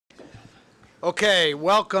Okay,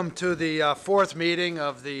 welcome to the fourth meeting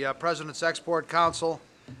of the President's Export Council.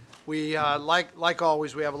 We, like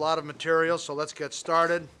always, we have a lot of material, so let's get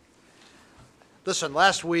started. Listen,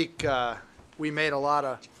 last week we made a lot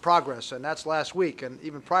of progress, and that's last week. And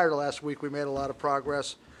even prior to last week, we made a lot of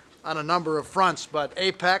progress on a number of fronts. But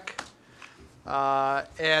APEC,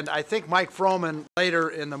 and I think Mike Froman later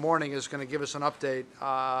in the morning is going to give us an update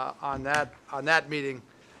on that meeting.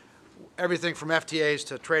 Everything from FTAs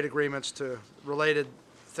to trade agreements to related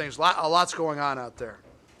things. A lot's going on out there.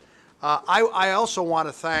 I also want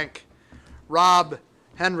to thank Rob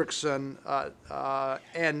Hendrickson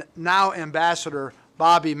and now Ambassador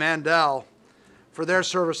Bobby Mandel for their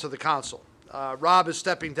service to the Council. Rob is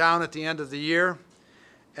stepping down at the end of the year,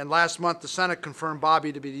 and last month the Senate confirmed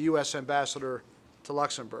Bobby to be the U.S. Ambassador to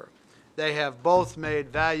Luxembourg. They have both made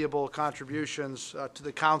valuable contributions to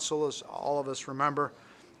the Council, as all of us remember,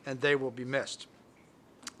 and they will be missed.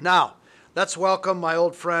 Now, let's welcome my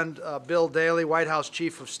old friend Bill Daley, White House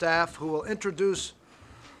Chief of Staff, who will introduce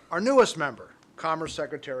our newest member, Commerce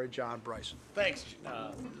Secretary John Bryson.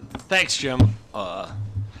 Thanks, Jim.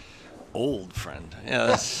 Old friend. Yeah,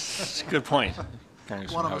 that's a good point.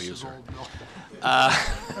 One of us is old, Bill.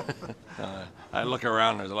 I look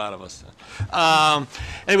around, there's a lot of us.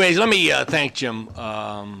 Anyways, let me thank Jim,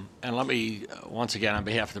 and let me, once again, on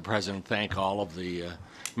behalf of the President, thank all of the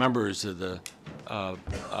members of the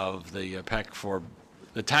PEC for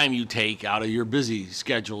the time you take out of your busy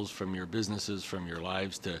schedules from your businesses, from your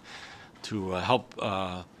lives to help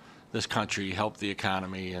this country, help the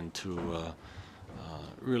economy, and to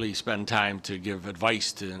really spend time to give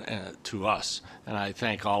advice to us. And I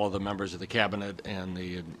thank all of the members of the Cabinet and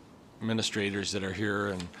the administrators that are here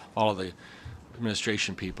and all of the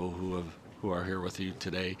administration people who are here with you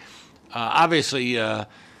today. Obviously, a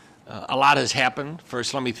lot has happened.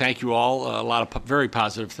 First, let me thank you all. A lot of very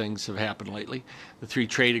positive things have happened lately. The 3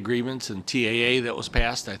 trade agreements and TAA that was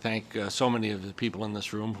passed. I thank so many of the people in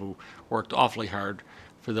this room who worked awfully hard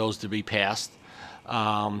for those to be passed.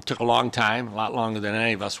 Took a long time, a lot longer than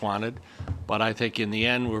any of us wanted, but I think in the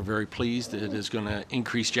end we're very pleased. It is going to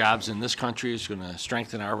increase jobs in this country. It's going to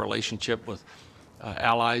strengthen our relationship with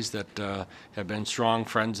allies that have been strong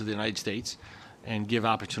friends of the United States, and give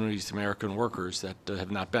opportunities to American workers that have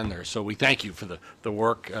not been there. So we thank you for the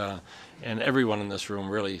work, and everyone in this room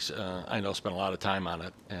really, I know, spent a lot of time on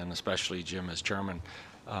it, and especially Jim as chairman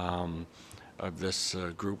of this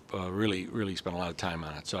group, really spent a lot of time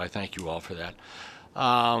on it. So I thank you all for that.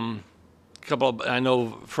 I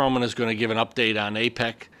know Froman is going to give an update on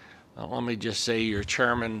APEC. Let me just say your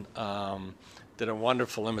chairman did a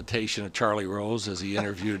wonderful imitation of Charlie Rose as he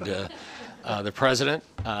interviewed the president,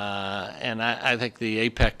 and I think the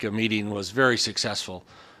APEC meeting was very successful.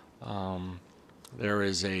 There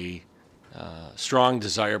is a strong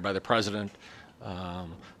desire by the president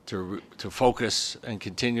to focus and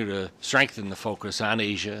continue to strengthen the focus on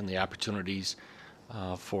Asia and the opportunities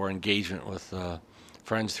for engagement with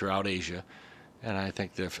friends throughout Asia. And I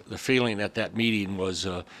think the feeling at that meeting was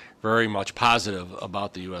very much positive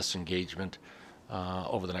about the U.S. engagement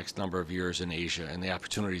over the next number of years in Asia and the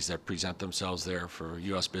opportunities that present themselves there for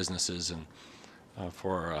U.S. businesses and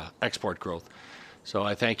for export growth. So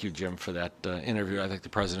I thank you, Jim, for that interview. I think the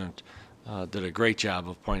President did a great job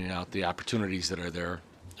of pointing out the opportunities that are there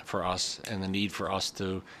for us and the need for us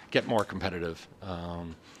to get more competitive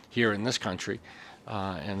here in this country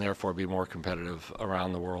and therefore be more competitive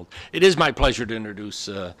around the world. It is my pleasure to introduce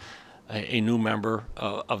a new member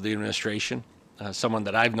of the administration, someone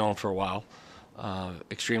that I've known for a while.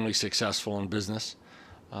 Extremely successful in business,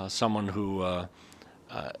 someone who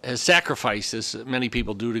has sacrificed, as many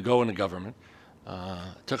people do, to go into government.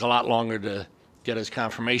 Took a lot longer to get his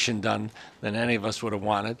confirmation done than any of us would have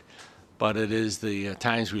wanted, but it is the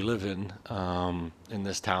times we live in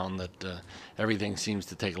this town that everything seems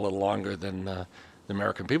to take a little longer than the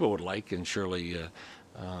American people would like, and surely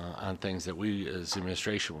on things that we as the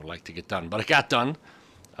administration would like to get done. But it got done,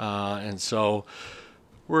 and so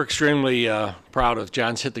we're extremely proud of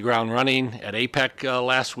John's hit the ground running at APEC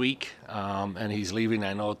last week, and he's leaving,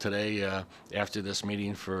 I know, today after this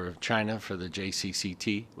meeting for China for the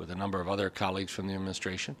JCCT with a number of other colleagues from the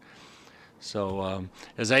administration. So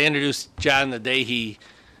as I introduced John the day he,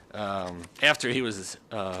 after he was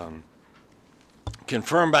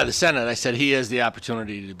confirmed by the Senate, I said he has the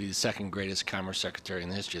opportunity to be the second greatest Commerce Secretary in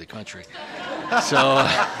the history of the country.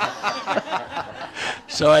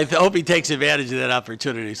 So I hope he takes advantage of that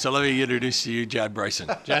opportunity. So let me introduce to you John Bryson.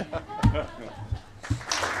 John?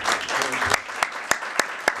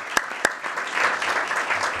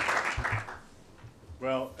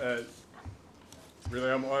 Well, really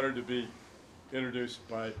I'm honored to be introduced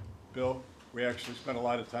by Bill We actually spent a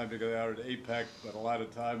lot of time together out at APEC, but a lot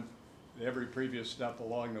of time every previous step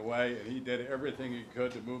along the way, and he did everything he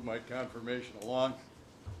could to move my confirmation along.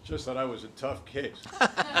 It's just that I was a tough case.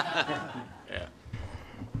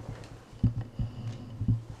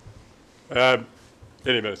 Yeah.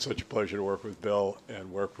 Anyway, it's such a pleasure to work with Bill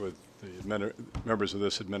and work with the members of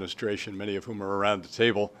this administration, many of whom are around the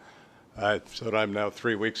table. So I'm now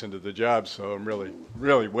 3 weeks into the job, so I'm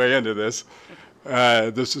really way into this.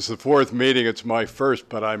 This is the fourth meeting. It's my first,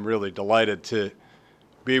 but I'm really delighted to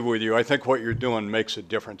be with you. I think what you're doing makes a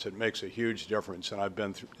difference. It makes a huge difference, and I've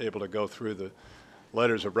been able to go through the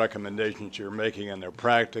letters of recommendations you're making, and they're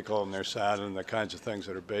practical and they're sound and the kinds of things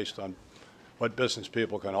that are based on what business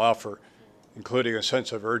people can offer, including a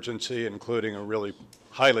sense of urgency, including a really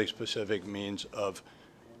highly specific means of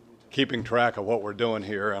keeping track of what we're doing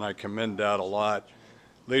here, and I commend that a lot.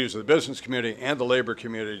 Leaders of the business community and the labor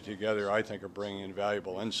community together, I think, are bringing in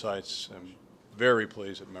valuable insights. I'm very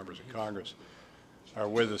pleased that members of Congress are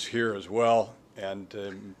with us here as well,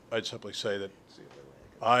 and I'd simply say that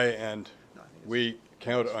I and we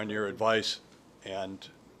count on your advice, and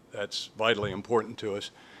that's vitally important to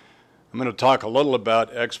us. I'm going to talk a little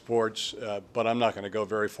about exports, but I'm not going to go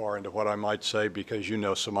very far into what I might say because you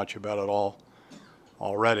know so much about it all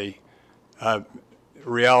already.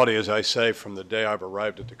 Reality, as I say, from the day I've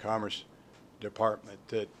arrived at the Commerce Department,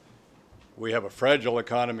 that we have a fragile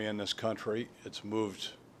economy in this country. It's moved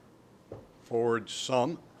forward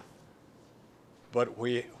some, but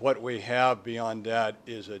what we have beyond that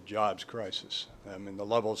is a jobs crisis. I mean, the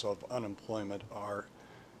levels of unemployment are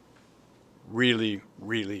really,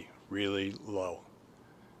 really, really low.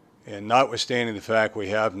 And notwithstanding the fact we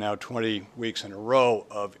have now 20 weeks in a row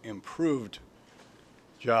of improved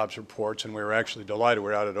jobs reports, and we were actually delighted.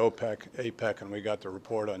 We're out at APEC, and we got the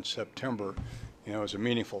report on September. You know, it was a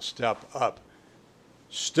meaningful step up.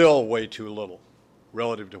 Still way too little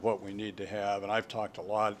relative to what we need to have. And I've talked a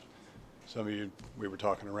lot. Some of you, we were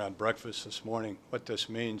talking around breakfast this morning, what this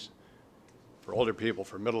means for older people,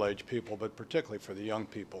 for middle-aged people, but particularly for the young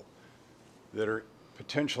people that are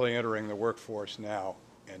potentially entering the workforce now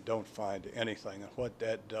and don't find anything, and what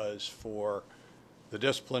that does for the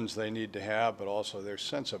disciplines they need to have, but also their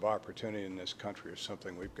sense of opportunity in this country is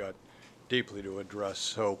something we've got deeply to address.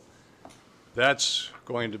 So that's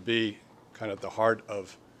going to be kind of the heart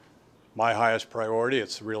of my highest priority.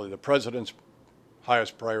 It's really the President's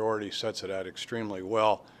highest priority, sets it out extremely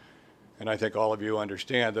well. And I think all of you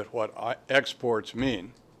understand that what exports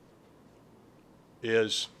mean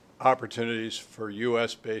is opportunities for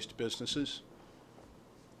U.S.-based businesses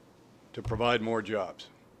to provide more jobs,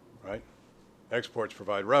 right? Exports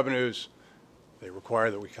provide revenues. They require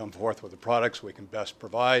that we come forth with the products we can best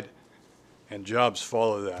provide, and jobs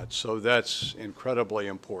follow that. So that's incredibly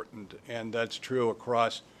important, and that's true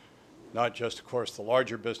across not just, of course, the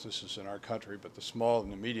larger businesses in our country, but the small and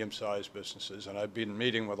the medium-sized businesses, and I've been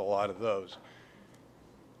meeting with a lot of those.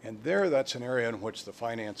 And there, that's an area in which the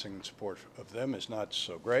financing and support of them is not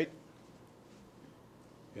so great.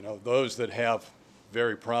 You know, those that have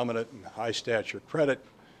very prominent and high-stature credit,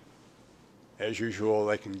 as usual,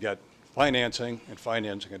 they can get financing and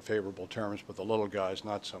financing at favorable terms, but the little guys,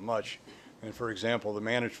 not so much. And for example, the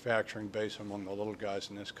manufacturing base among the little guys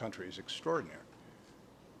in this country is extraordinary.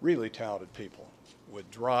 Really talented people with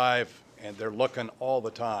drive, and they're looking all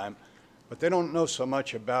the time, but they don't know so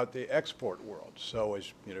much about the export world. So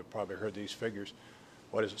as you know, probably heard these figures,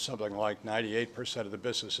 what is it, something like 98% of the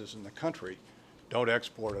businesses in the country don't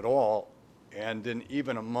export at all, and then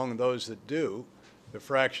even among those that do, the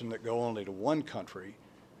fraction that go only to one country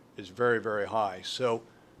is very, very high. So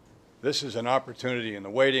this is an opportunity in the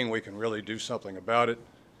waiting. We can really do something about it.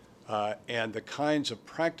 And the kinds of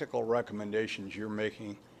practical recommendations you're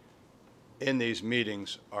making in these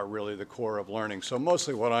meetings are really the core of learning. So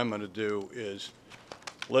mostly what I'm going to do is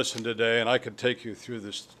listen today, and I could take you through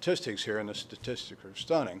the statistics here, and the statistics are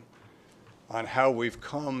stunning, on how we've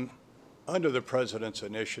come under the President's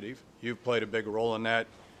initiative. You've played a big role in that.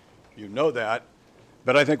 You know that.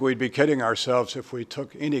 But I think we'd be kidding ourselves if we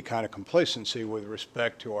took any kind of complacency with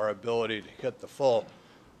respect to our ability to hit the full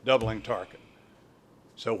doubling target.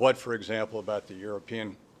 So what, for example, about the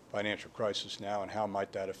European financial crisis now, and how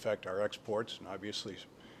might that affect our exports? And obviously,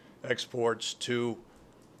 exports to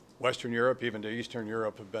Western Europe, even to Eastern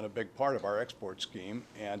Europe, have been a big part of our export scheme,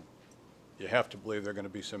 and you have to believe there are going to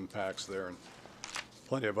be some impacts there and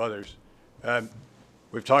plenty of others.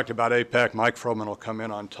 We've talked about APEC. Mike Froman will come in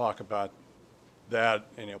on talk about that,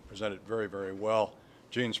 and he'll present it very, very well.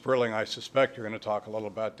 Gene Sperling, I suspect you're going to talk a little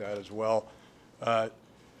about that as well.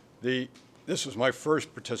 This was my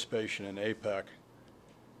first participation in APEC,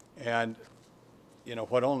 and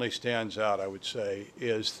what only stands out, I would say,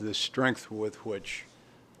 is the strength with which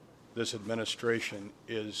this administration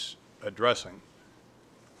is addressing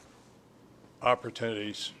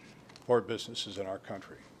opportunities for businesses in our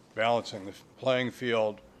country, balancing the playing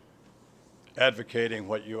field, advocating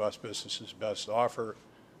what U.S. businesses best offer,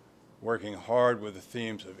 working hard with the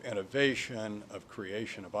themes of innovation, of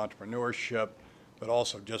creation, of entrepreneurship, but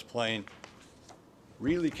also just plain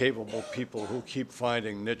really capable people who keep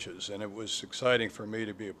finding niches. And it was exciting for me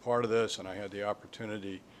to be a part of this, and I had the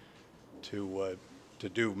opportunity to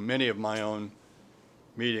do many of my own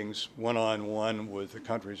meetings one-on-one with the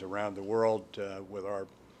countries around the world, with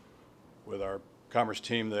our commerce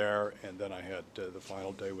team there, and then I had the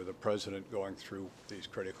final day with the president going through these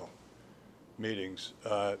critical meetings.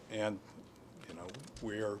 And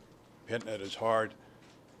we are hitting it as hard,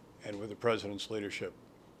 and with the president's leadership,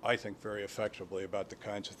 I think very effectively about the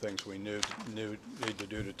kinds of things we need to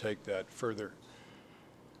do to take that further.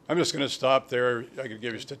 I'm just going to stop there. I could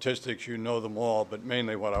give you statistics, you know them all, but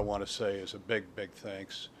mainly what I want to say is a big, big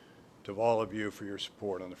thanks to all of you for your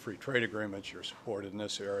support on the free trade agreements, your support in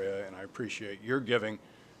this area, and I appreciate your giving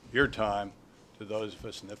your time to those of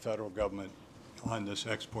us in the federal government on this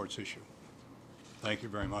exports issue. Thank you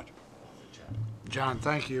very much. John,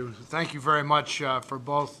 thank you. Thank you very much for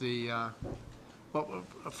both the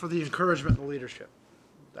for the encouragement and the leadership.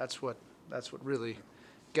 That's what really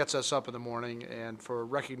gets us up in the morning, and for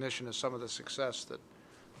recognition of some of the success that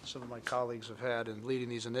some of my colleagues have had in leading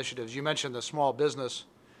these initiatives. You mentioned the small business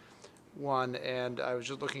one, and I was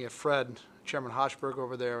just looking at Fred, Chairman Hochberg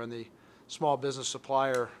over there, and the Small Business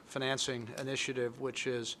Supplier Financing Initiative, which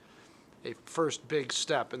is a first big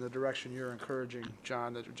step in the direction you're encouraging,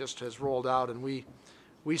 John, that just has rolled out, and we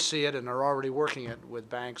see it and are already working it with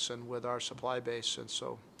banks and with our supply base, and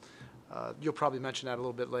so you'll probably mention that a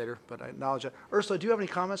little bit later, but I acknowledge that. Ursula, do you have any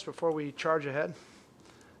comments before we charge ahead?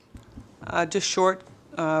 Just short,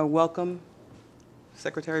 welcome,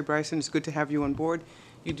 Secretary Bryson. It's good to have you on board.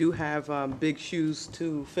 You do have big shoes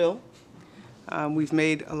to fill. We've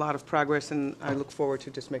made a lot of progress, and I look forward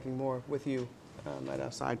to just making more with you at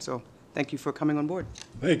our side. So thank you for coming on board.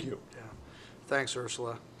 Thank you. Yeah. Thanks,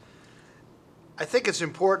 Ursula. I think it's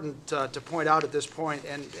important to point out at this point,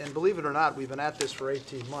 and believe it or not, we've been at this for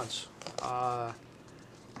 18 months,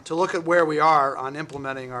 to look at where we are on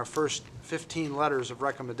implementing our first 15 letters of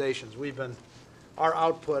recommendations. Our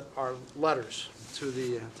output are letters to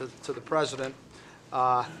the president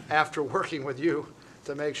after working with you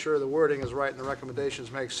to make sure the wording is right and the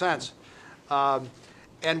recommendations make sense.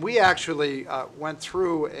 And we actually went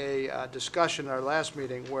through a discussion at our last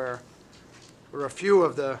meeting where a few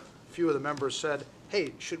of the members said,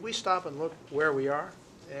 hey, should we stop and look where we are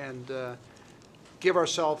and give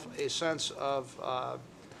ourselves a sense of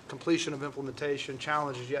completion of implementation,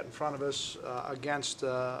 challenges yet in front of us against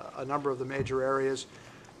a number of the major areas.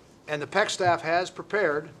 And the PEC staff has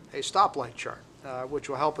prepared a stoplight chart, which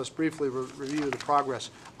will help us briefly review the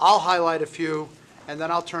progress. I'll highlight a few, and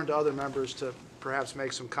then I'll turn to other members to perhaps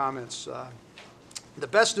make some comments. The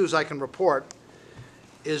best news I can report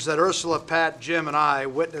is that Ursula, Pat, Jim, and I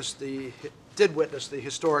did witness the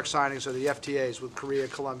historic signings of the FTAs with Korea,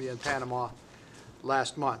 Colombia, and Panama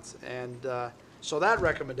last month. And so that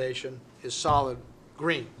recommendation is solid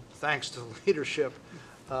green, thanks to the leadership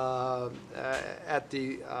at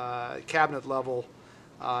the cabinet level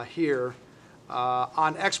here.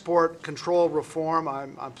 On export control reform,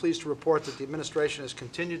 I'm pleased to report that the administration has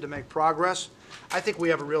continued to make progress. I think we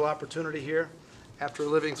have a real opportunity here. After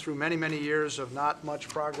living through many, many years of not much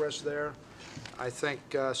progress there, I think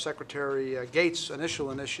Secretary Gates'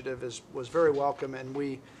 initial initiative was very welcome, and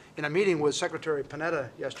we, in a meeting with Secretary Panetta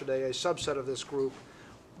yesterday, a subset of this group,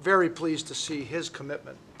 very pleased to see his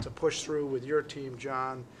commitment to push through with your team,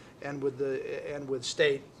 John, and with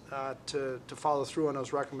State to follow through on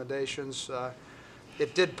those recommendations.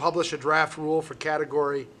 It did publish a draft rule for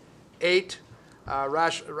Category 8,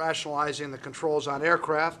 rationalizing the controls on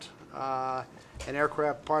aircraft and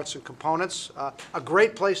aircraft parts and components. A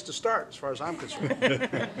great place to start, as far as I'm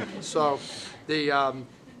concerned. So,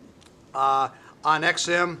 on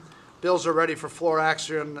XM, bills are ready for floor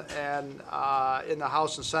action and in the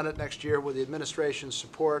House and Senate next year with the administration's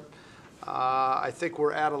support. I think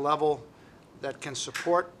we're at a level that can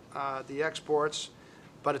support the exports,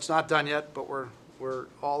 but it's not done yet. But we're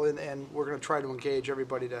all in, and we're going to try to engage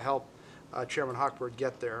everybody to help Chairman Hochberg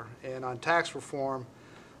get there. And on tax reform,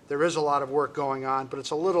 there is a lot of work going on, but it's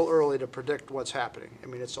a little early to predict what's happening. I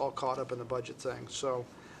mean, it's all caught up in the budget thing. So,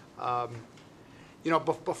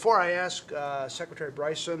 before I ask Secretary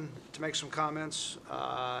Bryson to make some comments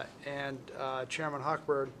and Chairman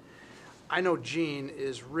Hochberg, I know Gene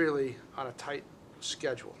is really on a tight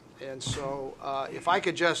schedule. And so if I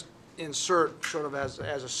could just insert sort of as a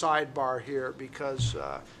sidebar here, because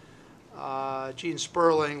Gene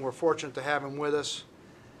Sperling, we're fortunate to have him with us,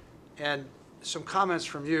 and some comments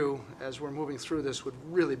from you as we're moving through this would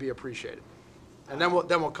really be appreciated. And then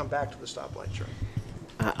we'll come back to the stoplight chart.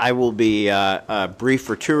 I will be brief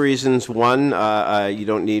for two reasons. One, you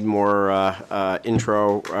don't need more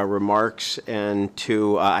intro remarks, and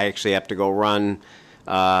two, I actually have to go run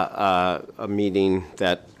a meeting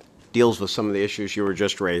that deals with some of the issues you were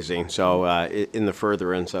just raising. So in the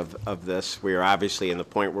furtherance of this, we are obviously in the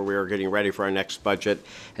point where we are getting ready for our next budget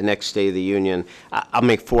and next State of the Union. I'll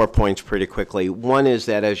make 4 points pretty quickly. One is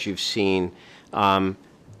that, as you've seen,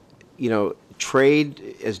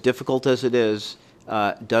 trade, as difficult as it is,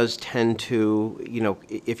 does tend to,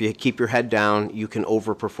 if you keep your head down, you can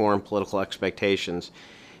overperform political expectations.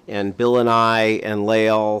 And Bill and I and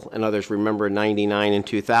Lael and others remember 99 and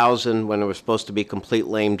 2000 when it was supposed to be complete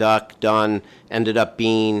lame duck, done, ended up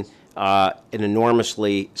being an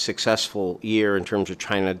enormously successful year in terms of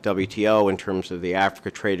China WTO, in terms of the Africa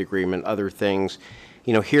trade agreement, other things.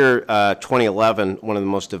 Here, 2011, one of the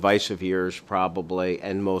most divisive years probably,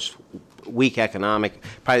 and most weak economic,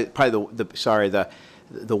 probably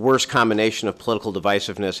the worst combination of political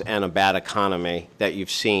divisiveness and a bad economy that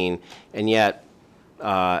you've seen. And yet,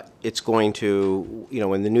 it's going to,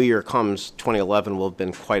 when the new year comes, 2011 will have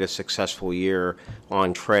been quite a successful year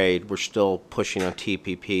on trade. We're still pushing on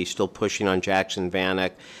TPP, still pushing on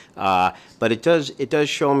Jackson-Vanik. But it does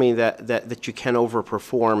show me that you can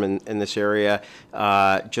overperform in this area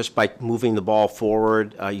just by moving the ball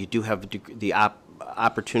forward. You do have the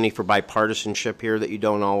opportunity for bipartisanship here that you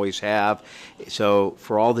don't always have. So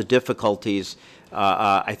for all the difficulties,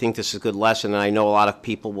 I think this is a good lesson, and I know a lot of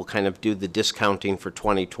people will kind of do the discounting for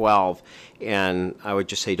 2012, and I would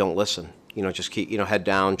just say don't listen. Just keep, head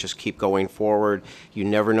down, just keep going forward. You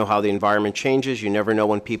never know how the environment changes. You never know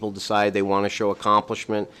when people decide they want to show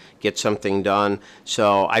accomplishment, get something done.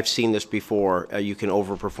 So I've seen this before. You can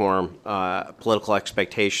overperform political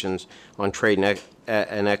expectations on trade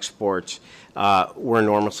and exports. We're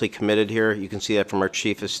enormously committed here. You can see that from our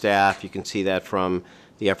Chief of Staff. You can see that from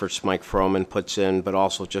the efforts Mike Froman puts in, but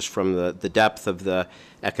also just from the depth of the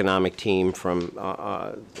economic team, from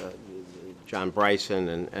John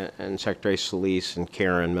Bryson and Secretary Solis and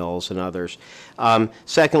Karen Mills and others.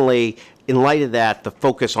 Secondly, in light of that, the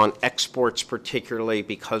focus on exports, particularly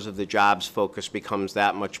because of the jobs focus, becomes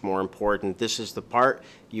that much more important. This is the part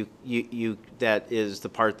that is the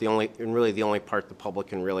part, the only part the public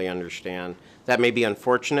can really understand. That may be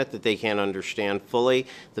unfortunate that they can't understand fully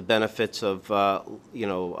the benefits of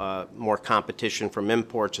more competition from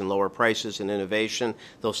imports and lower prices and innovation.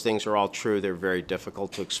 Those things are all true. They're very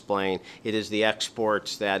difficult to explain. It is the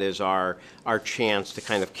exports that is our chance to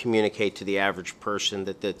kind of communicate to the average person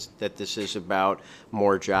that this is about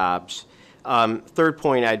more jobs. Third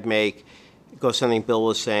point I'd make goes something Bill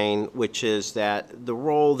was saying, which is that the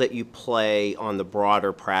role that you play on the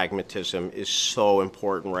broader pragmatism is so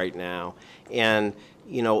important right now. And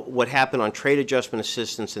what happened on trade adjustment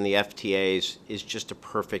assistance and the FTAs is just a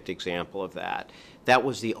perfect example of that. That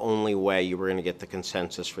was the only way you were going to get the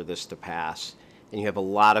consensus for this to pass. And you have a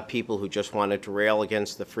lot of people who just wanted to rail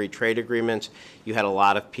against the free trade agreements. You had a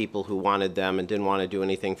lot of people who wanted them and didn't want to do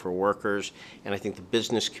anything for workers. And I think the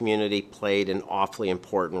business community played an awfully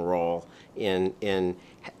important role in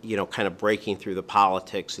kind of breaking through the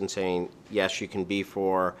politics and saying, yes, you can be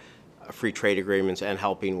for free trade agreements and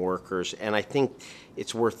helping workers. And I think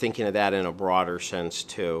it's worth thinking of that in a broader sense,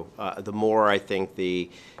 too. The more I think the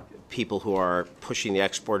people who are pushing the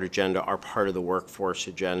export agenda are part of the workforce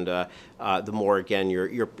agenda, the more, again,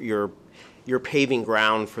 you're paving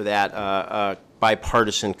ground for that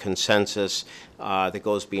bipartisan consensus that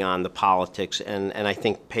goes beyond the politics, and I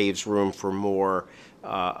think paves room for more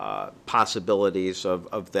possibilities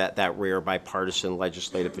of that rare bipartisan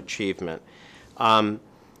legislative achievement.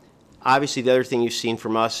 Obviously, the other thing you've seen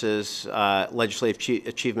from us is legislative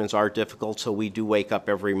achievements are difficult, so we do wake up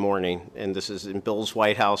every morning, and this is in Bill's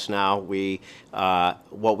White House now.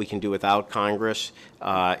 What we can do without Congress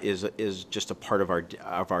is just a part of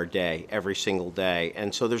our day, every single day,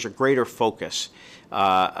 and so there's a greater focus.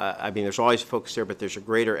 There's always focus there, but there's a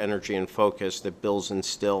greater energy and focus that Bill's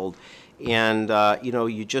instilled. And,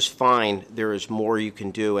 you just find there is more you can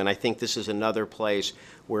do, and I think this is another place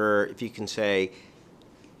where if you can say,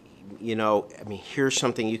 you know, I mean, here's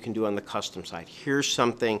something you can do on the custom side. Here's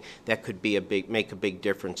something that could be make a big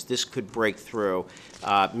difference. This could break through.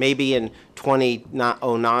 Maybe in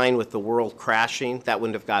 2009 with the world crashing, that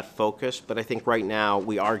wouldn't have got focused, but I think right now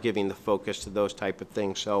we are giving the focus to those type of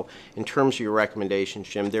things. So in terms of your recommendations,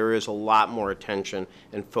 Jim, there is a lot more attention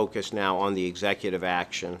and focus now on the executive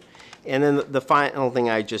action. And then the final thing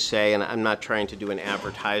I just say, and I'm not trying to do an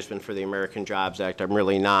advertisement for the American Jobs Act, I'm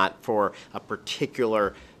really not, for a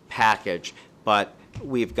particular package, but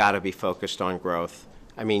we've got to be focused on growth.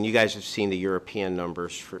 I mean, you guys have seen the European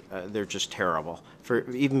numbers. They're just terrible. For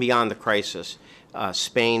even beyond the crisis,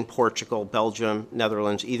 Spain, Portugal, Belgium,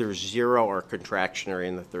 Netherlands, either zero or contractionary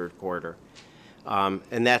in the third quarter.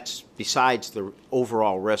 And that's besides the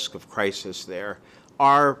overall risk of crisis there.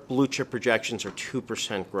 Our blue chip projections are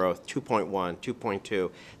 2% growth, 2.1,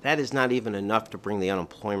 2.2. That is not even enough to bring the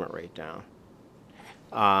unemployment rate down.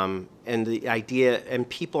 And the idea, and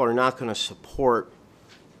people are not going to support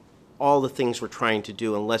all the things we're trying to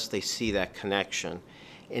do unless they see that connection.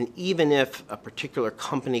 And even if a particular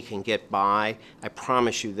company can get by, I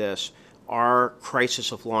promise you this, our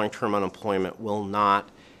crisis of long-term unemployment will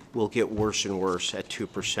get worse and worse at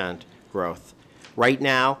 2% growth. Right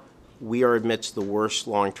now, we are amidst the worst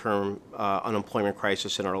long-term unemployment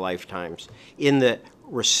crisis in our lifetimes. In the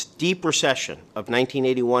deep recession of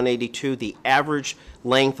 1981-82, the average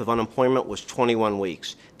length of unemployment was 21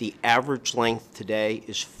 weeks. The average length today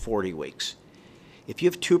is 40 weeks. If you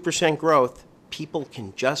have 2% growth, people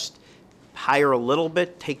can just hire a little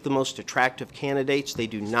bit, take the most attractive candidates. They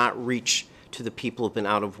do not reach to the people who have been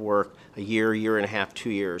out of work a year, year and a half, 2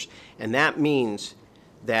 years. And that means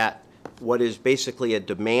that what is basically a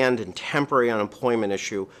demand and temporary unemployment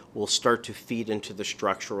issue will start to feed into the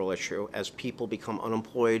structural issue as people become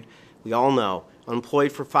unemployed. We all know,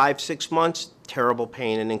 unemployed for 5-6 months, terrible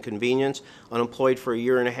pain and inconvenience. Unemployed for a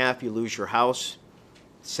year and a half, you lose your house.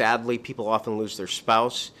 Sadly, people often lose their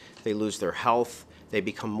spouse. They lose their health. They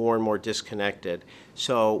become more and more disconnected.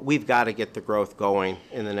 So we've got to get the growth going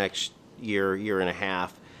in the next year, year and a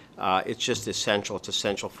half. It's just essential. It's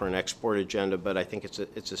essential for an export agenda, but I think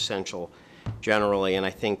it's essential generally, and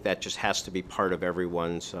I think that just has to be part of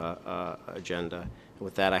everyone's agenda.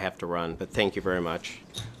 With that, I have to run, but thank you very much.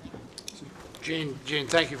 Gene,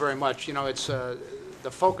 thank you very much. You know, it's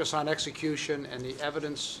the focus on execution and the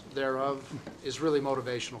evidence thereof is really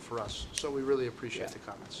motivational for us, so we really appreciate the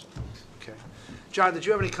comments. Okay. John, did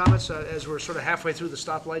you have any comments as we're sort of halfway through the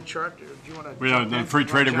stoplight chart? Do you want to? Yeah, the free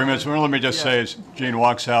trade agreements, well, let me just say, as Gene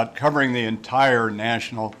walks out, covering the entire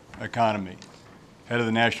national economy. Head of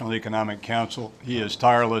the National Economic Council, he is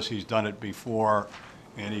tireless, he's done it before,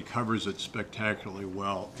 and he covers it spectacularly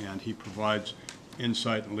well, and he provides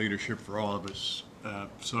insight and leadership for all of us,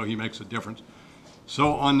 so he makes a difference.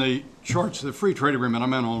 So on the charts, the free trade agreement,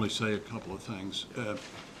 I'm going to only say a couple of things.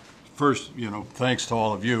 First, you know, thanks to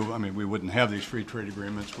all of you. I mean, we wouldn't have these free trade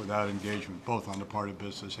agreements without engagement, both on the part of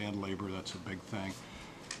business and labor. That's a big thing.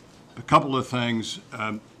 A couple of things,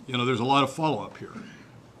 you know, there's a lot of follow-up here.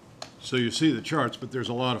 So you see the charts, but there's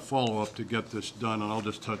a lot of follow-up to get this done, and I'll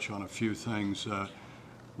just touch on a few things.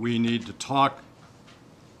 We need to talk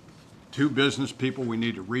to business people. We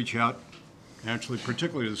need to reach out, actually,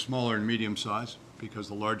 particularly to the smaller and medium size, because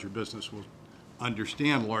the larger business will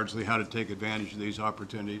understand largely how to take advantage of these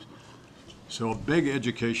opportunities. So a big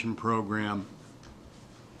education program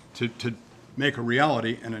to make a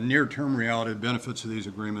reality and a near-term reality of benefits of these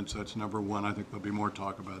agreements, that's number one. I think there'll be more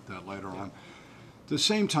talk about that later on. At the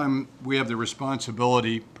same time, we have the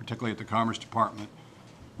responsibility, particularly at the Commerce Department,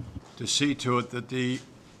 to see to it that the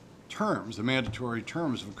terms, the mandatory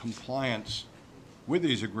terms of compliance with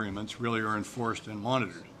these agreements really are enforced and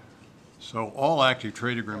monitored. So all active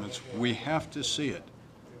trade agreements, we have to see it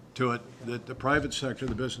to it that the private sector,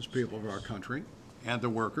 the business people of our country, and the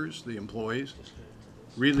workers, the employees,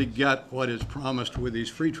 really get what is promised with these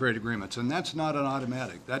free trade agreements. And that's not an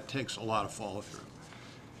automatic. That takes a lot of follow-through.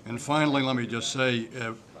 And finally, let me just say,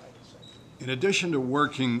 in addition to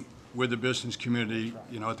working with the business community,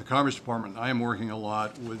 you know, at the Commerce Department, I am working a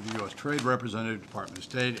lot with the U.S. Trade Representative, Department of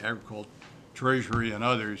State, Agriculture, Treasury, and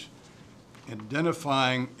others,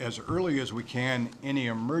 identifying as early as we can any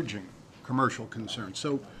emerging commercial concerns.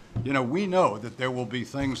 So, you know, we know that there will be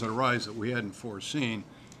things that arise that we hadn't foreseen.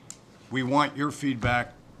 We want your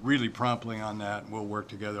feedback really promptly on that, and we'll work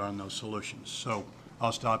together on those solutions. So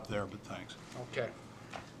I'll stop there, but thanks. Okay.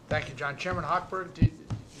 Thank you, John. Chairman Hochberg, did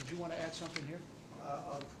you want to add something here?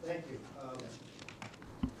 Thank you.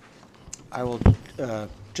 I will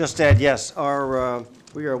just add, yes,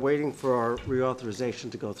 we are waiting for our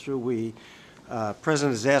reauthorization to go through. We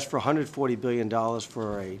President has asked for $140 billion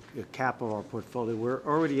for a cap of our portfolio. We're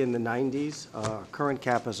already in the 90s. Our current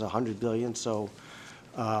cap is $100 billion, so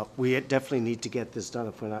we definitely need to get this done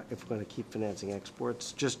if we're going to keep financing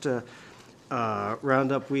exports. Just to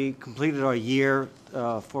round up, we completed our year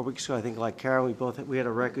 4 weeks ago. I think, like Karen, we had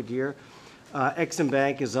a record year. Ex-Im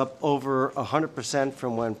Bank is up over 100%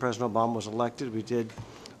 from when President Obama was elected. We did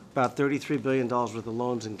about $33 billion worth of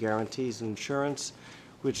loans and guarantees and insurance,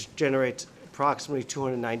 which generates approximately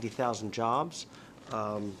 290,000 jobs.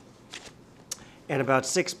 And about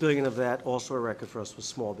 $6 billion of that, also a record for us, was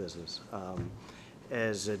small business.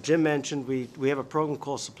 As Jim mentioned, we have a program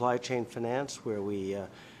called Supply Chain Finance, where we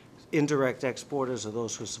indirect exporters are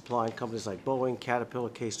those who are supplying companies like Boeing, Caterpillar,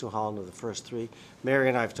 Case New Holland are the first three. Mary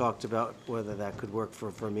and I have talked about whether that could work for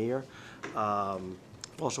Vermeer.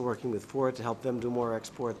 Also working with Ford to help them do more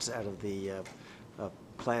exports out of the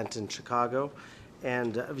plant in Chicago.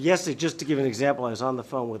 And yesterday, just to give an example, I was on the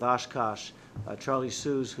phone with Oshkosh, Charlie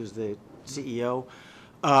Sues, who's the CEO.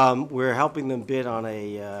 We're helping them bid on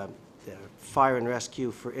a fire and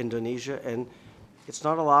rescue for Indonesia, and it's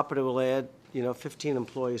not a lot, but it will add 15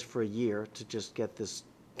 employees for a year to just get this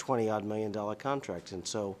 $20-odd million contract. And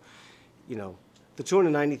so, the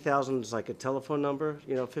 290,000 is like a telephone number.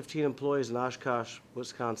 15 employees in Oshkosh,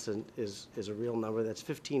 Wisconsin is a real number. That's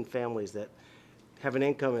 15 families that have an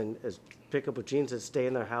income and pick up with jeans that stay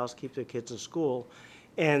in their house, keep their kids in school,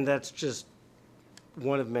 and that's just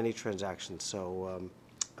one of many transactions. So,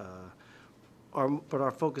 but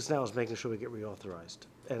our focus now is making sure we get reauthorized,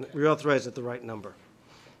 and reauthorized at the right number.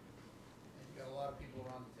 You've got a lot of people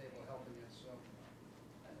around the table helping you, so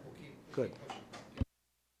we'll keep Good. pushing.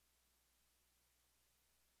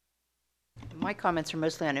 My comments are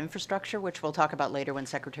mostly on infrastructure, which we'll talk about later when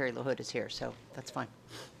Secretary LaHood is here, so that's fine.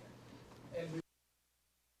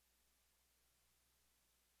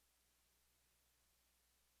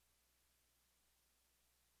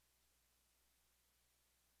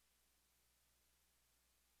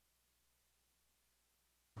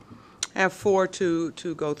 I have four to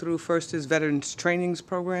go through. First is veterans trainings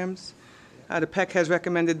programs. The PEC has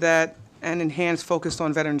recommended that an enhanced focus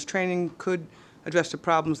on veterans training could address the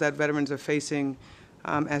problems that veterans are facing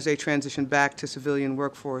as they transition back to civilian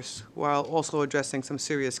workforce, while also addressing some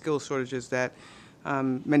serious skill shortages that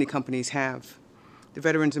many companies have. The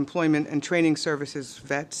Veterans Employment and Training Services,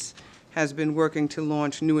 VETS, has been working to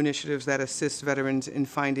launch new initiatives that assist veterans in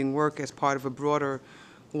finding work as part of a broader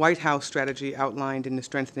White House strategy outlined in the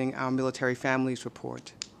Strengthening Our Military Families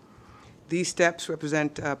report. These steps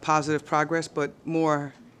represent positive progress, but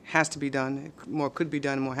more has to be done, more could be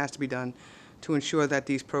done, more has to be done to ensure that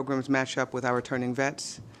these programs match up with our returning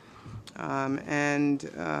vets. We'll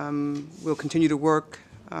continue to work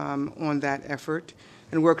on that effort.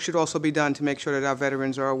 And work should also be done to make sure that our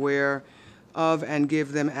veterans are aware of and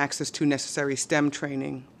give them access to necessary STEM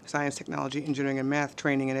training, science, technology, engineering, and math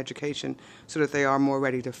training and education, so that they are more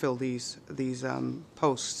ready to fill these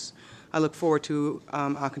posts. I look forward to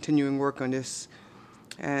our continuing work on this,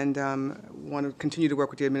 and want to continue to work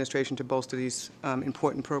with the administration to bolster these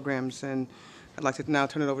important programs. And I'd like to now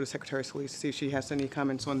turn it over to Secretary Solis to see if she has any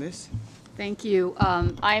comments on this. Thank you.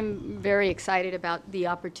 I'm very excited about the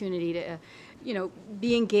opportunity to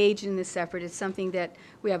be engaged in this effort. It's something that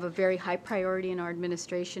we have a very high priority in our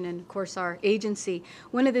administration and, of course, our agency.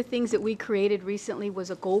 One of the things that we created recently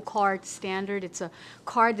was a Gold Card standard. It's a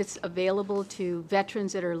card that's available to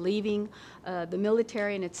veterans that are leaving the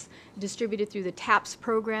military, and it's distributed through the TAPS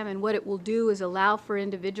program. And what it will do is allow for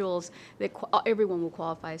individuals that everyone will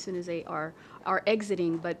qualify as soon as they are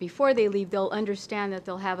exiting, but before they leave, they'll understand that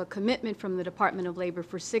they'll have a commitment from the Department of Labor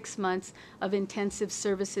for 6 months of intensive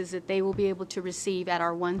services that they will be able to receive at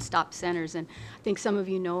our one-stop centers. And I think some of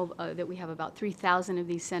you know that we have about 3,000 of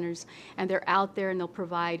these centers, and they're out there, and they'll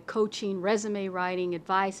provide coaching, resume writing,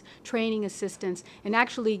 advice, training assistance, and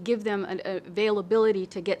actually give them an availability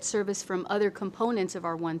to get service from other components of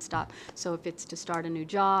our one-stop. So if it's to start a new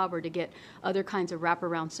job or to get other kinds of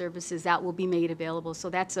wraparound services, that will be made available. So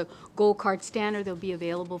that's a Gold Card standard. They'll be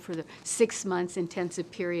available for the 6 months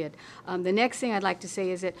intensive period. The next thing I'd like to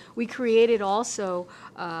say is that we created also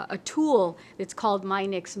a tool that's called My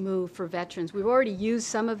Next Move for veterans. We've already used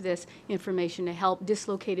some of this information to help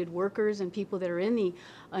dislocated workers and people that are in the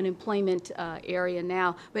unemployment area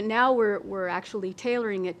now. But now we're actually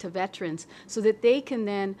tailoring it to veterans so that they can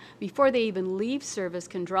then, before they even leave service,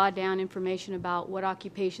 can draw down information about what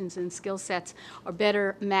occupations and skill sets are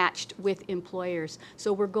better matched with employers.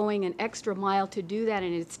 So we're going an extra mile to do that,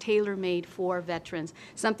 and it's tailor-made for veterans,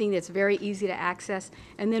 something that's very easy to access.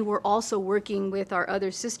 And then we're also working with our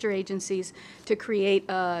other sister agencies to create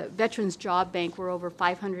a Veterans Job Bank where over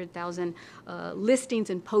 500,000 listings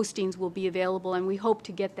and postings will be available, and we hope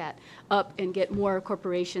to get that up and get more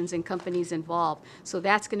corporations and companies involved. So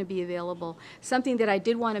that's going to be available. Something that I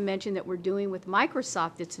did want to mention that we're doing with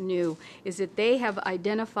Microsoft that's new is that they have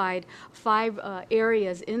identified 5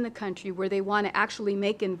 areas in the country where they want to actually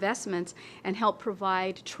make investments and help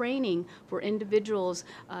provide training for individuals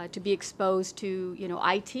to be exposed to,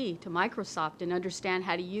 IT, to Microsoft, and understand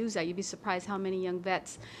how to use that. You'd be surprised how many young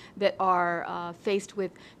vets that are faced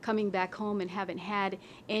with coming back home and haven't had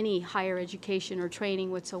any higher education or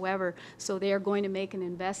training whatsoever. So they are going to make an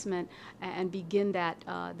investment and begin that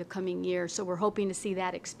the coming year. So we're hoping to see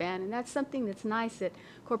that expand. And that's something that's nice, that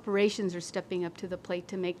corporations are stepping up to the plate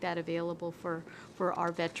to make that available for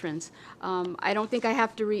our veterans. I don't think I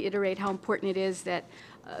have to reiterate how important it is that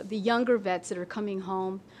the younger vets that are coming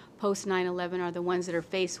home post 9/11 are the ones that are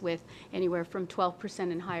faced with anywhere from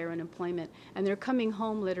 12% and higher unemployment. And they're coming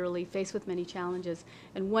home literally faced with many challenges.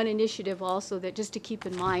 And one initiative also that just to keep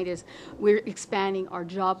in mind is we're expanding our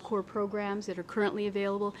Job Corps programs that are currently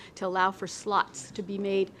available to allow for slots to be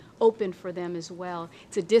made open for them as well.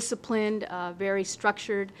 It's a disciplined, very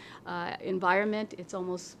structured environment. It's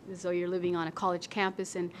almost as though you're living on a college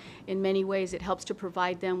campus, and in many ways it helps to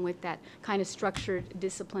provide them with that kind of structured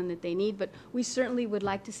discipline that they need. But we certainly would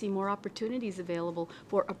like to see more opportunities available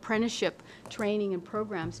for apprenticeship training and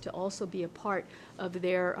programs to also be a part of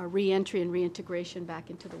their reentry and reintegration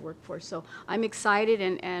back into the workforce. So I'm excited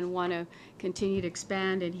and want to continue to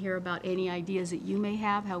expand and hear about any ideas that you may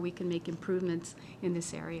have, how we can make improvements in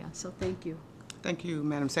this area. So thank you. Thank you,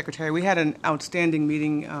 Madam Secretary. We had an outstanding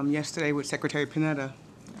meeting yesterday with Secretary Panetta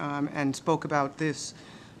and spoke about this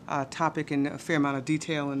topic in a fair amount of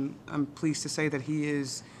detail, and I'm pleased to say that he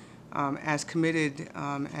is as committed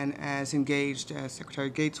and as engaged as Secretary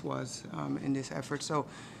Gates was in this effort. So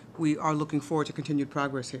we are looking forward to continued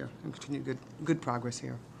progress here and continued good progress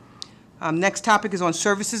here. Next topic is on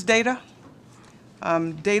services data.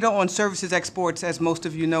 Data on services exports, as most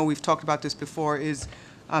of you know, we've talked about this before, is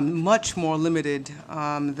much more limited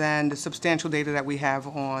than the substantial data that we have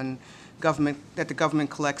on government, that the government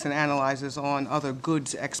collects and analyzes on other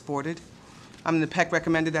goods exported. The PEC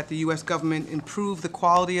recommended that the U.S. government improve the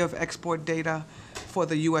quality of export data for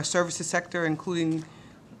the U.S. services sector, including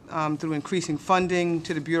through increasing funding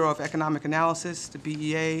to the Bureau of Economic Analysis, the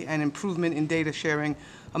BEA, and improvement in data sharing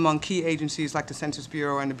among key agencies like the Census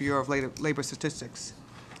Bureau and the Bureau of Labor Statistics.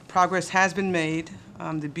 Progress has been made.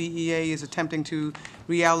 The BEA is attempting to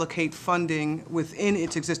reallocate funding within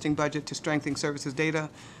its existing budget to strengthen services data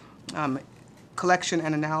collection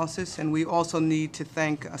and analysis, and we also need to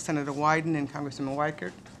thank Senator Wyden and Congressman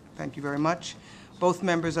Weickert. Thank you very much. Both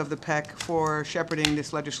members of the PEC for shepherding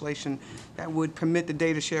this legislation that would permit the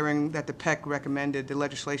data sharing that the PEC recommended. The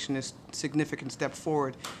legislation is a significant step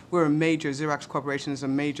forward. We're a major, Xerox Corporation is a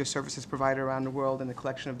major services provider around the world, and the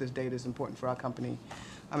collection of this data is important for our company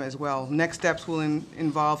as well. Next steps will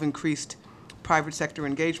involve increased private sector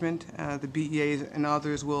engagement. The BEA and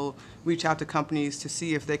others will reach out to companies to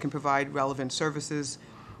see if they can provide relevant services,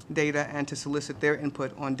 data, and to solicit their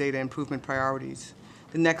input on data improvement priorities.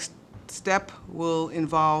 The next step will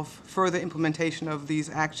involve further implementation of these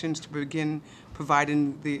actions to begin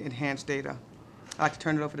providing the enhanced data. I'd like to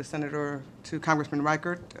turn it over to Congressman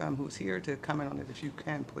Reichert, who's here to comment on it, if you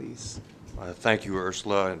can, please. Thank you,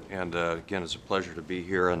 Ursula, and again, it's a pleasure to be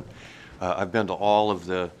here. And I've been to all of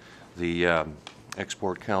the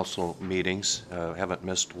Export Council meetings. Haven't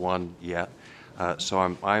missed one yet, so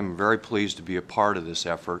I'm very pleased to be a part of this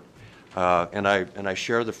effort. And I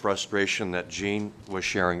share the frustration that Jean was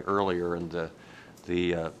sharing earlier, and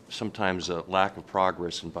the sometimes lack of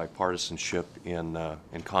progress and bipartisanship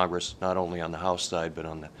in Congress, not only on the House side but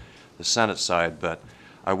on the Senate side. But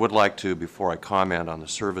I would like to, before I comment on the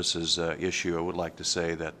services issue, I would like to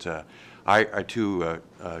say that I too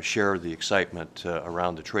share the excitement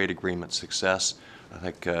around the trade agreement success. I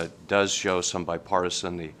think does show some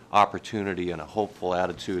bipartisan, the opportunity and a hopeful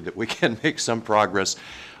attitude that we can make some progress,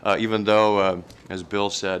 even though, as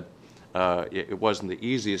Bill said, it wasn't the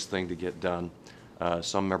easiest thing to get done.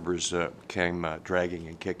 Some members came dragging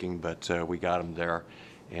and kicking, but we got them there.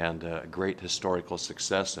 And great historical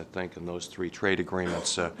success, I think, in those 3 trade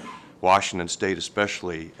agreements. Washington State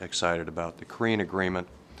especially excited about the Korean agreement.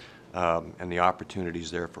 and the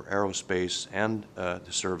opportunities there for aerospace and the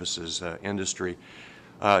services industry.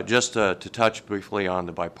 Just to touch briefly on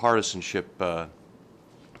the bipartisanship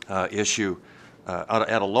issue,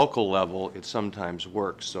 at a local level, it sometimes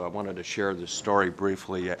works. So I wanted to share this story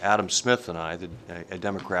briefly. Adam Smith and I, a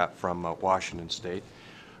Democrat from Washington State,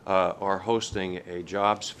 are hosting a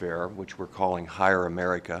jobs fair, which we're calling Hire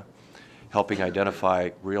America, helping identify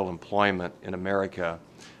real employment in America.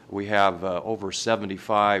 We have over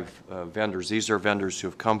 75 vendors. These are vendors who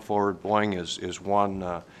have come forward. Boeing is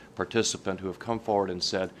one participant who have come forward and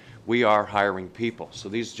said, we are hiring people. So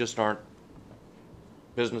these just aren't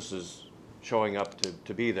businesses showing up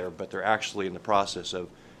to be there, but they're actually in the process of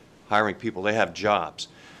hiring people. They have jobs.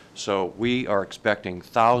 So we are expecting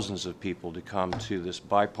thousands of people to come to this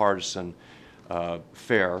bipartisan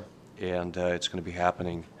fair, and it's going to be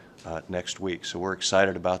happening next week. So we're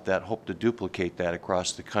excited about that, hope to duplicate that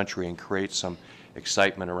across the country and create some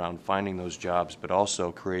excitement around finding those jobs, but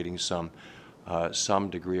also creating some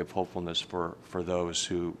degree of hopefulness for those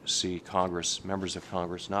who see Congress, members of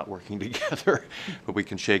Congress, not working together, but we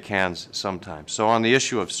can shake hands sometimes. So on the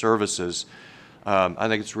issue of services, I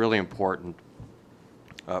think it's really important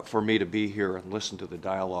for me to be here and listen to the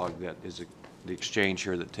dialogue that is the exchange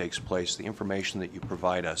here that takes place, the information that you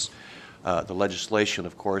provide us. The legislation,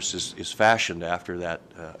 of course, is fashioned after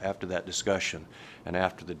that discussion and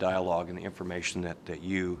after the dialogue and the information that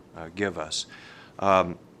you give us.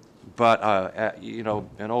 But you know,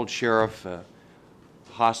 an old sheriff,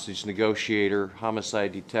 hostage negotiator,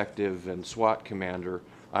 homicide detective, and SWAT commander,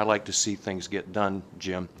 I like to see things get done,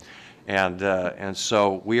 Jim. And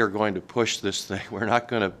so we are going to push this thing. We're not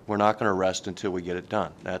going to rest until we get it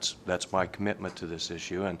done. That's my commitment to this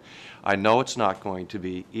issue. And I know it's not going to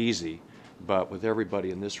be easy, but with everybody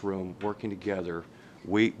in this room working together,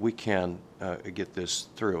 we can get this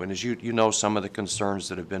through. And as you know, some of the concerns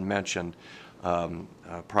that have been mentioned,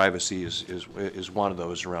 privacy is one of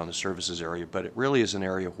those around the services area, but it really is an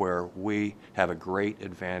area where we have a great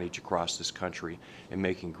advantage across this country in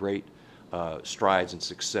making great strides and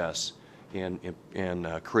success in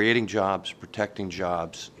creating jobs, protecting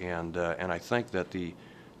jobs, and I think that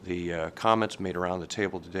the comments made around the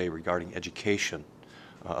table today regarding education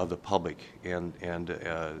of the public and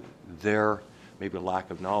their maybe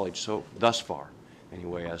lack of knowledge, so thus far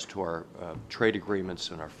anyway, as to our trade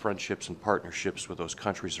agreements and our friendships and partnerships with those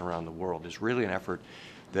countries around the world is really an effort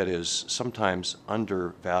that is sometimes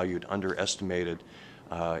undervalued, underestimated.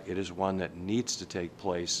 It is one that needs to take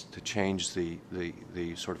place to change the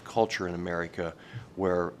sort of culture in America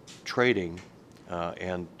where trading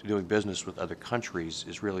and doing business with other countries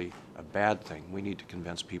is really a bad thing. We need to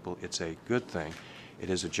convince people it's a good thing. It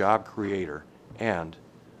is a job creator, and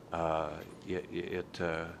you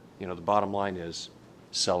know, the bottom line is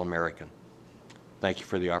sell American. Thank you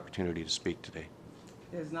for the opportunity to speak today.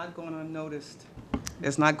 It has not gone unnoticed.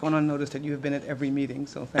 It's not gone unnoticed that you have been at every meeting,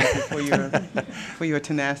 so thank you for your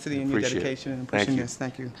tenacity and your Appreciate it. dedication in Thank pushing you. this.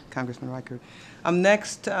 Thank you, Congressman Reichert.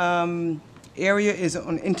 Next area is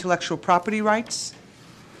on intellectual property rights.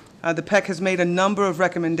 The PEC has made a number of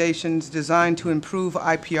recommendations designed to improve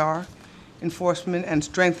IPR enforcement and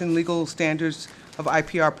strengthen legal standards of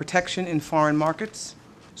IPR protection in foreign markets.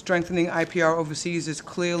 Strengthening IPR overseas is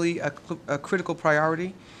clearly a critical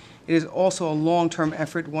priority. It is also a long-term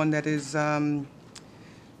effort, one that is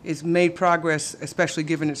made progress, especially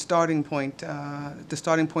given its starting point, the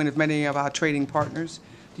starting point of many of our trading partners.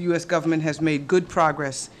 The U.S. government has made good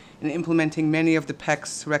progress in implementing many of the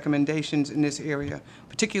PEC's recommendations in this area,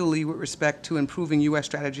 particularly with respect to improving U.S.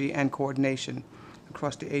 strategy and coordination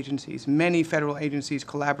across the agencies. Many federal agencies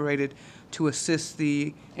collaborated to assist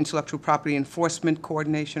the Intellectual Property Enforcement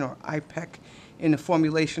Coordination, or IPEC, in the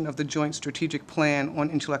formulation of the Joint Strategic Plan on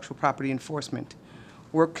Intellectual Property Enforcement.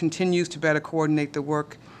 Work continues to better coordinate the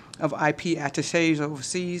work of IP attachés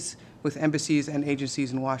overseas with embassies and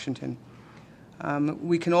agencies in Washington.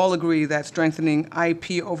 We can all agree that strengthening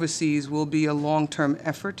IP overseas will be a long-term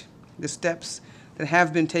effort. The steps that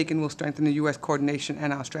have been taken will strengthen the U.S. coordination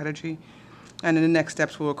and our strategy, and in the next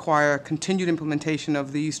steps will require continued implementation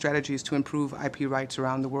of these strategies to improve IP rights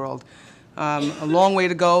around the world. A long way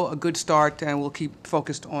to go, a good start, and we'll keep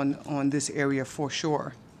focused on this area for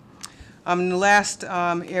sure. The last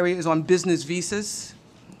area is on business visas,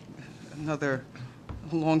 another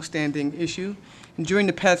long-standing issue. And during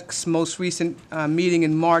the PEC's most recent meeting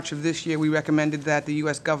in March of this year, we recommended that the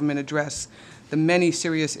U.S. government address the many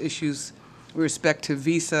serious issues with respect to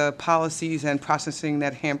visa policies and processing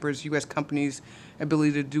that hampers U.S. companies'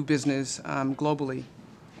 ability to do business globally.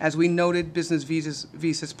 As we noted, business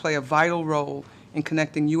visas play a vital role in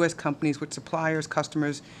connecting U.S. companies with suppliers,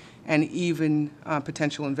 customers and even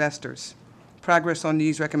potential investors. Progress on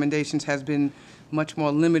these recommendations has been much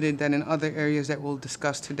more limited than in other areas that we'll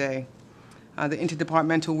discuss today. The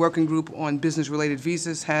Interdepartmental Working Group on Business-Related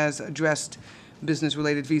Visas has addressed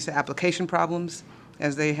business-related visa application problems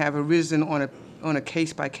as they have arisen on a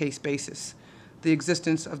case-by-case basis. The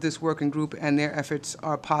existence of this working group and their efforts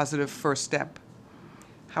are a positive first step.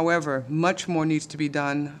 However, much more needs to be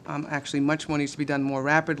done, much more needs to be done more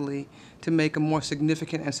rapidly to make a more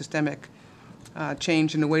significant and systemic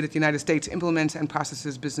change in the way that the United States implements and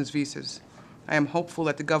processes business visas. I am hopeful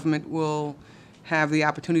that the government will have the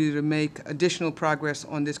opportunity to make additional progress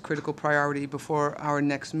on this critical priority before our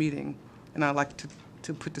next meeting. And I'd like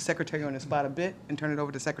to put the Secretary on the spot a bit and turn it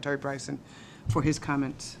over to Secretary Bryson for his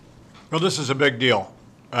comments. Well, this is a big deal.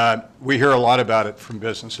 We hear a lot about it from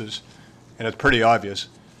businesses, and it's pretty obvious.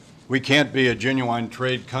 We can't be a genuine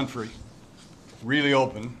trade country, really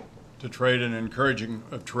open to trade and encouraging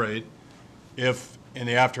of trade, if in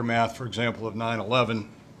the aftermath, for example, of 9/11,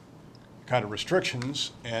 kind of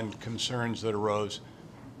restrictions and concerns that arose,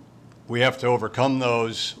 we have to overcome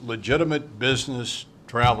those. Legitimate business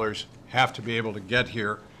travelers have to be able to get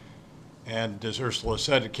here. And as Ursula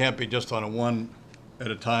said, it can't be just on a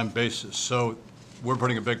one-at-a-time basis. So we're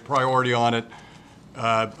putting a big priority on it.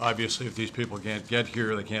 Obviously, if these people can't get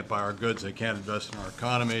here, they can't buy our goods, they can't invest in our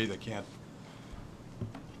economy, they can't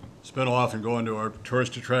spin off and go into our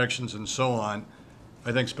tourist attractions and so on.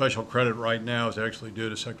 I think special credit right now is actually due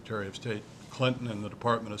to Secretary of State Clinton and the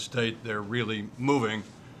Department of State. They're really moving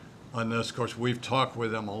on this. Of course, we've talked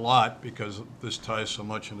with them a lot because this ties so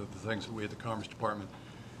much into the things that we at the Commerce Department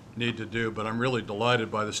need to do. But I'm really delighted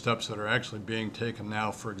by the steps that are actually being taken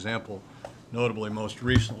now. For example, notably most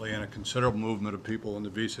recently, in a considerable movement of people in the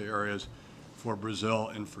visa areas for Brazil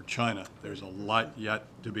and for China. There's a lot yet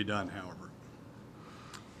to be done, however.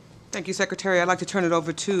 Thank you, Secretary. I'd like to turn it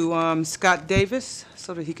over to Scott Davis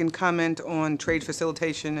so that he can comment on trade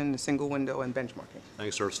facilitation and the single window and benchmarking.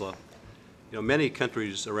 Thanks, Ursula. You know, many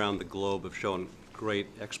countries around the globe have shown great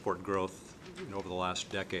export growth over the last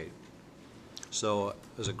decade. So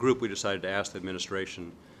as a group, we decided to ask the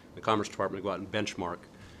administration, the Commerce Department, to go out and benchmark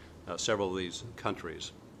several of these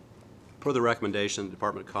countries. Per the recommendation, the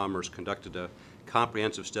Department of Commerce conducted a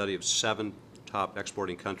comprehensive study of 7 top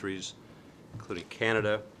exporting countries, including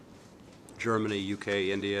Canada, Germany, UK,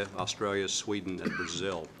 India, Australia, Sweden, and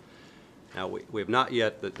Brazil. Now, we have not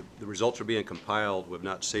yet, the results are being compiled. We have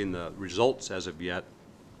not seen the results as of yet,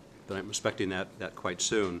 but I'm expecting that quite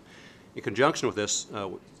soon. In conjunction with this,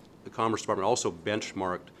 the Commerce Department also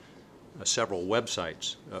benchmarked several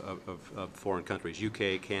websites of foreign countries,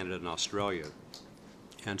 UK, Canada, and Australia.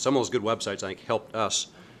 And some of those good websites, I think, helped us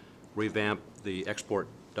revamp the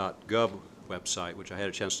export.gov website, which I had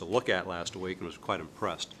a chance to look at last week and was quite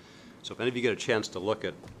impressed. So if any of you get a chance to look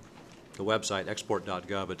at the website,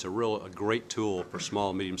 export.gov, it's a great tool for small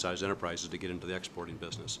and medium-sized enterprises to get into the exporting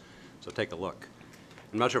business. So take a look.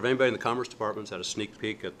 I'm not sure if anybody in the Commerce Department's had a sneak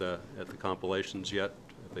peek at the compilations yet.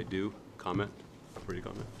 If they do, comment. Free to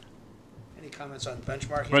comment. Any comments on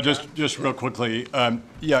benchmarking? But just real quickly,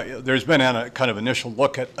 yeah, there's been a kind of initial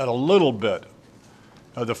look at a little bit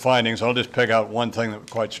of the findings. I'll just pick out one thing that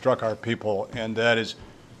quite struck our people, and that is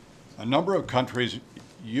a number of countries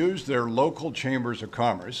use their local chambers of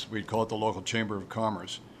commerce. We'd call it the local chamber of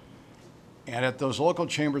commerce. And at those local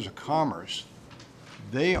chambers of commerce,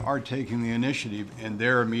 they are taking the initiative in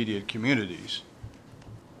their immediate communities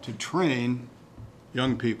to train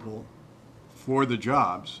young people for the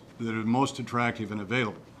jobs that are most attractive and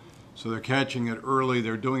available. So they're catching it early.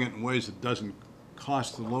 They're doing it in ways that doesn't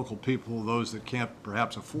cost the local people, those that can't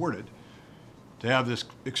perhaps afford it, to have this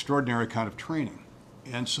extraordinary kind of training.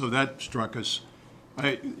 And so that struck us.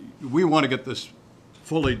 We want to get this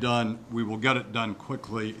fully done. We will get it done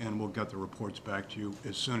quickly, and we'll get the reports back to you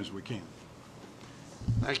as soon as we can.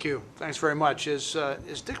 Thank you. Thanks very much. Is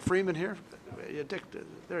Dick Freeman here? Yeah, Dick,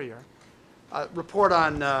 there you are. Report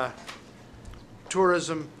on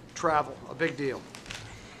tourism, travel, a big deal.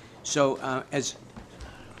 So is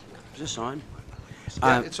this on?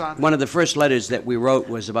 Yeah, it's on. One of the first letters that we wrote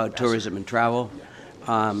was about tourism and travel.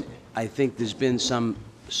 I think there's been some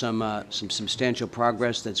substantial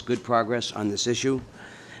progress. That's good progress on this issue.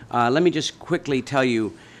 Let me just quickly tell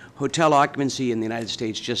you, hotel occupancy in the United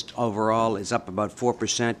States just overall is up about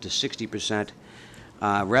 4% to 60%.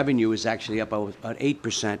 Revenue is actually up about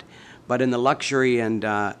 8%. But in the luxury and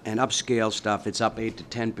upscale stuff, it's up 8 to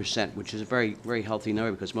 10%, which is a very, very healthy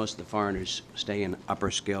number because most of the foreigners stay in upper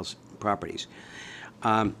scale properties.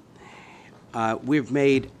 We've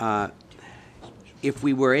made, if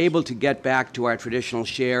we were able to get back to our traditional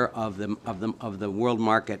share of the world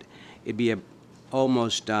market, it'd be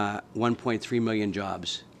almost 1.3 million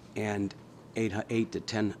jobs and 800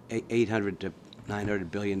 to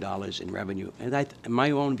 900 billion dollars in revenue. And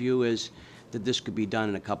my own view is that this could be done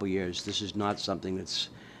in a couple years. This is not something this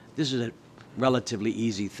is a relatively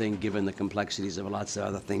easy thing given the complexities of lots of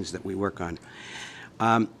other things that we work on.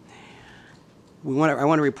 I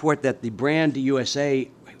want to report that the Brand USA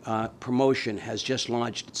promotion has just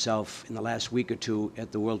launched itself in the last week or two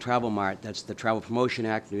at the World Travel Mart. That's the Travel Promotion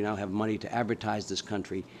Act. We now have money to advertise this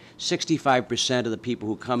country. 65% of the people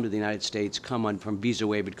who come to the United States come from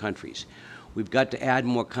visa-waived countries. We've got to add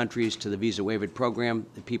more countries to the visa-waived program.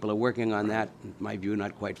 The people are working on that. In my view,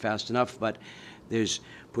 not quite fast enough, but there's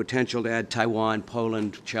potential to add Taiwan,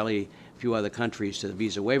 Poland, Chile, a few other countries to the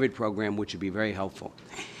visa-waived program, which would be very helpful.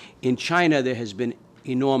 In China, there has been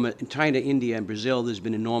enormous, in China, India, and Brazil, there's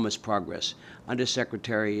been enormous progress.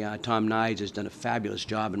 Undersecretary Tom Nides has done a fabulous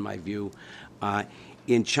job, in my view.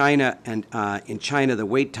 In China, the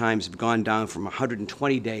wait times have gone down from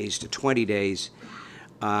 120 days to 20 days,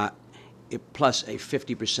 plus a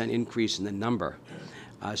 50% increase in the number,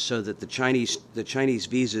 so that the Chinese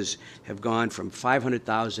visas have gone from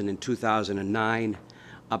 500,000 in 2009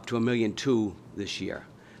 up to 1.2 million this year.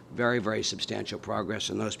 Very, very substantial progress,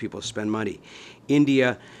 and those people spend money.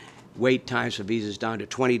 India, wait times for visas down to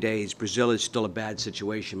 20 days. Brazil is still a bad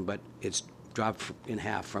situation, but it's dropped in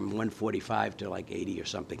half from 145 to like 80 or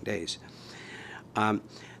something days.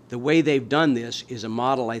 The way they've done this is a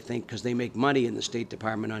model, I think, because they make money in the State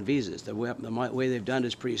Department on visas. The way they've done it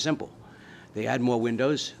is pretty simple. They add more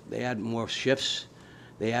windows, they add more shifts,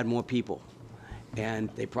 they add more people, and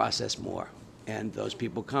they process more. And those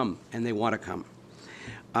people come, and they want to come.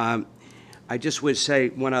 I just would say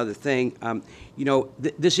one other thing. You know,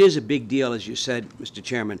 this is a big deal, as you said, Mr.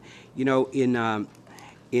 Chairman. You know, in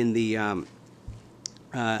the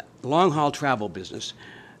long-haul travel business,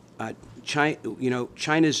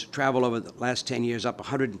 China's travel over the last 10 years up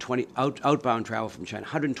 120, outbound travel from China,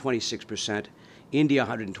 126%, India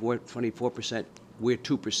 124%, we're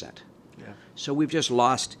 2%. Yeah. So we've just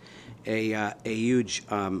lost a huge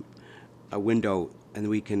a window, and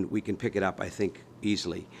we can pick it up, I think,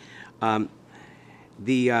 easily. I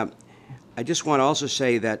just want to also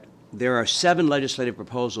say that there are 7 legislative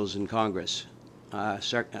proposals in Congress.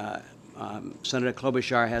 Senator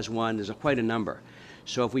Klobuchar has one. There's quite a number.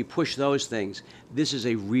 So if we push those things, this is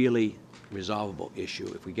a really resolvable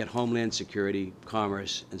issue if we get Homeland Security,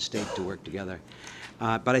 Commerce, and State to work together.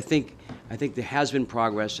 But I think there has been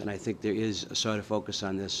progress, and I think there is a sort of focus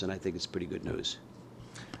on this, and I think it's pretty good news.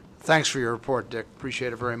 Thanks for your report, Dick.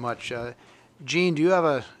 Appreciate it very much. Gene, do you have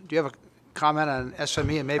a comment on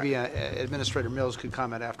SME, and maybe Administrator Mills could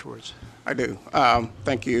comment afterwards? I do.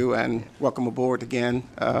 Thank you, and welcome aboard again,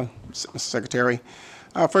 Mr. Secretary.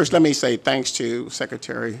 First, let me say thanks to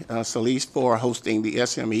Secretary Solis for hosting the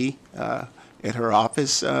SME at her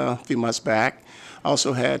office a few months back.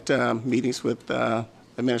 Also had meetings with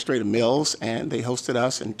Administrator Mills, and they hosted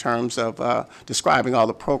us in terms of describing all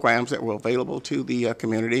the programs that were available to the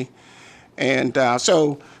community. And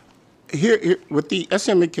so here with the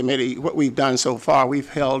SME committee, what we've done so far, we've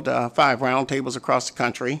held 5 roundtables across the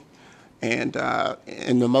country and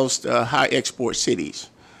in the most high export cities.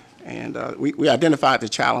 And we identified the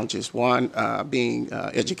challenges, one being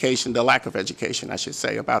education, the lack of education, I should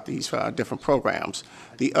say, about these different programs.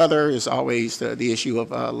 The other is always the issue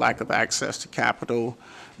of lack of access to capital,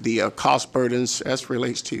 the cost burdens as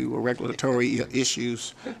relates to regulatory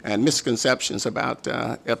issues, and misconceptions about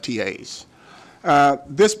FTAs.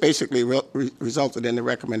 This basically resulted in the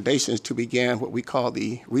recommendations to begin what we call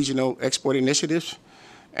the regional export initiatives.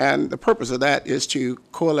 And the purpose of that is to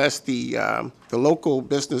coalesce the local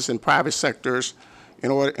business and private sectors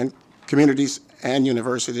and communities and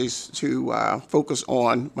universities to focus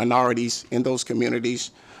on minorities in those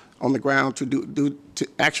communities on the ground to do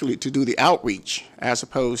the outreach, as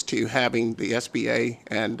opposed to having the SBA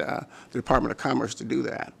and the Department of Commerce to do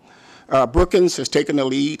that. Brookings has taken the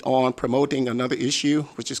lead on promoting another issue,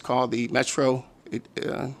 which is called the Metro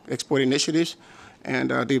Export Initiatives,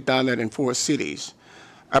 and they've done that in 4 cities.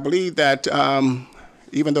 I believe that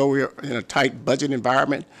even though we're in a tight budget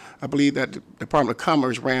environment, I believe that the Department of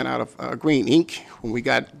Commerce ran out of green ink when we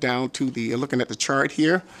got down to looking at the chart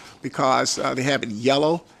here, because they have it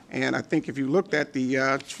yellow. And I think if you looked at the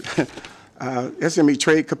SME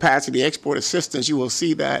Trade Capacity Export Assistance, you will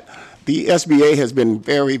see that the SBA has been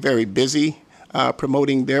very, very busy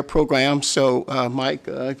promoting their program. So, Mike,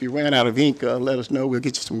 if you ran out of ink, let us know. We'll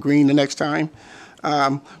get you some green the next time.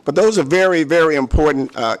 But those are very, very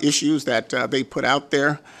important issues that they put out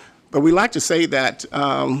there. But we like to say that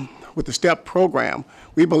with the STEP program,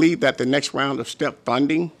 we believe that the next round of STEP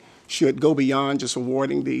funding should go beyond just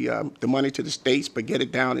awarding the money to the states, but get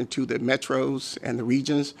it down into the metros and the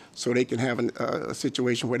regions so they can have a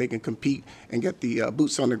situation where they can compete and get the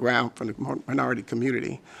boots on the ground from the minority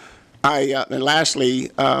community. And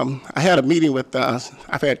lastly, I had a meeting with,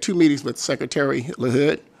 I've had 2 meetings with Secretary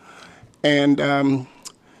LaHood, and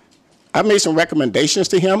I made some recommendations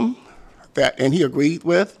to him and he agreed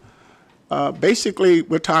with. Basically,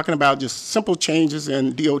 we're talking about just simple changes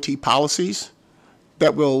in DOT policies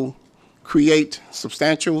that will create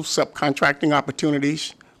substantial subcontracting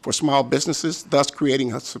opportunities for small businesses, thus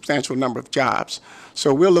creating a substantial number of jobs.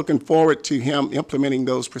 So we're looking forward to him implementing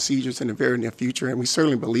those procedures in the very near future, and we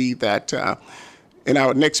certainly believe that in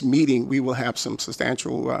our next meeting, we will have some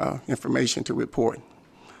substantial information to report.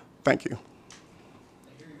 Thank you.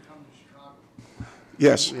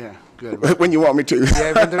 Yes. Yeah, good. When you want me to.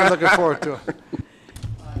 Yeah, they're looking forward to it.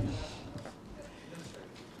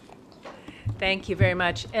 Thank you very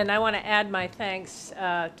much. And I want to add my thanks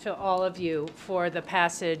to all of you for the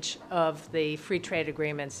passage of the free trade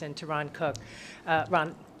agreements and to Ron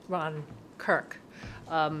Kirk.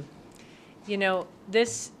 You know,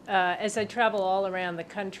 this, as I travel all around the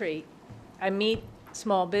country, I meet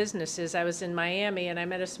small businesses. I was in Miami and I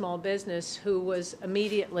met a small business who was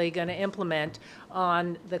immediately going to implement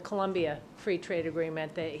on the Colombia Free Trade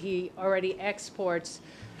Agreement that he already exports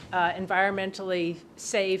environmentally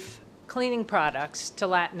safe cleaning products to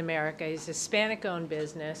Latin America. He's a Hispanic-owned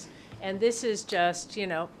business, and this is just, you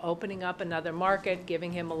know, opening up another market,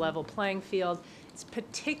 giving him a level playing field. It's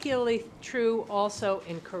particularly true also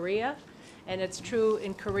in Korea. And it's true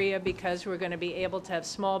in Korea because we're going to be able to have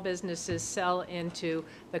small businesses sell into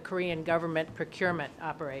the Korean government procurement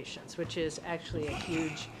operations, which is actually a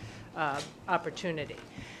huge opportunity.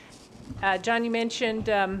 John, you mentioned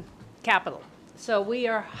capital. So we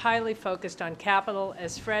are highly focused on capital.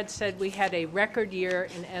 As Fred said, we had a record year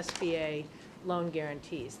in SBA loan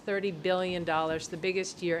guarantees, $30 billion, the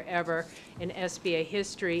biggest year ever in SBA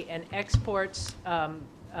history, and exports,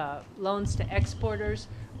 loans to exporters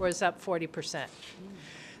was up 40%.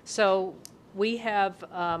 So we have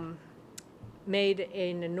made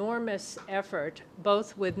an enormous effort,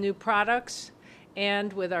 both with new products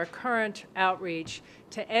and with our current outreach,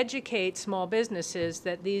 to educate small businesses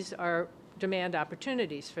that these are demand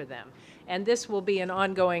opportunities for them. And this will be an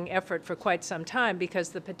ongoing effort for quite some time because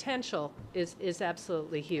the potential is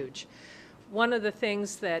absolutely huge. One of the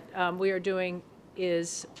things that we are doing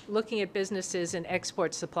is looking at businesses in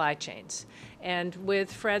export supply chains. And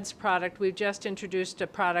with Fred's product, we've just introduced a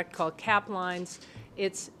product called CapLines.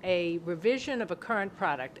 It's a revision of a current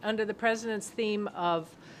product under the President's theme of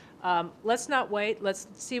let's not wait, let's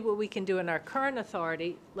see what we can do in our current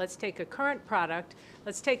authority. Let's take a current product,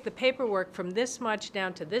 let's take the paperwork from this much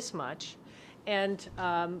down to this much. And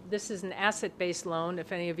this is an asset-based loan.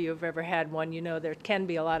 If any of you have ever had one, you know there can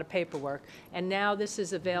be a lot of paperwork. And now this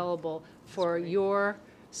is available for your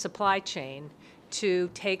supply chain to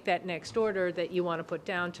take that next order that you want to put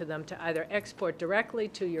down to them to either export directly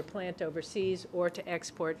to your plant overseas or to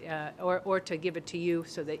export or to give it to you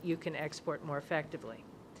so that you can export more effectively.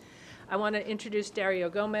 I want to introduce Dario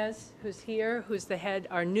Gomez, who's here, who's the head,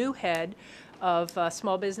 our new head of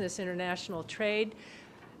Small Business International Trade.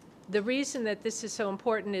 The reason that this is so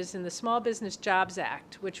important is in the Small Business Jobs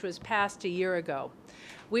Act, which was passed a year ago,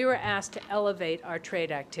 we were asked to elevate our trade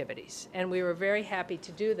activities. And we were very happy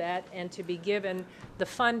to do that and to be given the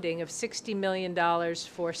funding of $60 million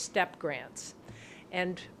for STEP grants.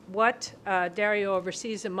 And what Dario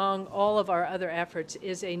oversees among all of our other efforts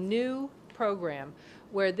is a new program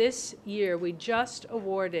where this year we just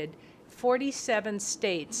awarded 47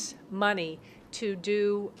 states money to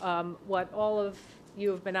do what all of you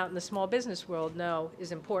have been out in the small business world know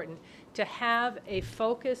is important, to have a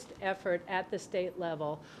focused effort at the state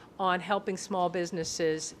level on helping small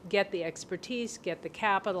businesses get the expertise, get the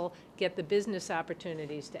capital, get the business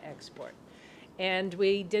opportunities to export. And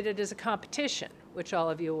we did it as a competition, which all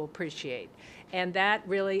of you will appreciate. And that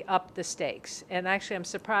really upped the stakes. And actually, I'm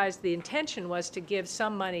surprised the intention was to give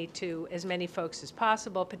some money to as many folks as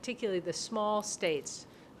possible, particularly the small states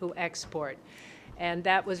who export. And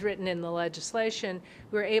that was written in the legislation.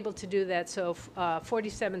 We were able to do that, so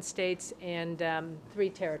 47 states and 3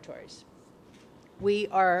 territories. We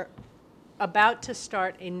are about to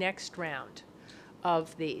start a next round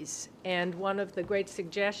of these. And one of the great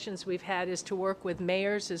suggestions we've had is to work with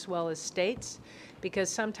mayors as well as states, because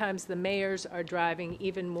sometimes the mayors are driving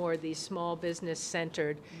even more these small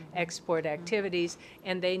business-centered export activities,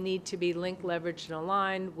 and they need to be linked, leveraged, and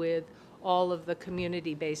aligned with all of the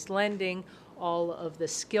community-based lending, all of the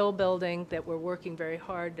skill building that we're working very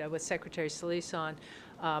hard with Secretary Solis on.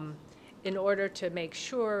 in order to make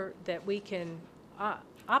sure that we can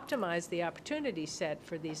optimize the opportunity set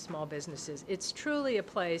for these small businesses. It's truly a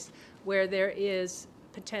place where there is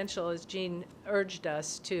potential, as Jean urged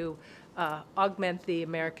us, to augment the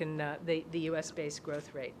the U.S.-based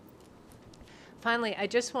growth rate. Finally, I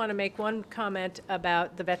just want to make one comment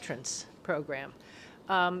about the Veterans Program.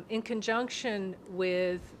 In conjunction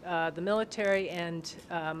with the military and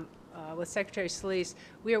with Secretary Solis,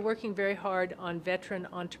 we are working very hard on veteran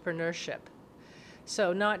entrepreneurship.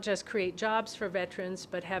 So not just create jobs for veterans,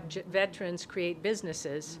 but have veterans create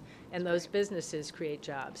businesses, and those businesses create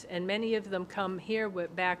jobs. And many of them come here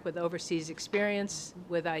back with overseas experience,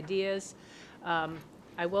 with ideas.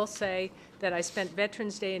 I will say that I spent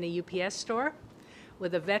Veterans Day in a UPS store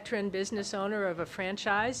with a veteran business owner of a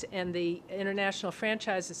franchise, and the International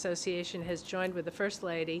Franchise Association has joined with the First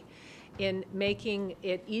Lady in making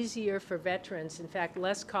it easier for veterans, in fact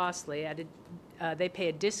less costly. They pay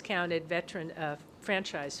a discounted veteran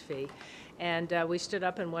franchise fee. And we stood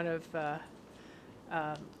up in one of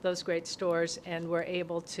those great stores and were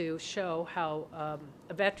able to show how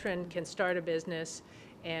a veteran can start a business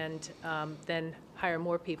and then hire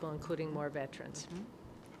more people, including more veterans.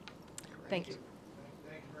 Thank you.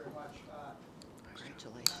 Thank you very much.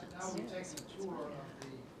 Congratulations. Now we've taken a tour of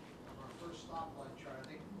our first stoplight chart. I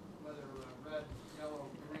think whether red, yellow,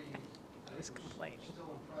 green, I think we're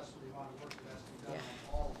still impressed with the amount of work that has to be done on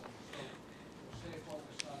all of them. So we'll stay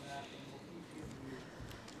focused on that, and we'll keep giving you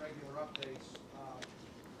regular updates.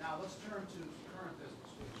 Now let's turn to current business,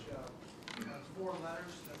 which has 4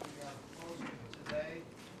 letters that we are proposing today.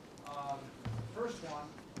 The first one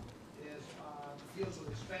is deals with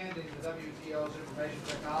expanding the WTO's Information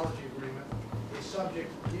Technology Agreement, a subject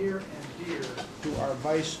near and dear to our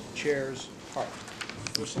Vice Chair's heart.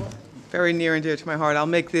 Ursula? Very near and dear to my heart. I'll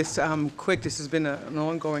make this quick. This has been an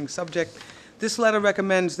ongoing subject. This letter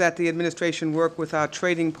recommends that the administration work with our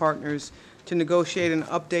trading partners to negotiate an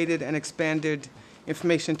updated and expanded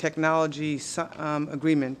information technology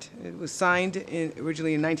agreement. It was signed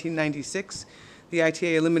originally in 1996. The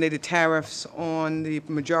ITA eliminated tariffs on the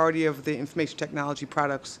majority of the information technology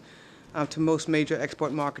products to most major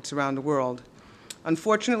export markets around the world.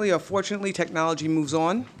 Unfortunately or fortunately, technology moves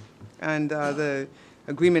on, and the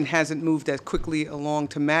agreement hasn't moved as quickly along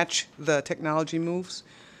to match the technology moves,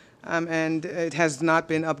 and it has not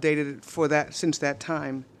been updated for that since that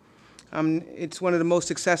time. It's one of the most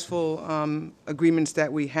successful agreements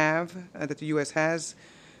that we have, that the U.S. has,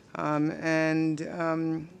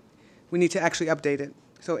 and we need to actually update it.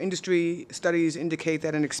 So industry studies indicate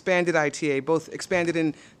that an expanded ITA, both expanded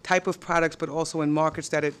in type of products but also in markets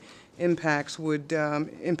that it impacts, would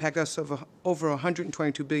impact us of over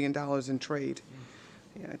 $122 billion in trade.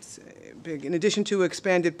 Yeah, it's big. In addition to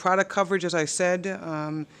expanded product coverage, as I said,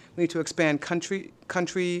 we need to expand country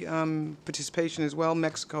participation as well.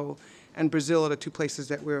 Mexico and Brazil are the 2 places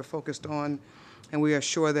that we're focused on, and we are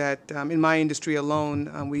sure that in my industry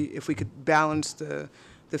alone, if we could balance the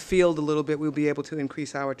field a little bit, we'll be able to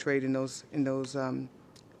increase our trade in those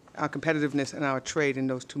our competitiveness and our trade in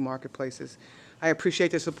those 2 marketplaces. I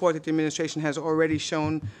appreciate the support that the administration has already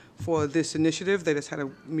shown for this initiative. They just had a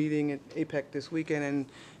meeting at APEC this weekend and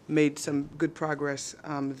made some good progress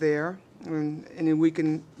there. And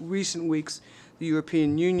in recent weeks, the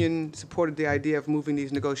European Union supported the idea of moving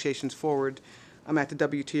these negotiations forward at the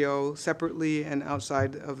WTO separately and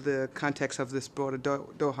outside of the context of this broader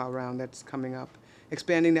Doha round that's coming up.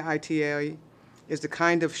 Expanding the ITA is the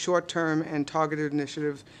kind of short-term and targeted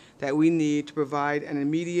initiative that we need to provide an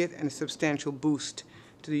immediate and substantial boost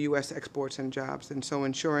to the U.S. exports and jobs. And so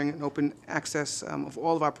ensuring an open access of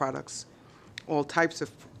all of our products, all types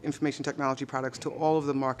of information technology products to all of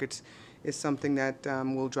the markets is something that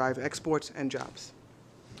will drive exports and jobs.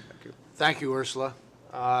 Thank you. Thank you, Ursula.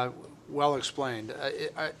 Well explained.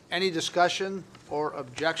 Any discussion or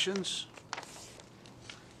objections?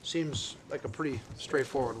 Seems like a pretty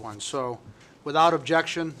straightforward one. So without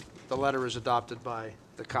objection, the letter is adopted by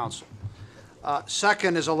the Council.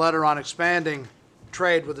 Second is a letter on expanding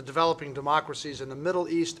trade with the developing democracies in the Middle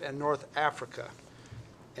East and North Africa.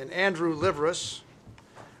 And Andrew Liveris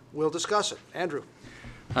will discuss it. Andrew.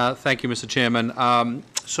 Thank you, Mr. Chairman.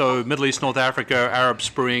 So Middle East, North Africa, Arab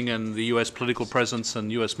Spring, and the U.S. political presence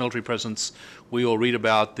and U.S. military presence we all read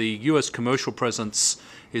about. The U.S. commercial presence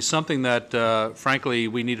is something that, frankly,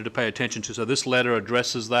 we needed to pay attention to. So this letter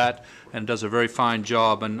addresses that and does a very fine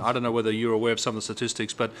job. And I don't know whether you're aware of some of the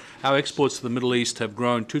statistics, but our exports to the Middle East have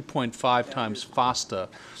grown 2.5 times faster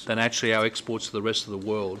than actually our exports to the rest of the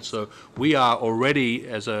world. So we are already,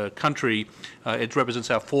 as a country, it represents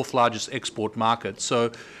our 4th largest export market.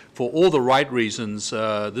 So for all the right reasons,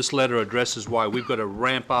 this letter addresses why we've got to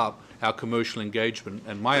ramp up our commercial engagement.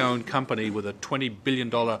 And my own company, with a $20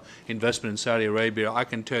 billion investment in Saudi Arabia, I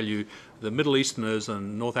can tell you the Middle Easterners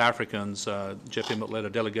and North Africans, Jeff Emmett led a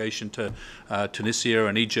delegation to Tunisia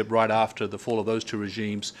and Egypt right after the fall of those two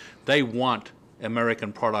regimes. They want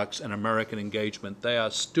American products and American engagement. They are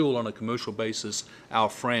still, on a commercial basis, our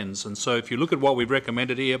friends. And so if you look at what we've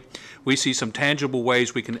recommended here, we see some tangible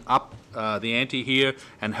ways we can up the ante here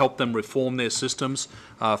and help them reform their systems.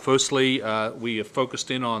 Firstly, we have focused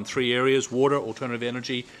in on 3 areas: water, alternative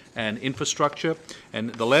energy, and infrastructure.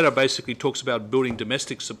 And the letter basically talks about building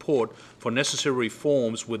domestic support for necessary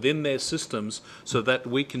reforms within their systems so that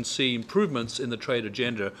we can see improvements in the trade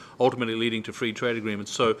agenda, ultimately leading to free trade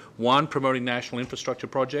agreements. So, 1, promoting national infrastructure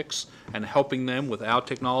projects and helping them with our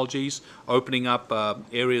technologies, opening up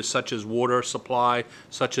areas such as water supply,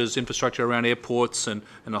 such as infrastructure around airports and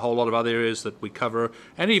a whole lot of other areas that we cover,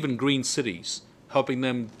 and even green cities, helping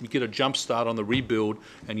them get a jump start on the rebuild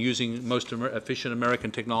and using most efficient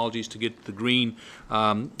American technologies to get the green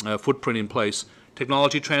footprint in place.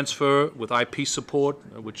 Technology transfer with IP support,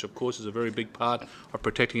 which of course is a very big part of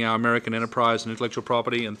protecting our American enterprise and intellectual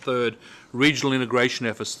property. And 3rd, regional integration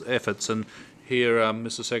efforts. And here,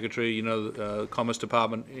 Mr. Secretary, you know, the Commerce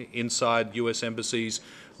Department inside U.S. embassies,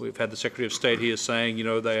 we've had the Secretary of State here saying, you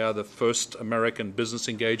know, they are the first American business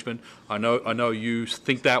engagement. I know you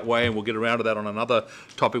think that way, and we'll get around to that on another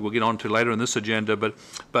topic we'll get on to later in this agenda.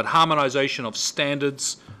 But harmonization of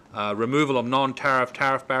standards, removal of non-tariff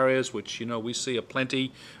tariff barriers, which, you know, we see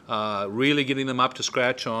aplenty, really getting them up to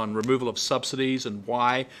scratch on removal of subsidies and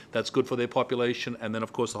why that's good for their population, and then,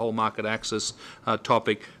 of course, the whole market access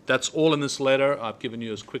topic. That's all in this letter. I've given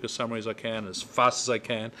you as quick a summary as I can, as fast as I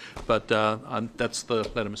can, but that's the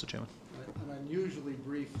letter, Mr. Chairman. An unusually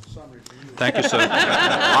brief summary for you. Thank you, sir.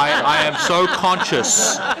 I am so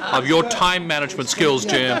conscious of your time management skills,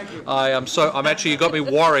 Jim. I'm actually, you got me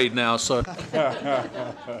worried now, so.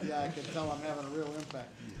 Yeah, I can tell I'm having a real impact.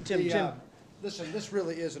 Jim. Listen, this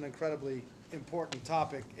really is an incredibly important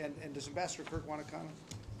topic, and does Ambassador Kirk want to comment?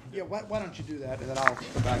 Yeah, why don't you do that, and then I'll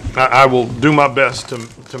come back. I will do my best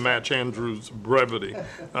to match Andrew's brevity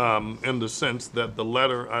in the sense that the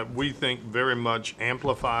letter, we think, very much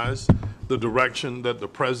amplifies the direction that the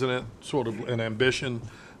president, sort of an ambition,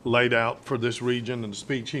 laid out for this region in the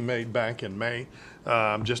speech he made back in May.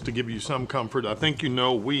 Just to give you some comfort, I think you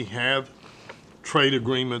know we have trade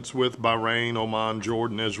agreements with Bahrain, Oman,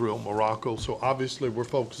 Jordan, Israel, Morocco. So obviously we're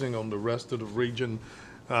focusing on the rest of the region.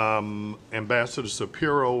 Ambassador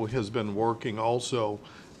Shapiro has been working also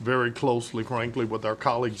very closely, frankly, with our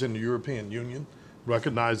colleagues in the European Union,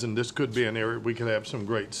 recognizing this could be an area we could have some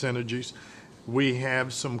great synergies. We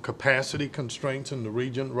have some capacity constraints in the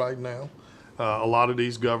region right now. A lot of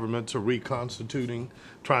these governments are reconstituting,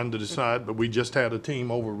 trying to decide, but we just had a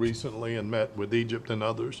team over recently and met with Egypt and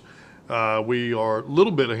others. We are a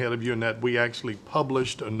little bit ahead of you in that we actually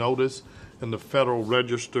published a notice in the Federal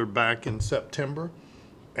Register back in September,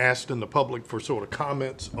 asking the public for sort of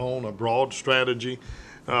comments on a broad strategy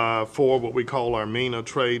for what we call our MENA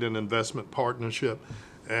Trade and Investment Partnership.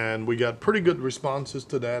 And we got pretty good responses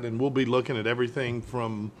to that, and we'll be looking at everything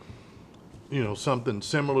from, you know, something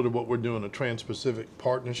similar to what we're doing, a Trans-Pacific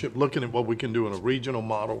Partnership, looking at what we can do in a regional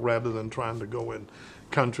model rather than trying to go in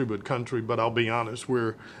country by country. But I'll be honest,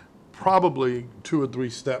 we're probably 2 or 3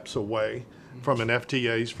 steps away from an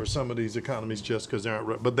FTAs for some of these economies just because they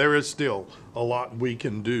aren't, but there is still a lot we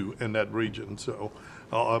can do in that region. So,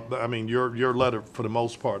 I mean, your letter, for the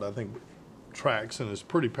most part, I think tracks and is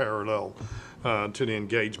pretty parallel to the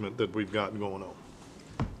engagement that we've got going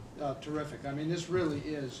on. Terrific. I mean, this really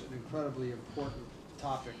is an incredibly important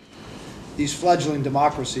topic. These fledgling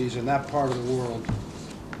democracies in that part of the world,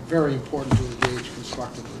 very important to engage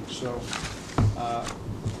constructively. So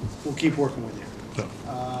we'll keep working with you.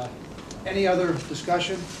 Any other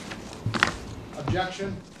discussion?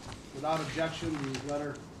 Objection? Without objection, the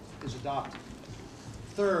letter is adopted.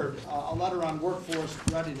 Third, a letter on workforce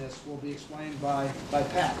readiness will be explained by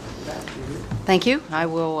Pat. Pat, you here? Thank you. I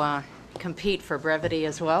will compete for brevity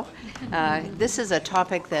as well. This is a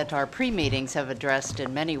topic that our pre-meetings have addressed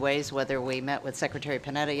in many ways, whether we met with Secretary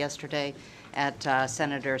Panetta yesterday, at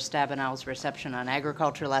Senator Stabenow's reception on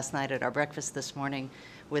agriculture last night, at our breakfast this morning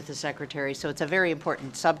with the Secretary. So it's a very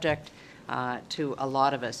important subject to a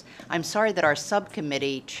lot of us. I'm sorry that our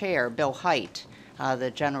subcommittee chair, Bill Hite,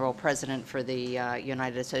 the general president for the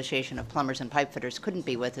United Association of Plumbers and Pipefitters, couldn't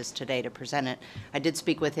be with us today to present it. I did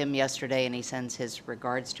speak with him yesterday, and he sends his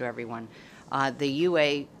regards to everyone. The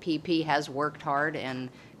UAPP has worked hard and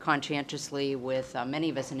conscientiously with many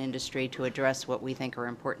of us in industry to address what we think are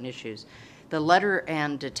important issues. The letter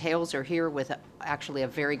and details are here with actually a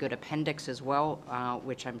very good appendix as well,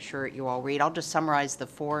 which I'm sure you all read. I'll just summarize the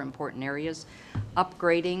 4 important areas: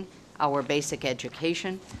 upgrading our basic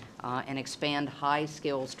education and expand high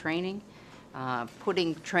skills training,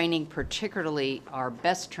 putting training, particularly our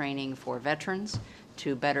best training for veterans,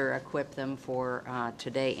 to better equip them for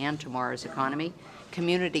today and tomorrow's economy.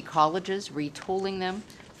 Community colleges, retooling them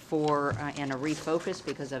for and a refocus,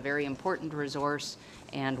 because a very important resource,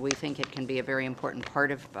 and we think it can be a very important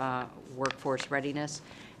part of workforce readiness.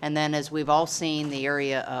 And then, as we've all seen, the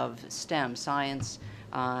area of STEM, science,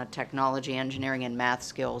 technology, engineering, and math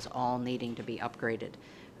skills all needing to be upgraded.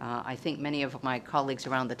 I think many of my colleagues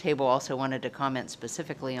around the table also wanted to comment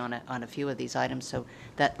specifically on a few of these items, so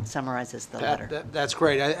that summarizes the letter. That's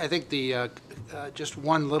great. I think just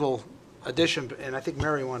one little addition, and I think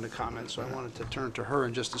Mary wanted to comment, so I wanted to turn to her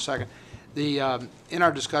in just a second. In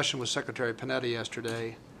our discussion with Secretary Panetti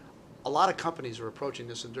yesterday, a lot of companies are approaching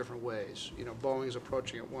this in different ways. You know, Boeing's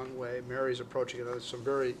approaching it one way, Mary's approaching it, there's some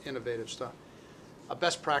very innovative stuff.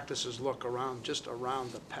 Best practices look just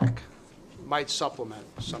around the PEC. Might supplement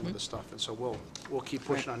some of the stuff, and so we'll keep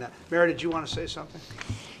pushing on that. Mary, did you want to say something?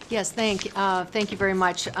 Yes, thank you very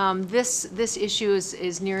much. This issue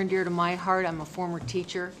is near and dear to my heart. I'm a former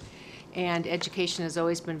teacher, and education has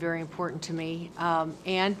always been very important to me.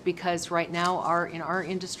 And because right now in our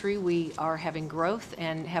industry we are having growth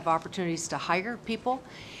and have opportunities to hire people,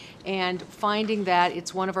 and finding that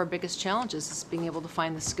it's one of our biggest challenges is being able to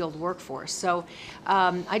find the skilled workforce. So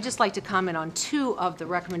I'd just like to comment on 2 of the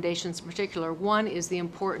recommendations in particular. One is the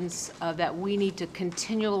importance that we need to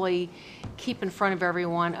continually keep in front of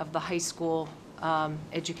everyone of the high school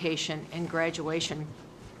education and graduation.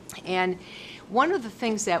 And one of the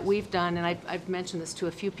things that we've done, and I've mentioned this to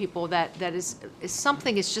a few people, that is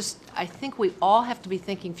something, it's just, I think we all have to be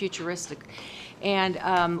thinking futuristic.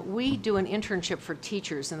 And we do an internship for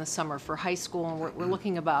teachers in the summer for high school, and we're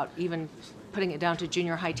looking about even putting it down to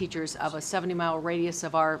junior high teachers of a 70-mile radius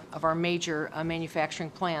of our major manufacturing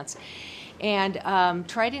plants. And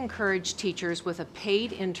try to encourage teachers with a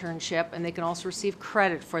paid internship, and they can also receive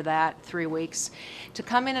credit for that 3 weeks, to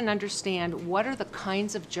come in and understand what are the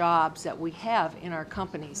kinds of jobs that we have in our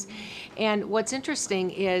companies. And what's interesting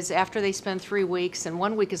is after they spend 3 weeks, and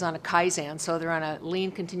 1 week is on a Kaizen, so they're on a lean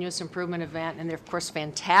continuous improvement event, and they're of course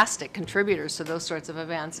fantastic contributors to those sorts of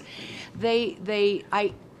events,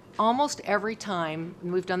 almost every time,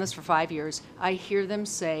 and we've done this for 5 years, I hear them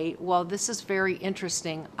say, well, this is very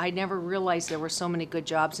interesting. I never realized there were so many good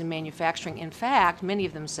jobs in manufacturing. In fact, many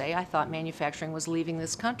of them say, I thought manufacturing was leaving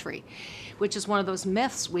this country, which is one of those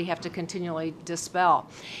myths we have to continually dispel.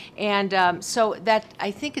 And so that,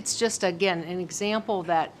 I think it's just, again, an example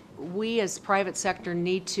that we as private sector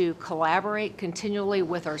need to collaborate continually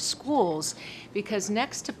with our schools, because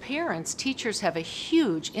next to parents, teachers have a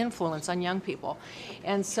huge influence on young people.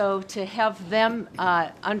 And so to have them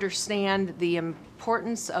understand the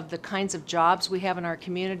importance of the kinds of jobs we have in our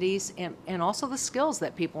communities, and also the skills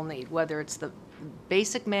that people need, whether it's the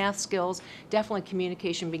basic math skills, definitely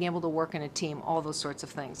communication, being able to work in a team, all those sorts of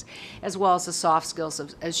things, as well as the soft skills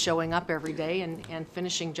of as showing up every day and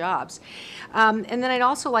finishing jobs. And then I'd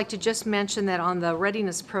also like to just mention that on the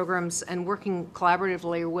readiness programs and working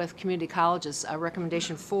collaboratively with community colleges,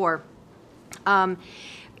 recommendation 4,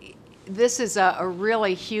 this is a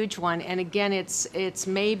really huge one, and again, it's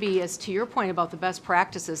maybe, as to your point about the best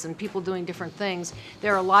practices and people doing different things,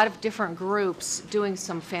 there are a lot of different groups doing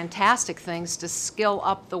some fantastic things to skill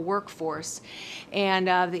up the workforce. And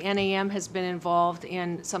the NAM has been involved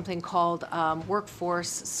in something called workforce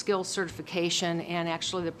skill certification, and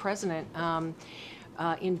actually the president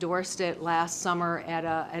endorsed it last summer at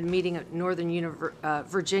a meeting at Northern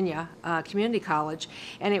Virginia Community College.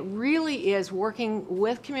 And it really is working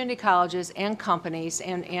with community colleges and companies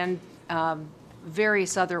and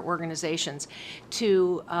various other organizations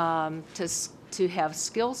to have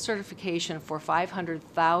skills certification for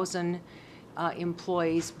 500,000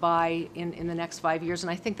 employees in the next 5 years. And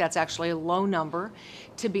I think that's actually a low number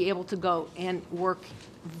to be able to go and work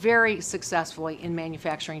very successfully in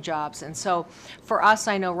manufacturing jobs. And so for us,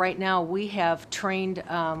 I know right now we have trained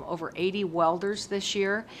over 80 welders this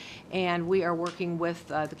year, and we are working with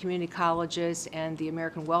the community colleges and the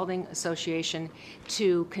American Welding Association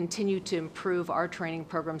to continue to improve our training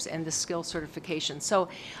programs and the skill certification. So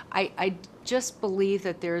I just believe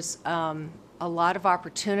that there's a lot of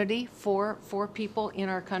opportunity for people in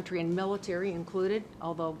our country, and military included,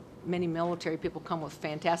 although many military people come with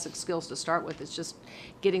fantastic skills to start with. It's just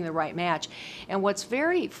getting the right match. And what's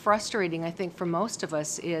very frustrating, I think, for most of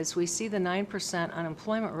us is we see the 9%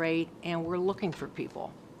 unemployment rate and we're looking for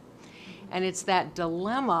people. And it's that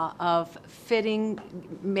dilemma of fitting,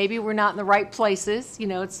 maybe we're not in the right places, you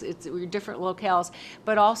know, we're different locales,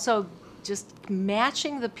 but also just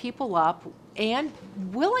matching the people up and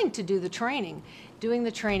willing to do the training, doing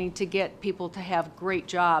the training to get people to have great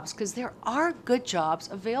jobs, because there are good jobs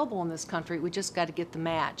available in this country. We just got to get the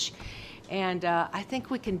match. And I think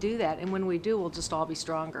we can do that, and when we do, we'll just all be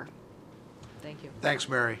stronger. Thank you. Thanks,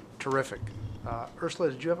 Mary. Terrific.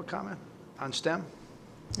 Ursula, did you have a comment on STEM?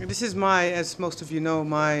 This is my, as most of you know,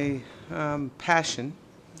 my passion,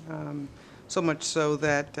 so much so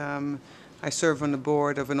that I serve on the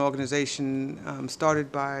board of an organization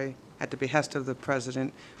started by, at the behest of the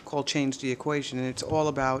president, called Change the Equation, and it's all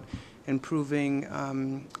about improving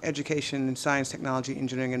education in science, technology,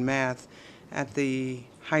 engineering, and math at the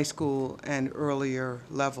high school and earlier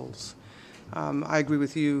levels. I agree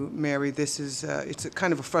with you, Mary. This is it's a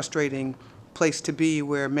kind of a frustrating place to be,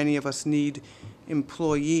 where many of us need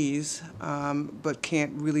employees, but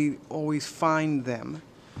can't really always find them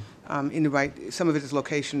in the right. Some of it is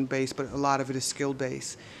location-based, but a lot of it is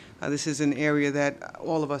skill-based. This is an area that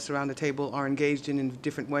all of us around the table are engaged in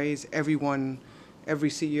different ways. Every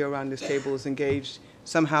CEO around this table is engaged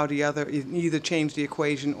somehow or the other, in either Change the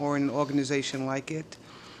Equation or in an organization like it.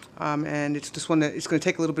 And it's just one that it's going to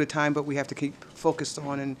take a little bit of time, but we have to keep focused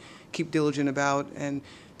on and keep diligent about. And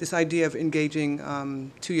this idea of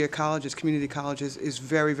engaging two-year colleges, community colleges, is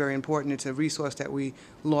very, very important. It's a resource that we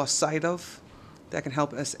lost sight of that can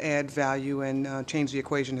help us add value, and Change the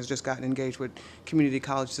Equation has just gotten engaged with community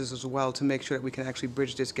colleges as well to make sure that we can actually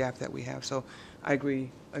bridge this gap that we have. So I agree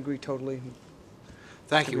totally.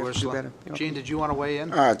 Thank you, We have to do Ursula. better. Gene, did you want to weigh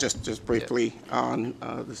in? Just briefly on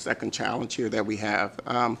the second challenge here that we have.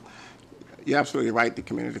 You're absolutely right, the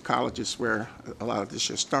community colleges where a lot of this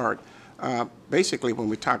should start. Basically, when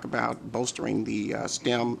we talk about bolstering the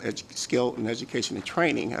STEM skill and education and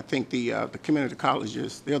training, I think the community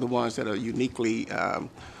colleges, they're the ones that are uniquely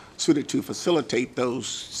suited to facilitate those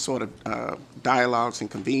sort of dialogues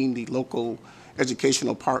and convene the local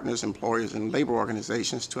educational partners, employers, and labor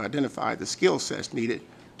organizations to identify the skill sets needed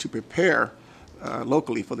to prepare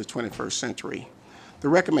locally for the 21st century. The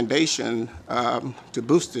recommendation to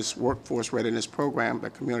boost this workforce readiness program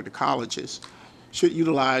at community colleges should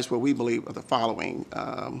utilize what we believe are the following: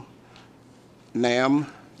 NAM,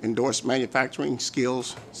 Endorsed Manufacturing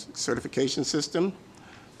Skills Certification System.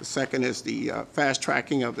 The second is the fast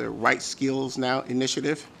tracking of the Right Skills Now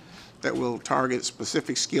initiative that will target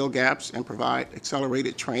specific skill gaps and provide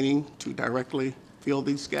accelerated training to directly fill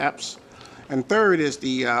these gaps. And third is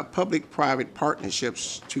the public-private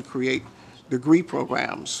partnerships to create degree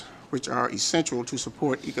programs, which are essential to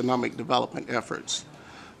support economic development efforts.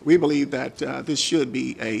 We believe that this should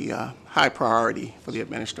be a high priority for the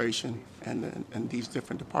administration and these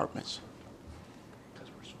different departments.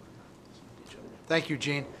 Thank you,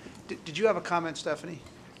 Gene. Did you have a comment, Stephanie?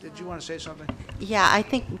 Did you want to say something? Yeah, I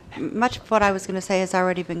think much of what I was going to say has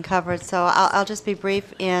already been covered, so I'll just be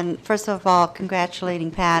brief in, first of all, congratulating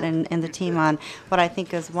Pat and the team on what I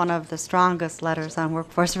think is one of the strongest letters on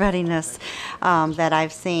workforce readiness that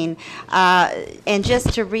I've seen. And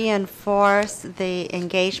just to reinforce the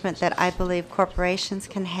engagement that I believe corporations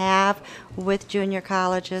can have with junior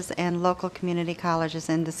colleges and local community colleges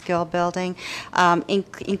in the skill building,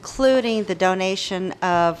 including the donation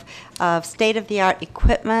of state-of-the-art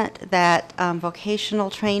equipment that vocational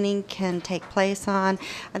training can take place on.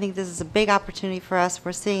 I think this is a big opportunity for us.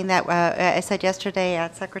 We're seeing that, I said yesterday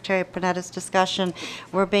at Secretary Panetta's discussion,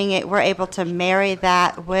 we're able to marry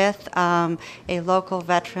that with a local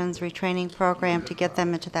veterans retraining program to get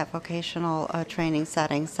them into that vocational training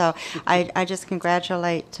setting. So I just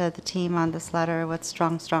congratulate the team on this letter with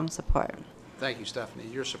strong support. Thank you, Stephanie.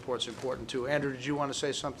 Your support's important, too. Andrew, did you want to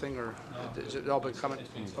say something, or is it all been coming?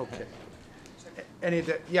 Okay. Any of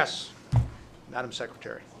the, yes, Madam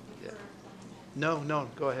Secretary. Yeah. No,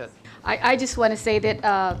 go ahead. I just want to say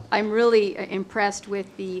that I'm really impressed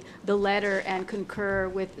with the letter and concur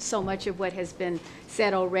with so much of what has been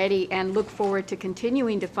said already, and look forward to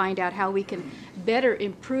continuing to find out how we can better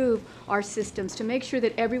improve our systems to make sure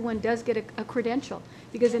that everyone does get a credential.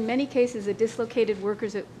 Because in many cases, the dislocated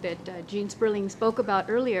workers that Gene Sperling spoke about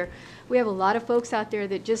earlier, we have a lot of folks out there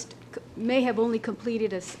that just may have only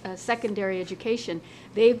completed a secondary education.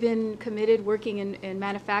 They've been committed working in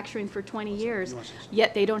manufacturing for 20 years,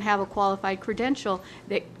 yet they don't have a qualified credential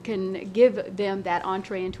that can give them that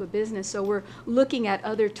entree into a business. So we're looking at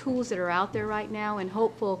other tools that are out there right now and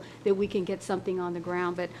hopeful that we can get something on the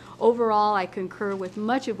ground. But overall, I concur with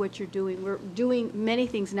much of what you're doing. We're doing many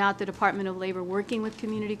things now at the Department of Labor, working with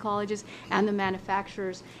community colleges and the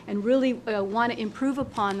manufacturers, and really want to improve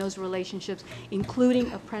upon those relationships,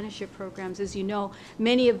 including apprenticeship programs. As you know,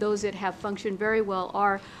 many of those that have functioned very well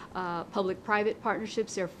are public-private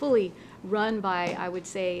partnerships. They're fully run by, I would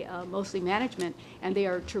say, mostly management, and they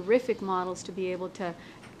are terrific models to be able to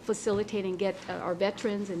facilitate and get our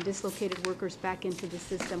veterans and dislocated workers back into the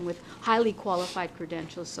system with highly qualified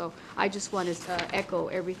credentials. So I just want to echo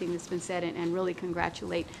everything that's been said and really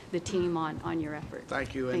congratulate the team on your effort.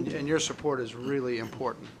 Thank you, and your support is really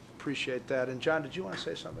important. Appreciate that. And John, did you want to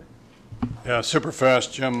say something? Yeah, super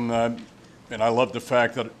fast, Jim. And I love the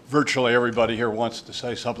fact that virtually everybody here wants to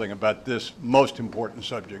say something about this most important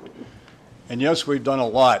subject. And yes, we've done a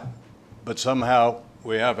lot, but somehow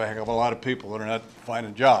we have a heck of a lot of people that are not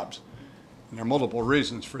finding jobs. And there are multiple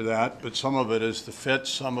reasons for that, but some of it is the fit,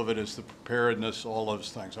 some of it is the preparedness, all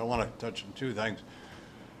those things. I want to touch on two things.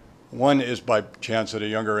 One is by chance at a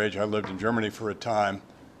younger age, I lived in Germany for a time,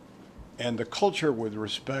 and the culture with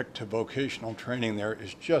respect to vocational training there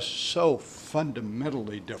is just so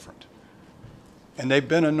fundamentally different. And they've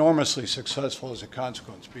been enormously successful as a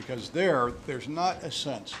consequence, because there's not a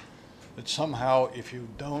sense that somehow if you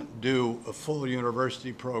don't do a full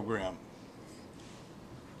university program,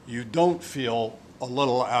 you don't feel a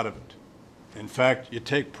little out of it. In fact, you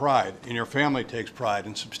take pride, and your family takes pride,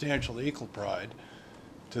 and substantially equal pride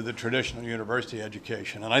to the traditional university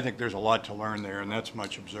education. And I think there's a lot to learn there, and that's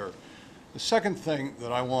much observed. The second thing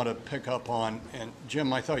that I want to pick up on, and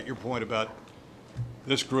Jim, I thought your point about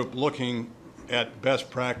this group looking at best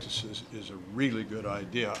practices is a really good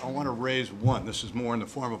idea. I want to raise one. This is more in the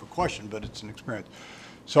form of a question, but it's an experience.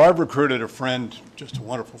 So I've recruited a friend, just a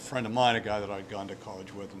wonderful friend of mine, a guy that I'd gone to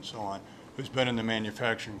college with and so on, who's been in the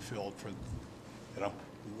manufacturing field for, the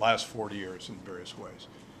last 40 years in various ways.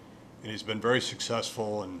 And he's been very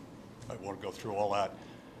successful, and I won't go through all that.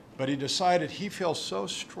 But he decided he feels so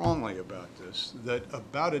strongly about this that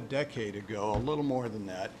about a decade ago, a little more than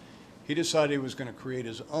that, he decided he was going to create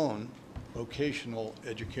his own vocational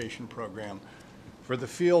education program for the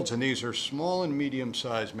fields, and these are small and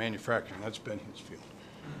medium-sized manufacturing. That's been his field.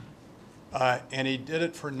 And he did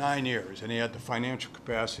it for 9 years, and he had the financial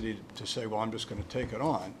capacity to say, well, I'm just going to take it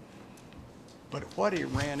on. But what he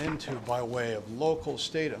ran into by way of local,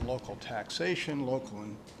 state, and local taxation, local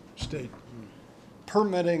and state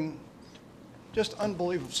permitting, just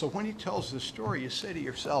unbelievable. So when he tells this story, you say to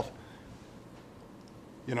yourself,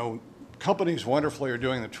 companies wonderfully are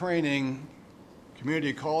doing the training,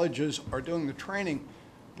 community colleges are doing the training,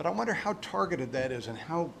 but I wonder how targeted that is and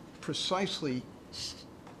how precisely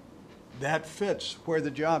that fits where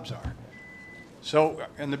the jobs are. So,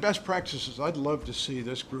 and the best practices, I'd love to see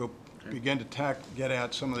this group begin to get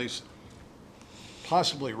at some of these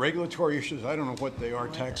possibly regulatory issues. I don't know what they are,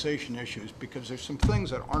 taxation issues, because there's some things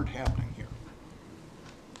that aren't happening here.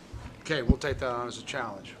 Okay, we'll take that on as a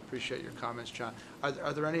challenge. Appreciate your comments, John. Are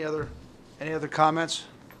there any other comments?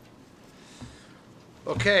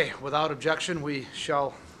 Okay, without objection, we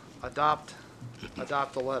shall adopt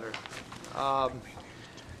the letter.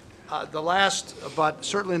 The last, but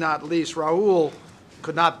certainly not least, Raul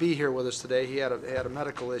could not be here with us today. He had a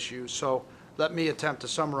medical issue, so let me attempt to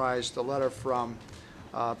summarize the letter from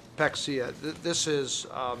Pexia. This is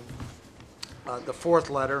the fourth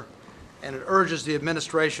letter, and it urges the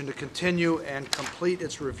administration to continue and complete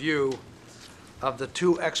its review of the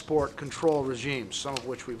 2 export control regimes, some of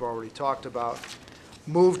which we've already talked about,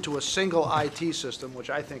 move to a single IT system, which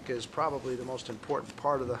I think is probably the most important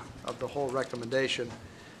part of the whole recommendation,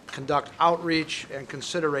 conduct outreach, and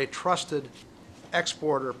consider a trusted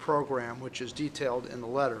exporter program, which is detailed in the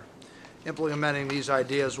letter. Implementing these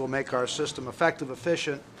ideas will make our system effective,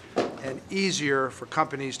 efficient, and easier for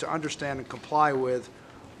companies to understand and comply with,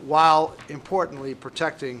 while importantly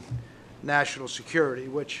protecting national security,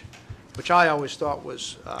 which I always thought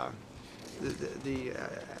was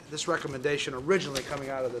this recommendation originally coming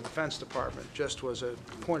out of the Defense Department just was a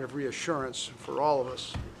point of reassurance for all of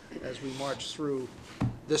us as we march through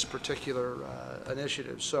this particular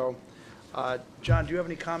initiative. So, John, do you have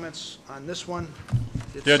any comments on this one?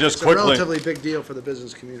 Just quickly. It's a relatively big deal for the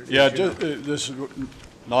business community. Yeah, this is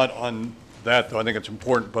not on that, though. I think it's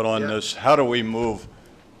important, but on this, how do we move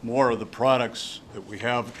more of the products that we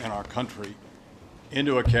have in our country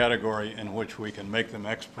into a category in which we can make them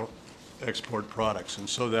export products? And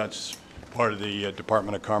so that's part of the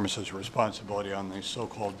Department of Commerce's responsibility on these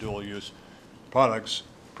so-called dual-use products.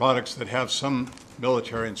 products that have some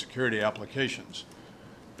military and security applications,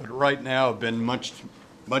 but right now have been much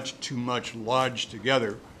too much lodged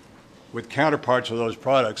together with counterparts of those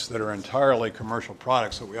products that are entirely commercial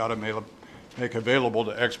products that we ought to make available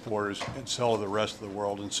to exporters and sell to the rest of the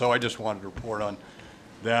world. And so I just wanted to report on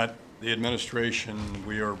that. The administration,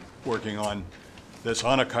 we are working on this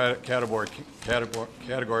on a category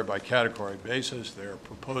by category basis. There are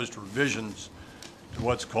proposed revisions to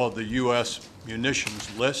what's called the U.S.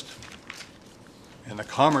 munitions list and the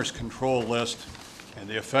commerce control list, and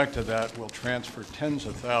the effect of that will transfer tens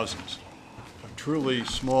of thousands of truly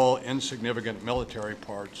small, insignificant military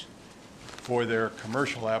parts for their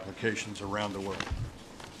commercial applications around the world.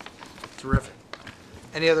 Terrific.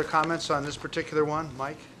 Any other comments on this particular one?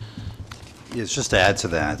 Mike? Yes, just to add to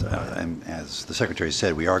that, and as the Secretary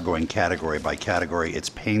said, we are going category by category. It's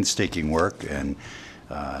painstaking work, and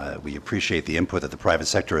we appreciate the input that the private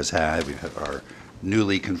sector has had. We have our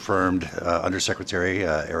newly confirmed Undersecretary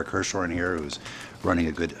Eric Hirshhorn here, who's running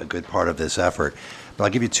a good part of this effort. But I'll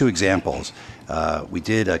give you two examples. We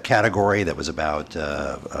did a category that was about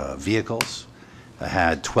vehicles. It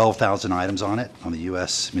had 12,000 items on it on the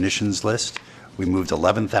U.S. munitions list. We moved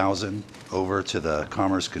 11,000 over to the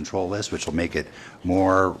Commerce Control List, which will make it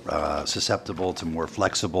more susceptible to more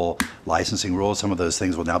flexible licensing rules. Some of those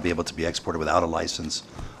things will now be able to be exported without a license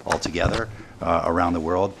altogether around the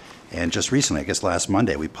world. And just recently, I guess last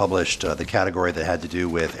Monday, we published the category that had to do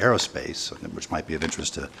with aerospace, which might be of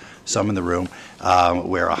interest to some in the room,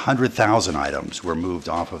 where 100,000 items were moved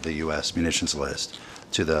off of the U.S. munitions list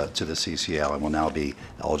to the CCL and will now be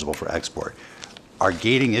eligible for export. Our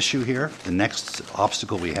gating issue here, the next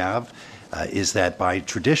obstacle we have, is that by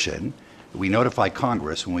tradition, we notify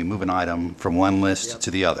Congress when we move an item from one list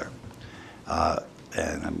to the other.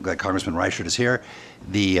 And I'm glad Congressman Reichert is here.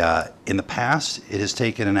 In the past, it has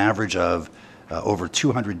taken an average of over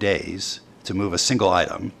 200 days to move a single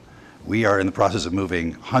item. We are in the process of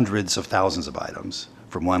moving hundreds of thousands of items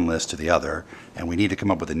from one list to the other, and we need to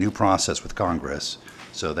come up with a new process with Congress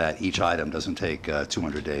so that each item doesn't take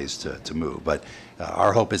 200 days to move. But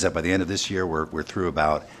our hope is that by the end of this year, we're through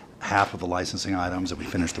about half of the licensing items, and we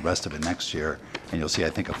finish the rest of it next year. And you'll see, I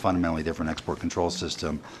think, a fundamentally different export control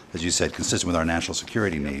system, as you said, consistent with our national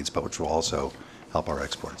security needs, but which will also help our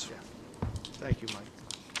exports. Yeah. Thank you, Mike.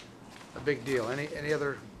 A big deal. Any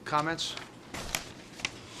other comments?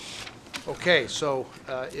 Okay, so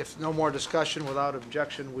if no more discussion, without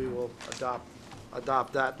objection, we will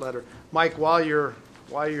adopt that letter. Mike, while you're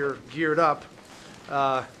geared up,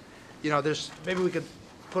 maybe we could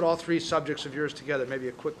put all three subjects of yours together. Maybe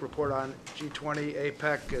a quick report on G20,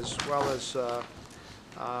 APEC, as well as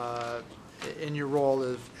in your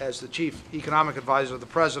role as the Chief Economic Advisor of the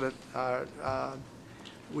President.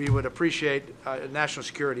 We would appreciate National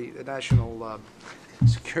Security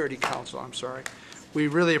Council, I'm sorry. We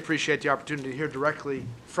really appreciate the opportunity to hear directly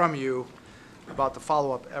from you about the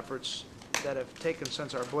follow-up efforts that have taken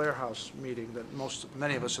since our Blair House meeting that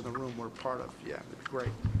many of us in the room were part of. Yeah, it'd be great.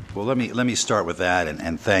 Well, let me start with that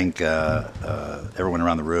and thank everyone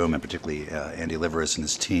around the room, and particularly Andy Liveris and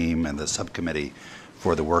his team and the subcommittee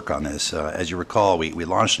for the work on this. As you recall, we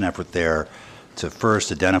launched an effort there to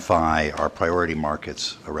first identify our priority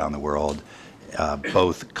markets around the world,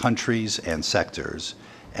 both countries and sectors,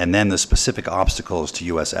 and then the specific obstacles to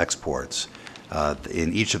U.S. exports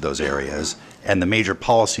in each of those areas, and the major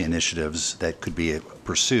policy initiatives that could be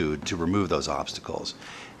pursued to remove those obstacles.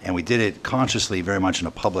 And we did it consciously, very much in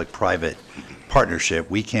a public-private partnership.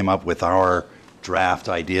 We came up with our draft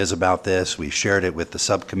ideas about this. We shared it with the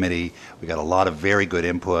subcommittee. We got a lot of very good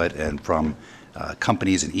input and from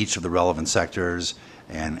companies in each of the relevant sectors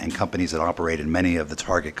and companies that operate in many of the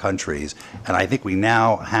target countries. And I think we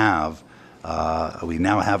now have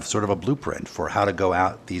sort of a blueprint for how to go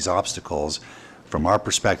out these obstacles from our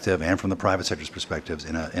perspective and from the private sector's perspectives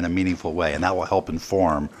in a meaningful way, and that will help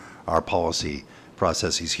inform our policy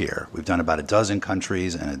processes here. We've done about a dozen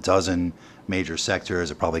countries and a dozen major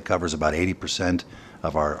sectors. It probably covers about 80%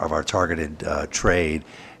 of our targeted trade,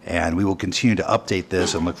 and we will continue to update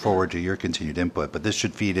this and look forward to your continued input. But this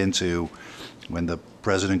should feed into when the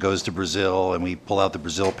president goes to Brazil and we pull out the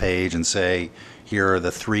Brazil page and say, here are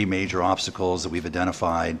the three major obstacles that we've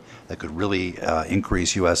identified that could really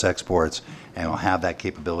increase U.S. exports, and we'll have that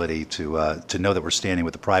capability to know that we're standing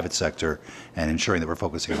with the private sector and ensuring that we're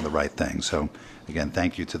focusing on the right things. So, again,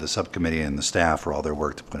 thank you to the subcommittee and the staff for all their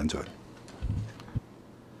work to put into it.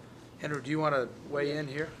 Andrew, do you want to weigh in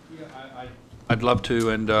here? I'd love to,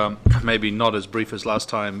 and maybe not as brief as last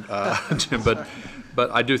time, Jim, but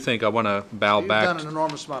But I do think I want to bow You've back. done an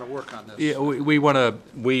enormous amount of work on this. Yeah,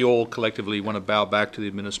 we all collectively want to bow back to the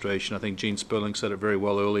administration. I think Gene Sperling said it very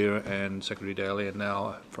well earlier, and Secretary Daly, and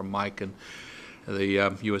now from Mike and the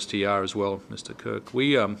USTR as well, Mr. Kirk.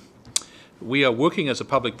 We are working as a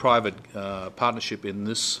public-private partnership in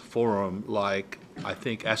this forum like I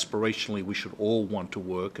think aspirationally we should all want to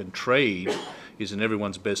work, and trade is in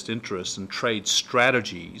everyone's best interest, and trade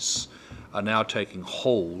strategies are now taking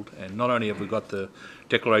hold. And not only have we got the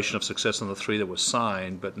Declaration of Success on the 3 that was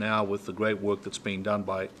signed, but now with the great work that's being done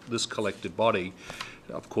by this collective body,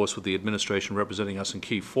 of course with the administration representing us in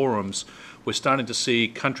key forums, we're starting to see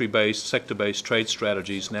country-based, sector-based trade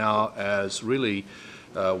strategies now as really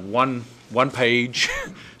one-page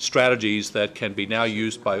strategies that can be now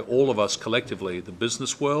used by all of us collectively, the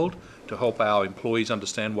business world, to help our employees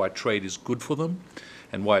understand why trade is good for them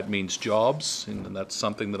and why it means jobs, and that's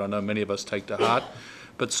something that I know many of us take to heart.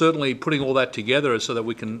 But certainly putting all that together so that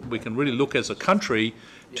we can really look as a country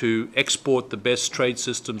to export the best trade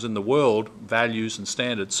systems in the world, values and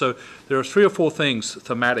standards. So there are 3 or 4 things,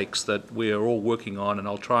 thematics, that we are all working on, and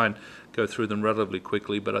I'll try and go through them relatively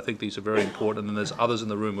quickly, but I think these are very important, and there's others in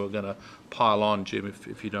the room who are going to pile on, Jim,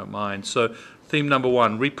 if you don't mind. So theme number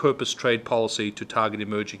 1, repurpose trade policy to target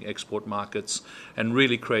emerging export markets and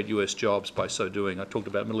really create U.S. jobs by so doing. I talked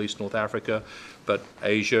about Middle East, North Africa, but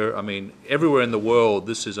Asia, I mean, everywhere in the world,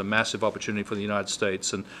 this is a massive opportunity for the United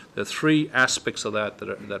States, and there are 3 aspects of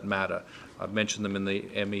that matter. I've mentioned them in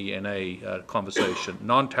the MENA conversation.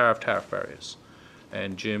 Non-tariff tariff barriers.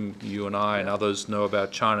 And Jim, you and I and others know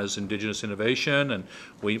about China's indigenous innovation, and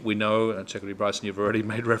we know, and Secretary Bryson, you've already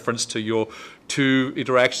made reference to your 2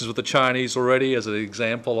 interactions with the Chinese already as an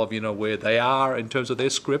example of, where they are in terms of their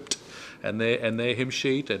script and their hymn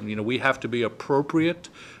sheet. And, we have to be appropriate,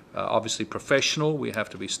 obviously professional, we have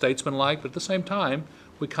to be statesmanlike, but at the same time,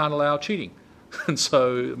 we can't allow cheating. And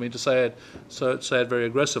so, I mean, to say it very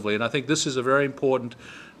aggressively. And I think this is a very important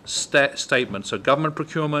statement. So government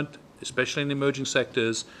procurement, especially in the emerging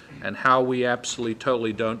sectors, and how we absolutely,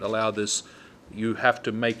 totally don't allow this. You have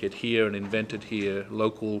to make it here and invent it here,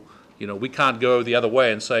 local. We can't go the other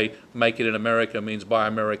way and say make it in America means buy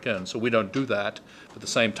American. So we don't do that. At the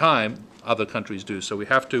same time, other countries do. So we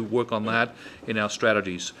have to work on that in our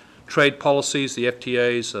strategies. Trade policies, the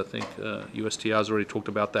FTAs, I think USTR has already talked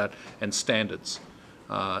about that, and standards.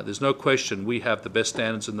 There's no question we have the best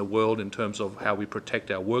standards in the world in terms of how we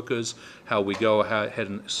protect our workers, how we go ahead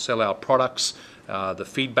and sell our products, the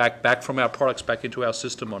feedback back from our products back into our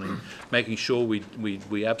system on making sure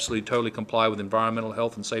we absolutely totally comply with environmental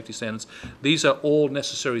health and safety standards. These are all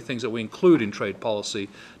necessary things that we include in trade policy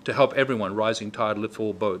to help everyone, rising tide lift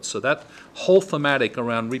all boats. So that whole thematic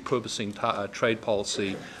around repurposing trade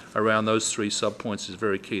policy around those 3 subpoints is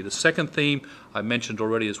very key. The second theme I mentioned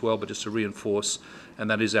already as well, but just to reinforce, and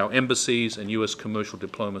that is our embassies and U.S. commercial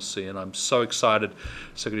diplomacy. And I'm so excited,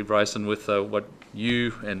 Secretary Bryson, with what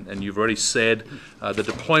you and you've already said, the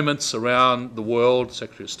deployments around the world,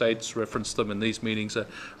 Secretary of State's referenced them in these meetings,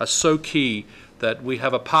 are so key that we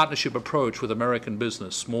have a partnership approach with American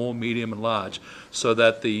business, small, medium, and large, so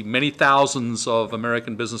that the many thousands of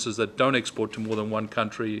American businesses that don't export to more than one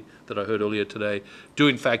country that I heard earlier today do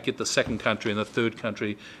in fact get the second country and the third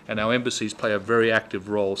country, and our embassies play a very active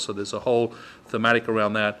role. So there's a whole thematic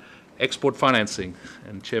around that. Export financing,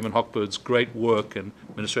 and Chairman Hochberg's great work, and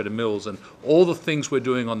Administrator Mills, and all the things we're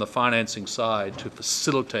doing on the financing side to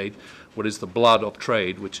facilitate what is the blood of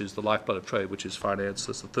trade, which is the lifeblood of trade, which is finance.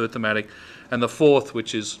 That's the third thematic. And the fourth,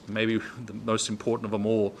 which is maybe the most important of them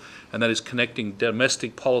all, and that is connecting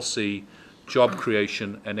domestic policy, job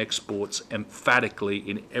creation, and exports emphatically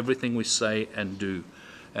in everything we say and do.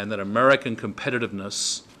 And that American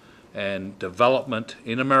competitiveness and development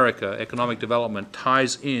in America, economic development,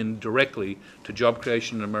 ties in directly to job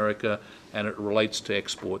creation in America, and it relates to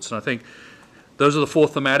exports. And I think those are the 4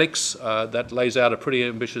 thematics. That lays out a pretty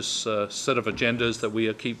ambitious set of agendas that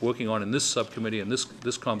we keep working on in this subcommittee and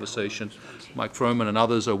this conversation. Mike Froman and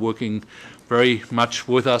others are working very much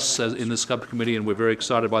with us in this subcommittee, and we're very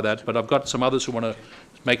excited by that. But I've got some others who want to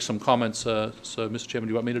make some comments. So, Mr. Chairman,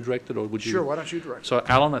 do you want me to direct it, or would you? Sure, why don't you direct it? So,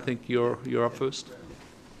 Alan, I think you're up first.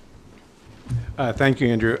 Thank you,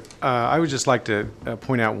 Andrew. I would just like to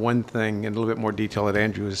point out one thing in a little bit more detail that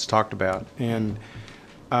Andrew has talked about. And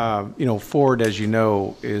Ford, as you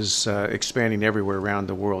know, is expanding everywhere around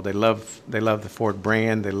the world. They love the Ford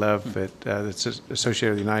brand. They love it. It's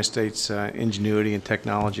associated with the United States ingenuity and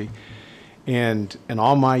technology. And in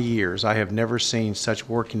all my years, I have never seen such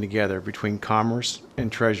working together between Commerce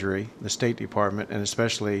and Treasury, the State Department, and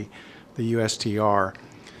especially the USTR,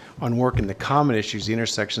 on working the common issues, the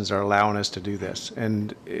intersections are allowing us to do this.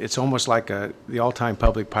 And it's almost like the all-time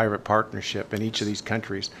public-private partnership in each of these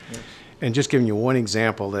countries. Yes. And just giving you one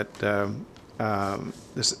example that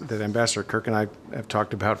that Ambassador Kirk and I have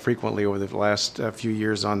talked about frequently over the last few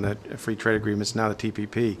years on the free trade agreements, now the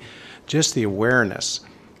TPP, just the awareness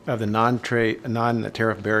of the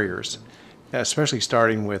non-tariff barriers, especially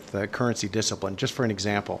starting with currency discipline. Just for an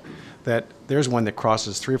example, that there's one that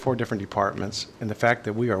crosses 3 or 4 different departments, and the fact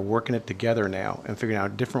that we are working it together now and figuring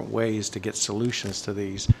out different ways to get solutions to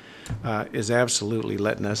these is absolutely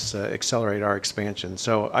letting us accelerate our expansion.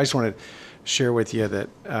 So I just want to share with you that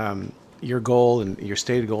your goal and your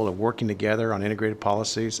stated goal of working together on integrated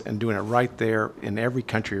policies and doing it right there in every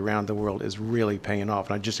country around the world is really paying off,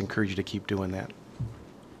 and I just encourage you to keep doing that.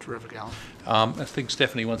 Terrific, Alan. I think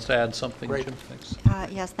Stephanie wants to add something. Great. Jim, thanks.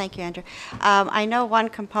 Yes, thank you, Andrew. I know one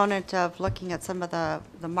component of looking at some of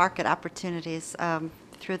the market opportunities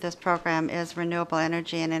through this program is renewable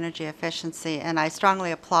energy and energy efficiency, and I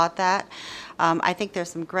strongly applaud that. I think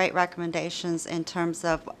there's some great recommendations in terms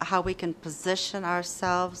of how we can position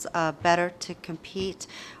ourselves better to compete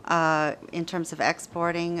in terms of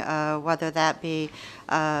exporting, whether that be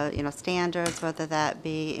standards, whether that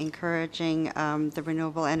be encouraging the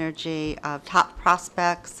renewable energy top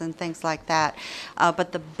prospects and things like that.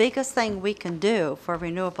 But the biggest thing we can do for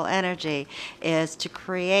renewable energy is to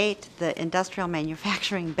create the industrial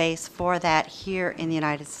manufacturing base for that here in the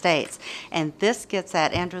United States. And this gets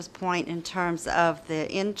at Andrew's point in terms of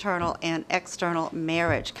the internal and external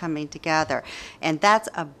marriage coming together. And that's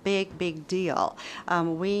a big, big deal.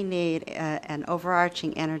 We need an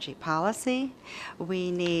overarching energy policy.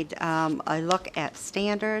 We need a look at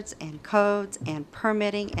standards and codes and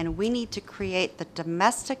permitting, and we need to create the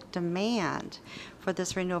domestic demand for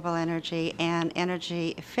this renewable energy and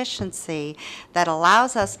energy efficiency that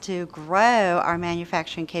allows us to grow our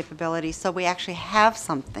manufacturing capabilities so we actually have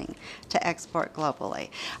something to export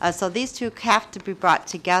globally. So these two have to be brought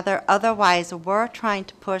together. Otherwise, we're trying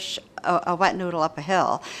to push a wet noodle up a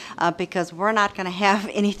hill because we're not going to have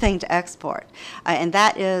anything to export. And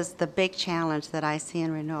that is the big challenge that I see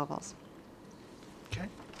in renewables. Okay.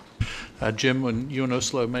 Jim, and you and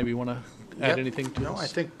Ursula maybe want to add anything to this? No, I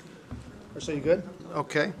think, Ursula, you good?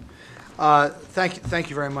 Okay. Thank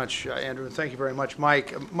you very much, Andrew, and thank you very much,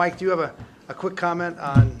 Mike. Mike, do you have a quick comment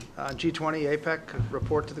on G20 APEC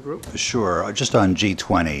report to the group? Sure. Just on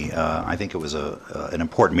G20, I think it was an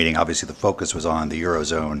important meeting. Obviously, the focus was on the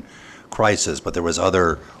Eurozone crisis, but there was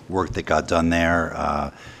other work that got done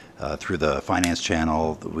there through the finance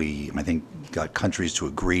channel. I think, got countries to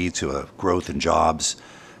agree to a growth in jobs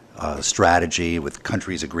strategy, with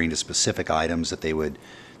countries agreeing to specific items that they would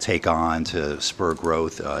take on to spur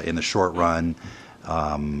growth in the short run,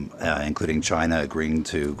 including China agreeing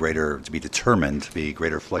to be determined to be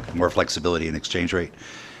more flexibility in exchange rate.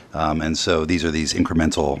 And so these are these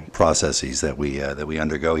incremental processes that we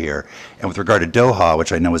undergo here. And with regard to Doha,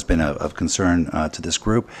 which I know has been of concern to this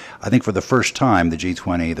group, I think for the first time, the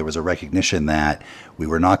G20, there was a recognition that we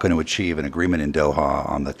were not going to achieve an agreement in Doha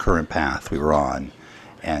on the current path we were on,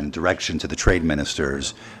 and direction to the trade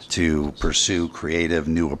ministers to pursue creative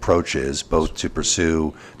new approaches, both to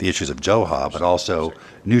pursue the issues of Doha, but also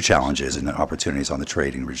new challenges and opportunities on the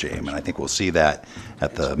trading regime. And I think we'll see that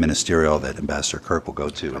at the ministerial that Ambassador Kirk will go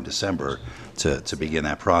to in December to begin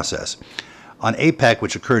that process. On APEC,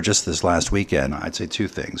 which occurred just this last weekend, I'd say two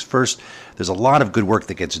things. First, there's a lot of good work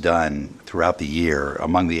that gets done throughout the year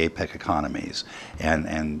among the APEC economies.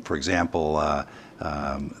 And for example,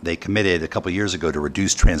 they committed a couple years ago to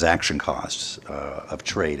reduce transaction costs of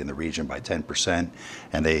trade in the region by 10%,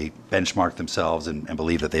 and they benchmarked themselves and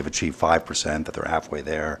believe that they've achieved 5%, that they're halfway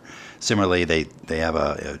there. Similarly, they have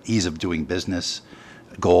an ease of doing business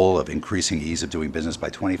goal of increasing ease of doing business by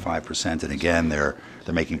 25%, and again, they're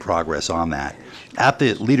making progress on that. At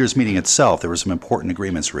the leaders' meeting itself, there were some important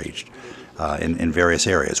agreements reached in various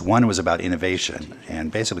areas. One was about innovation,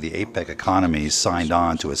 and basically the APEC economies signed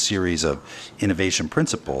on to a series of innovation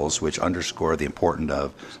principles which underscore the importance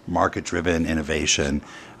of market-driven innovation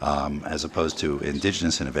as opposed to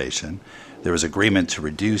indigenous innovation. There was agreement to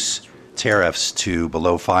reduce tariffs to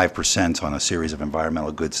below 5% on a series of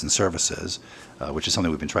environmental goods and services, which is something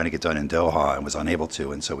we've been trying to get done in Doha and was unable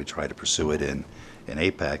to, and so we tried to pursue it in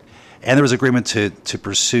APEC. And there was agreement to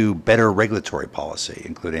pursue better regulatory policy,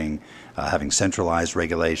 including having centralized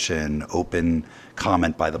regulation, open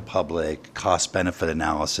comment by the public, cost-benefit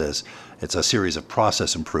analysis. It's a series of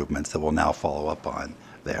process improvements that we'll now follow up on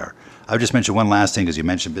there. I would just mention one last thing, because you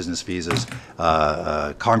mentioned business visas.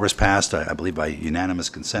 Congress passed, I believe by unanimous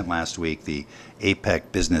consent last week, the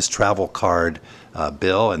APEC business travel card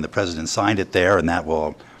bill, and the President signed it there, and that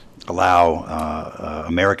will allow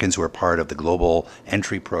Americans who are part of the global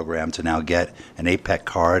entry program to now get an APEC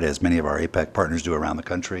card, as many of our APEC partners do around the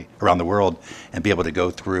country, around the world, and be able to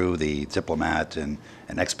go through the diplomat and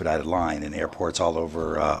an expedited line in airports all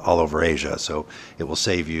over Asia. So it will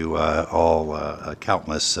save you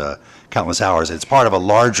countless hours. It's part of a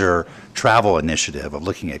larger travel initiative of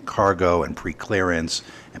looking at cargo and pre-clearance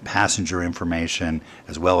and passenger information,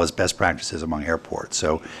 as well as best practices among airports.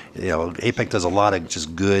 So, APEC does a lot of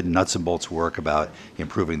just good nuts and bolts work about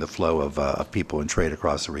improving the flow of people and trade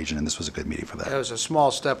across the region, and this was a good meeting for that. It was a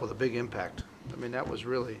small step with a big impact. I mean, that was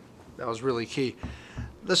really key.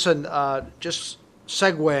 Listen, just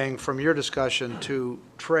segueing from your discussion to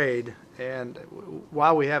trade, and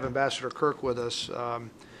while we have Ambassador Kirk with us,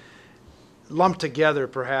 lumped together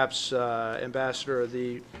perhaps, Ambassador,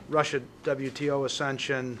 the Russia WTO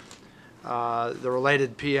ascension, the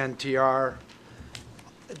related PNTR,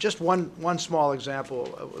 just one small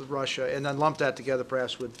example with Russia, and then lump that together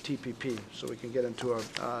perhaps with TPP, so we can get into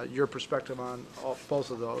your perspective on both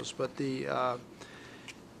of those. But the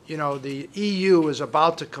EU is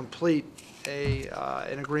about to complete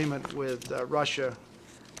an agreement with Russia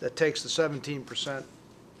that takes the 17%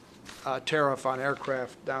 tariff on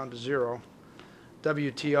aircraft down to zero.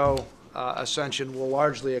 WTO ascension will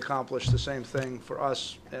largely accomplish the same thing for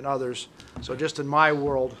us and others. So just in my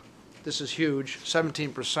world, this is huge.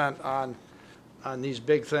 17% on these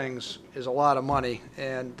big things is a lot of money,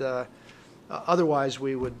 and otherwise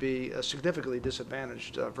we would be significantly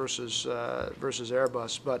disadvantaged versus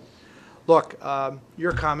Airbus. But look,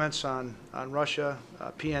 your comments on Russia,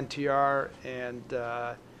 PNTR, and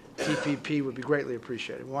TPP would be greatly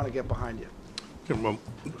appreciated. We want to get behind you. Well,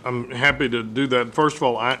 I'm happy to do that. First of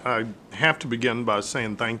all, I have to begin by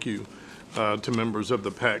saying thank you to members of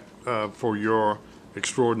the PAC for your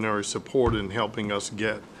extraordinary support in helping us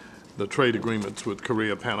get the trade agreements with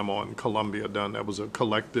Korea, Panama, and Colombia done. That was a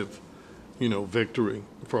collective, victory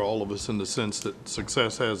for all of us in the sense that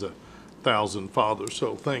success has 1,000 fathers.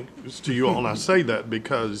 So thanks to you all. And I say that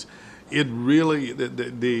because it really,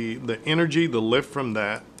 the energy, the lift from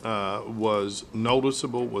that was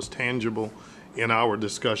noticeable, was tangible in our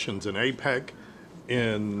discussions in APEC,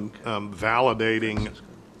 in validating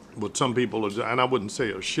what some people are, and I wouldn't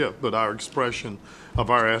say a shift, but our expression of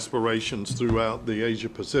our aspirations throughout the Asia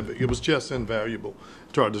Pacific. It was just invaluable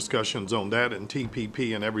to our discussions on that and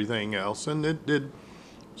TPP and everything else. And it did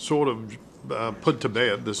sort of put to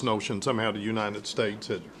bed this notion somehow the United States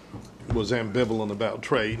was ambivalent about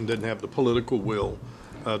trade and didn't have the political will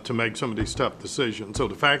to make some of these tough decisions. So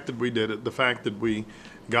the fact that we did it, the fact that we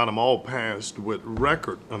got them all passed with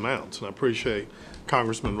record amounts, and I appreciate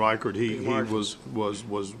Congressman Reichert. He was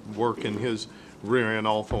working his rear end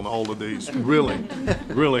off on all of these.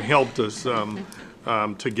 Really helped us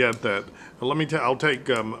to get that. Let me I'll take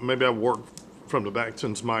maybe I'll work from the back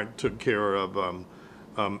since Mike took care of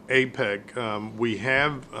APEC. We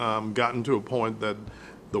have gotten to a point that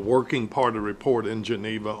the working party report in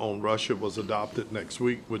Geneva on Russia was adopted next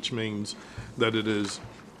week, which means that it is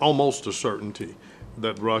almost a certainty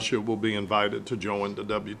that Russia will be invited to join the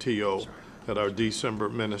WTO at our December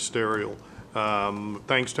ministerial.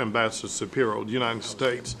 Thanks to Ambassador Shapiro, the United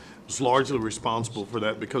States was largely responsible for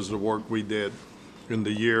that because of the work we did in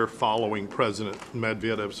the year following President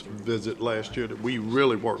Medvedev's visit last year, that we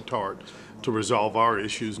really worked hard to resolve our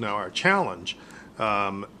issues. Now our challenge,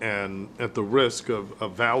 and at the risk of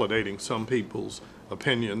validating some people's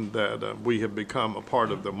opinion that we have become a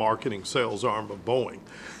part of the marketing sales arm of Boeing.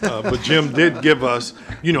 But Jim did give us,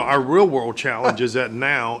 our real world challenge is that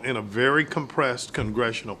now in a very compressed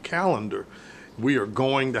congressional calendar, we are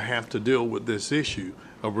going to have to deal with this issue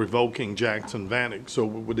of revoking Jackson-Vanik so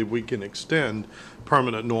that we can extend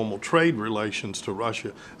permanent normal trade relations to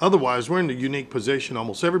Russia. Otherwise, we're in a unique position.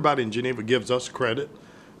 Almost everybody in Geneva gives us credit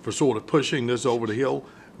for sort of pushing this over the hill.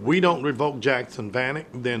 We don't revoke Jackson-Vanik,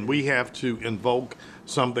 then we have to invoke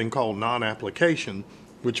something called non-application,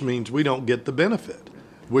 which means we don't get the benefit,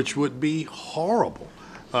 which would be horrible.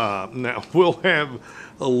 Now, we'll have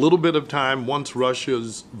a little bit of time once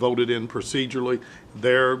Russia's voted in procedurally.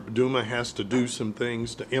 Their Duma has to do some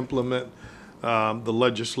things to implement the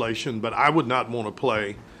legislation, but I would not want to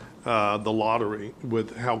play the lottery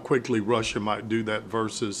with how quickly Russia might do that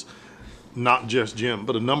versus not just Jim,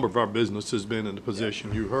 but a number of our business has been in the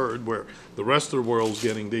position you heard where the rest of the world's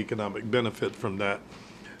getting the economic benefit from that,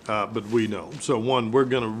 but we don't. So one, we're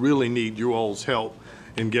going to really need you all's help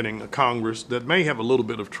in getting a Congress that may have a little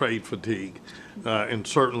bit of trade fatigue and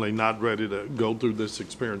certainly not ready to go through this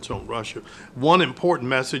experience on Russia. One important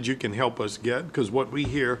message you can help us get, because what we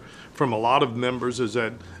hear from a lot of members is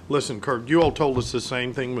that, listen, Kirk, you all told us the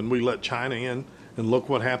same thing when we let China in. and look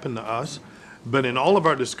what happened to us. But in all of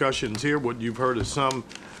our discussions here, what you've heard is some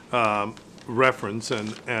reference,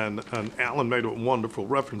 and Alan made a wonderful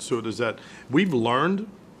reference to it, is that we've learned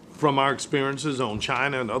from our experiences on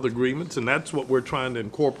China and other agreements, and that's what we're trying to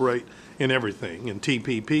incorporate in everything, in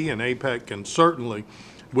TPP and APEC, and certainly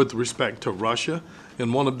with respect to Russia.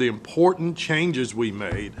 And one of the important changes we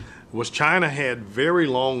made was China had very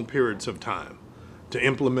long periods of time to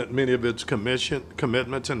implement many of its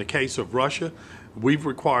commitments. In the case of Russia, we've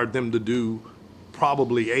required them to do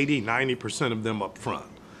probably 80–90% of them up front.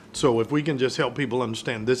 So if we can just help people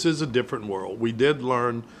understand this is a different world. We did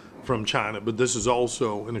learn from China, but this is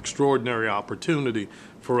also an extraordinary opportunity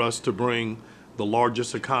for us to bring the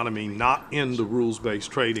largest economy not in the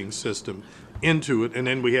rules-based trading system into it. And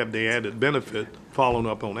then we have the added benefit, following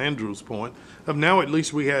up on Andrew's point, of now at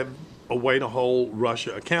least we have a way to hold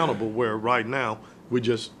Russia accountable, where right now we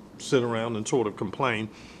just sit around and sort of complain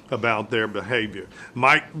about their behavior.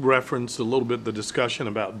 Mike referenced a little bit the discussion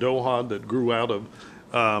about Doha that grew out of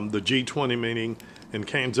the G20 meeting in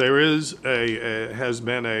Cairns. There has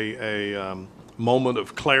been a moment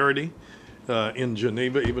of clarity in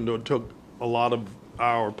Geneva, even though it took a lot of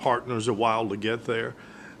our partners a while to get there,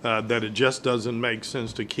 that it just doesn't make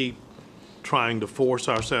sense to keep trying to force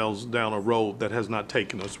ourselves down a road that has not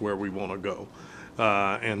taken us where we want to go.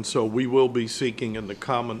 And so we will be seeking in the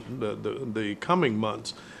coming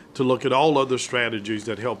months to look at all other strategies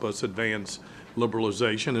that help us advance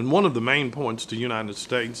liberalization. And one of the main points the United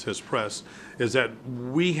States has pressed is that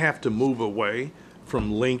we have to move away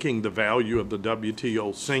from linking the value of the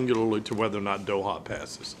WTO singularly to whether or not Doha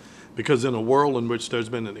passes. Because in a world in which there's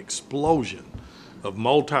been an explosion of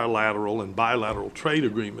multilateral and bilateral trade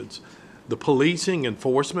agreements, the policing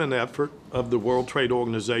enforcement effort of the World Trade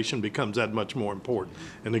Organization becomes that much more important.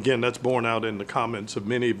 And again, that's borne out in the comments of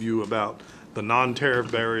many of you about the non-tariff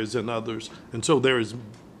barriers and others. And so there is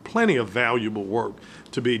plenty of valuable work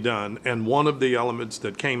to be done. And one of the elements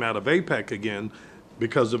that came out of APEC, again,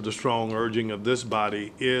 because of the strong urging of this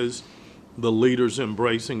body, is the leaders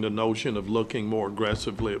embracing the notion of looking more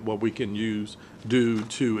aggressively at what we can do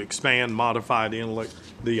to expand modified intellect,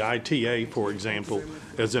 the ITA, for example,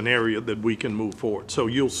 as an area that we can move forward. So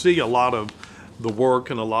you'll see a lot of the work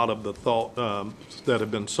and a lot of the thought that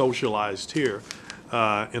have been socialized here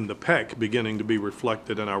in the PEC beginning to be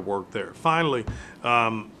reflected in our work there. Finally,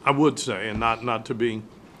 I would say, and not to be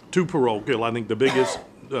too parochial, I think the biggest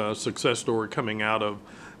success story coming out of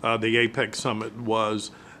the APEC summit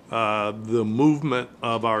was the movement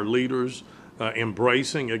of our leaders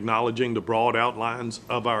embracing, acknowledging the broad outlines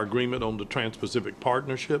of our agreement on the Trans-Pacific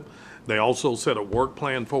Partnership. They also set a work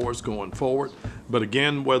plan for us going forward. But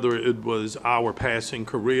again, whether it was our passing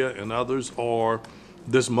Korea and others, or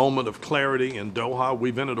this moment of clarity in Doha,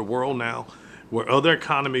 we've entered a world now where other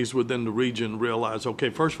economies within the region realize, okay,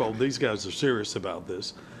 first of all, these guys are serious about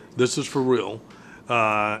this. This is for real.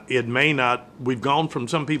 It may not, we've gone from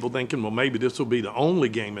some people thinking, well, maybe this will be the only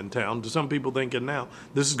game in town, to some people thinking now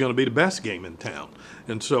this is going to be the best game in town.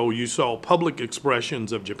 And so you saw public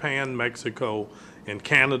expressions of Japan, Mexico, and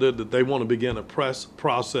Canada that they want to begin a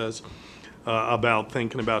process about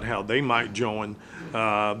thinking about how they might join.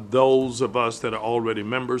 Those of us that are already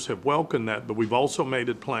members have welcomed that, but we've also made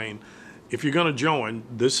it plain, if you're going to join,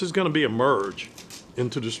 this is going to be a merge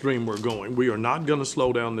into the stream we're going. We are not going to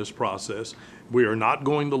slow down this process. We are not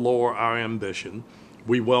going to lower our ambition.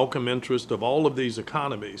 We welcome interest of all of these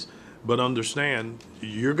economies, but understand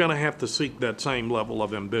you're going to have to seek that same level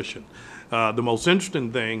of ambition. The most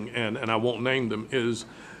interesting thing, and I won't name them, is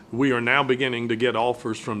we are now beginning to get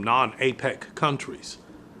offers from non-APEC countries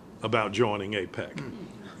about joining APEC.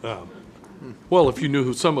 Well, if you knew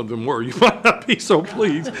who some of them were, you might not be so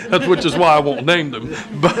pleased, which is why I won't name them.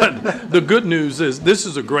 But the good news is this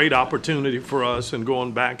is a great opportunity for us, and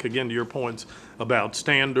going back again to your points about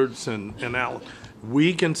standards and Alan,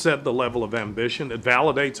 we can set the level of ambition. It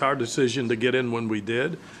validates our decision to get in when we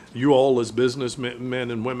did. You all as businessmen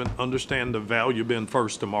and women understand the value of being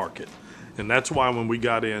first to market. And that's why when we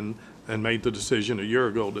got in and made the decision a year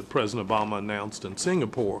ago that President Obama announced in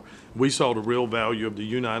Singapore, we saw the real value of the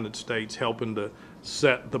United States helping to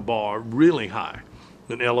set the bar really high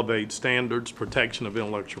and elevate standards, protection of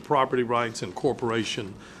intellectual property rights,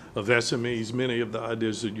 incorporation of SMEs, many of the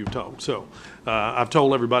ideas that you've talked. So I've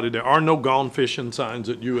told everybody there are no gone fishing signs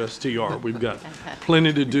at USTR. We've got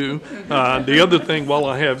plenty to do. The other thing, while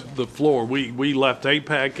I have the floor, we left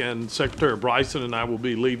APEC, and Secretary Bryson and I will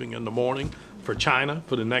be leaving in the morning for China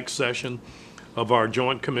for the next session of our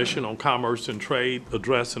Joint Commission on Commerce and Trade,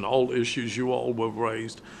 addressing all issues you all have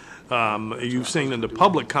raised. You've seen in the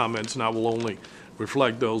public comments, and I will only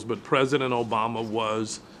reflect those, but President Obama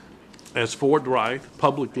was as forthright,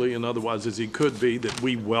 publicly and otherwise, as he could be, that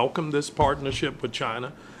we welcome this partnership with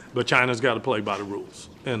China, but China's got to play by the rules.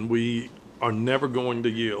 And we are never going to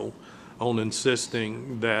yield on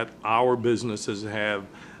insisting that our businesses have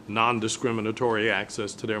non-discriminatory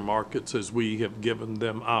access to their markets as we have given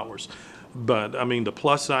them ours. But, I mean, the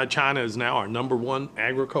plus side, China is now our #1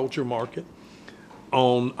 agriculture market.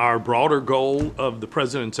 On our broader goal of the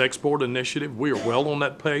President's Export Initiative, we are well on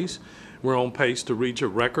that pace. We're on pace to reach a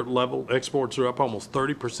record level. Exports are up almost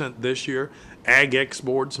 30% this year. Ag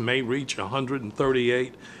exports may reach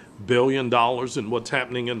 $138 billion. And what's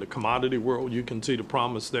happening in the commodity world, you can see the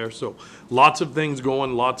promise there. So lots of things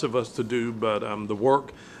going, lots of us to do, but the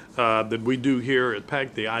work that we do here at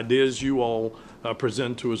PAC, the ideas you all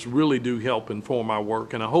present to us really do help inform our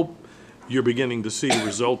work. And I hope you're beginning to see the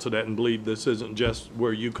results of that and believe this isn't just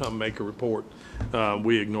where you come make a report,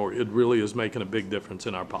 we ignore it. It really is making a big difference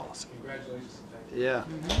in our policy. Congratulations. Yeah.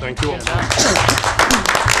 Thank you all.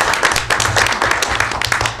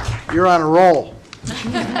 You're on a roll.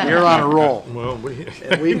 You're on a roll. Well,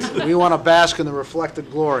 And we want to bask in the reflected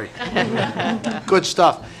glory. Good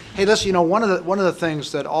stuff. Hey, listen, you know, one of the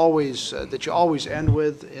things that always that you always end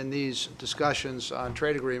with in these discussions on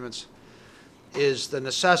trade agreements is the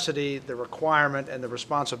necessity, the requirement, and the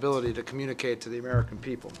responsibility to communicate to the American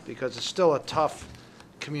people, because it's still a tough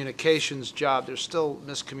communications job. There's still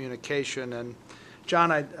miscommunication. And John,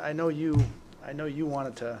 I know you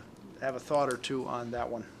wanted to have a thought or two on that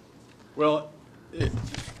one. Well,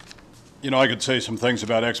 you know, I could say some things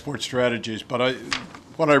about export strategies, but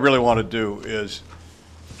what I really want to do is...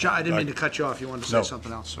 John, I didn't mean to cut you off. You wanted to say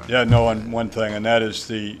something else, sorry. Yeah, no, on one thing, and that is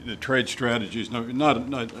the trade strategies. No,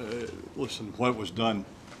 listen, what was done,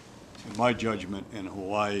 in my judgment, in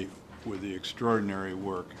Hawaii with the extraordinary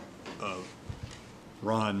work of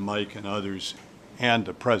Ron, Mike, and others, and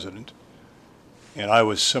the president, and I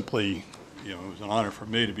was simply, you know, it was an honor for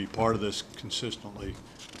me to be part of this consistently,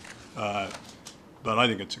 but I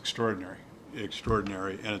think it's extraordinary,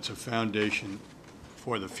 and it's a foundation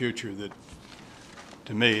for the future that,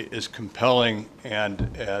 to me, is compelling.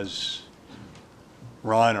 And as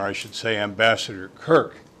Ron, or I should say Ambassador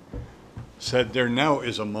Kirk, said, there now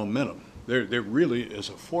is a momentum. There really is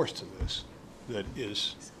a force to this that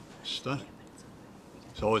is stunning.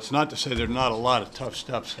 So it's not to say there are not a lot of tough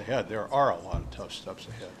steps ahead. There are a lot of tough steps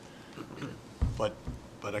ahead.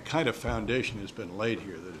 But a kind of foundation has been laid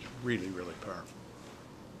here that is really, really powerful.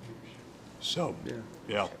 So,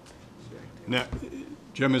 yeah. Now,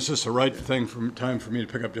 Jim, is this the right time for me to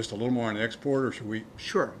pick up just a little more on the export, or should we?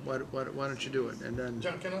 Sure. Why don't you do it? And then.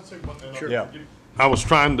 John, can I say one thing? Sure. Yeah. I was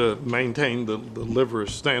trying to maintain the liver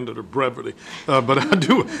standard of brevity, but I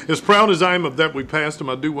do, as proud as I am of that we passed them,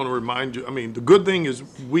 I do want to remind you, I mean, the good thing is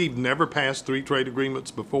we've never passed 3 trade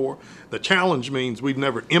agreements before. The challenge means we've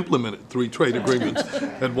never implemented 3 trade agreements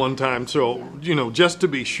at one time. So, you know, just to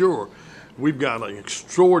be sure, we've got an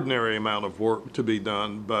extraordinary amount of work to be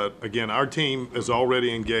done. But again, our team is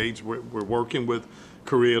already engaged. We're working with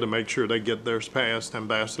Korea to make sure they get theirs passed.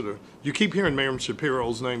 Ambassador, you keep hearing Miriam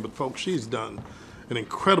Shapiro's name, but folks, she's done an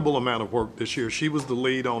incredible amount of work this year. She was the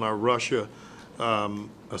lead on our Russia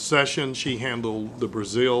accession. She handled the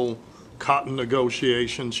Brazil cotton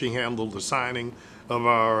negotiation. She handled the signing of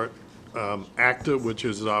our ACTA, which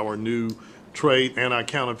is our new trade,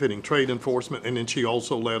 anti-counterfeiting trade enforcement, and then she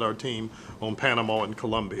also led our team on Panama and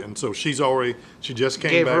Colombia. And so she just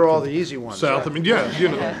came back. Gave her all from the easy ones. South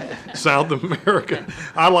South America.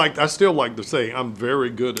 I still like to say I'm very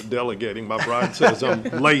good at delegating. My bride says I'm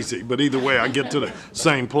lazy, but either way I get to the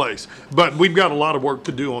same place. But we've got a lot of work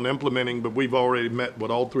to do on implementing, but we've already met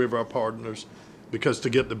with all 3 of our partners, because to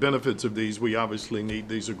get the benefits of these, we obviously need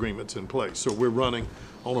these agreements in place. So we're running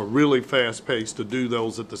on a really fast pace to do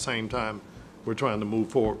those at the same time we're trying to move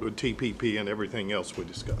forward with TPP and everything else we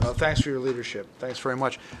discussed. Well, thanks for your leadership. Thanks very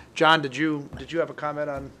much. John, did you have a comment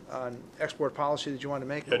on export policy that you wanted to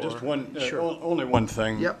make? Yeah, just one, Sure. only one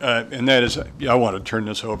thing. Yep. And that is, I want to turn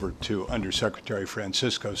this over to Undersecretary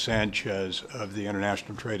Francisco Sanchez of the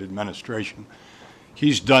International Trade Administration.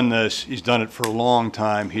 He's done this. He's done it for a long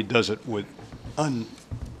time. He does it with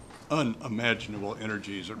unimaginable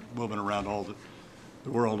energies, moving around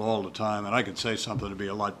the world all the time. And I could say something to be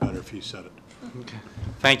a lot better if he said it. Okay.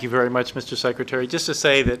 Thank you very much, Mr. Secretary. Just to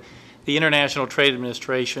say that the International Trade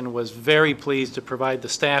Administration was very pleased to provide the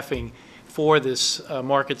staffing for this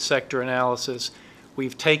market sector analysis.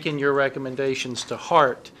 We've taken your recommendations to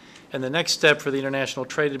heart, and the next step for the International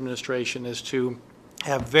Trade Administration is to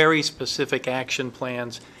have very specific action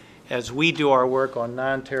plans as we do our work on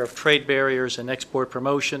non-tariff trade barriers and export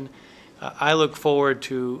promotion. I look forward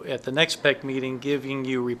to, at the next PEC meeting, giving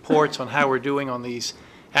you reports on how we're doing on these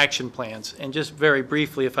action plans. And just very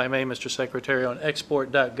briefly, if I may, Mr. Secretary, on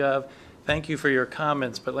export.gov, thank you for your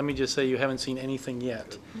comments, but let me just say you haven't seen anything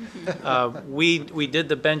yet. We did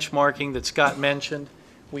the benchmarking that Scott mentioned.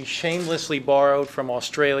 We shamelessly borrowed from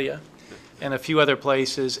Australia and a few other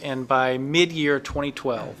places, and by mid-year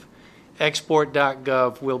 2012,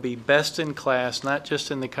 export.gov will be best in class, not just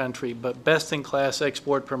in the country, but best in class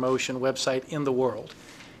export promotion website in the world.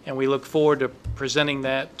 And we look forward to presenting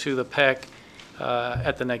that to the PEC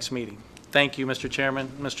at the next meeting. Thank you, Mr. Chairman.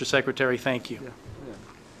 Mr. Secretary, thank you.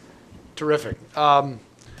 Terrific. I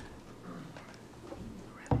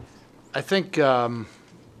think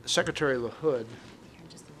Secretary LaHood will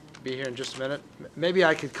be here in just a minute. Maybe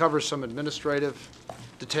I could cover some administrative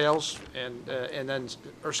details, and then,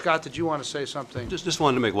 or Scott, did you want to say something? Just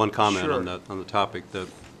wanted to make one comment Sure. on the topic.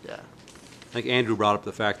 Yeah. I think Andrew brought up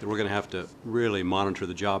the fact that we're going to have to really monitor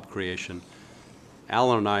the job creation.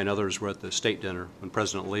 Alan and I and others were at the state dinner when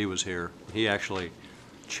President Lee was here. He actually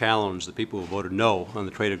challenged the people who voted no on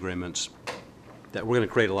the trade agreements that we're going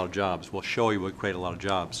to create a lot of jobs. We'll show you we'll create a lot of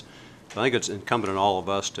jobs. So I think it's incumbent on all of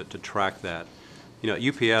us to track that. You know, at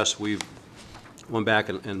UPS, we've went back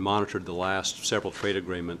and monitored the last several trade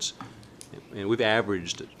agreements, and we've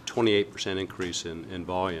averaged a 28% increase in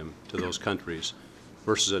volume to those countries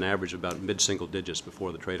versus an average of about mid-single digits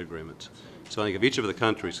before the trade agreements. So I think if each of the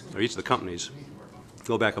countries, or each of the companies,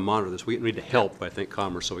 go back and monitor this, we need to help, I think,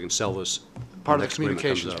 Commerce so we can sell this. Part of the next agreement comes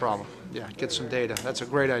communications up. problem. Yeah, get some data. That's a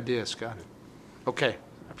great idea, Scott. Okay,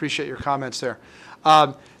 I appreciate your comments there.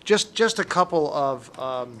 Just a couple of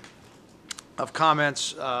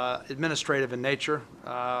comments, administrative in nature,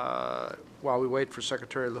 while we wait for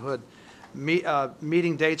Secretary LaHood.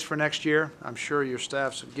 Meeting dates for next year, I'm sure your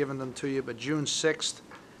staffs have given them to you, but June 6th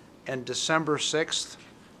and December 6th.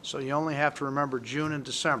 So you only have to remember June and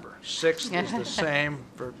December. 6th is the same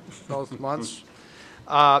for both months.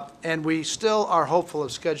 And we still are hopeful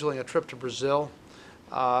of scheduling a trip to Brazil.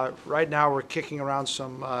 Right now, we're kicking around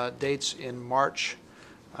some dates in March.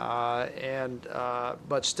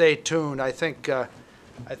 But stay tuned. I think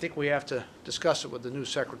we have to discuss it with the new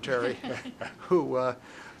secretary, who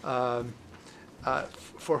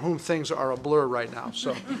for whom things are a blur right now.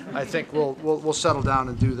 So I think we'll settle down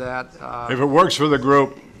and do that. If it works for the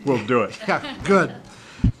group, we'll do it. Yeah, good.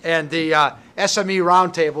 And the SME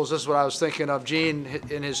roundtables, this is what I was thinking of. Gene,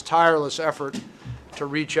 in his tireless effort to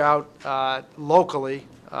reach out locally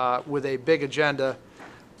with a big agenda,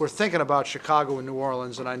 we're thinking about Chicago and New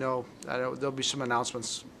Orleans, and I know there'll be some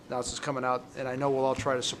announcements coming out, and I know we'll all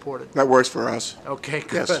try to support it. That works for us. Okay,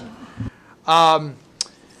 good. Yes.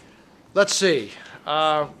 Let's see.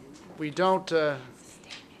 We don't.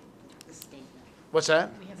 What's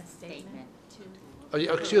that? We have a statement. Oh,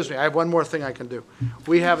 excuse me, I have one more thing I can do.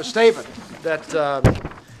 We have a statement that,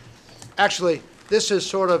 actually, this is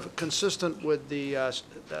sort of consistent with the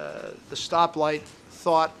stoplight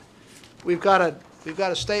thought. We've got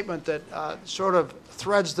a statement that sort of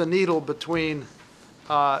threads the needle between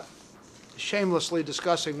shamelessly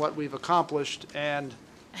discussing what we've accomplished and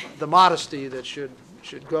the modesty that should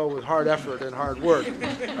go with hard effort and hard work.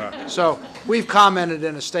 So we've commented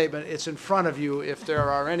in a statement. It's in front of you. If there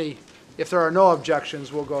are no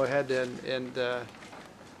objections, we'll go ahead and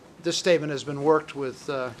this statement has been worked with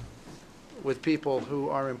people who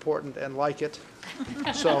are important and like it.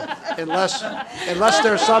 So unless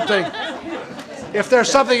there's something, if there's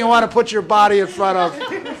something you want to put your body in front of,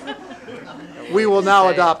 we will now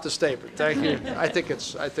adopt the statement. Thank you. I think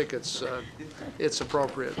it's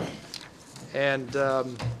appropriate. And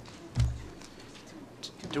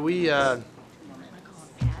do we?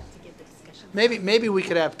 Maybe we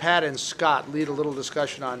could have Pat and Scott lead a little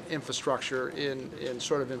discussion on infrastructure in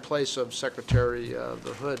sort of in place of Secretary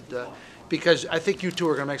LaHood, because I think you two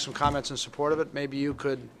are going to make some comments in support of it. Maybe you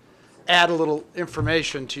could add a little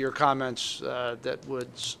information to your comments that would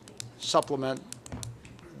supplement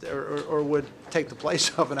or would take the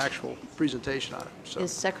place of an actual presentation on it. So.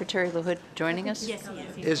 Is Secretary LaHood joining us? Yes, he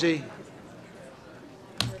is. Is he?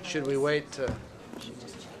 Should we wait to?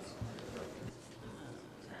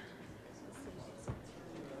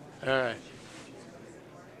 All right.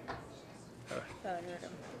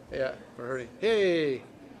 Yeah, we're hurting. Hey.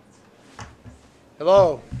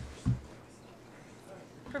 Hello.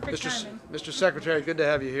 Perfect timing. Mr. Secretary, good to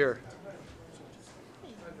have you here.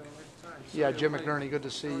 Yeah, Jim McNerney, good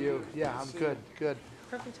to see you. Yeah, I'm good, good.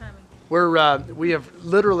 Perfect timing. We have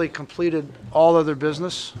literally completed all other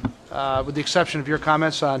business, with the exception of your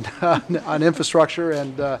comments on infrastructure,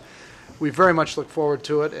 and we very much look forward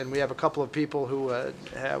to it. And we have a couple of people who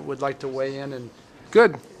would like to weigh in, and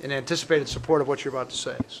good, in anticipated support of what you're about to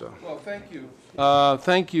say. So. Well, thank you.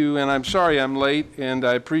 Thank you, and I'm sorry I'm late, and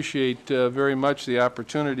I appreciate very much the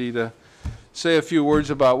opportunity to say a few words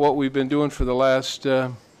about what we've been doing for the last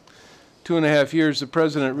 2.5 years. The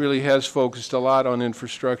President really has focused a lot on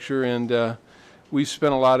infrastructure, and we've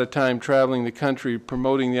spent a lot of time traveling the country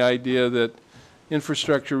promoting the idea that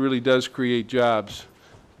infrastructure really does create jobs.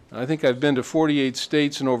 I think I've been to 48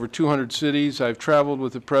 states and over 200 cities. I've traveled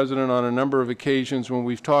with the President on a number of occasions when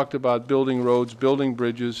we've talked about building roads, building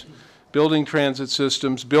bridges, building transit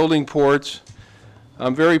systems, building ports.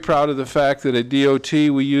 I'm very proud of the fact that at DOT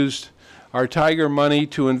we used our Tiger money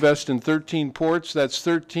to invest in 13 ports. That's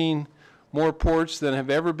 13 more ports than have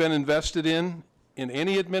ever been invested in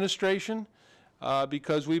any administration,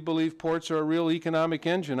 because we believe ports are a real economic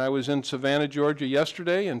engine. I was in Savannah, Georgia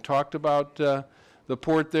yesterday and talked about the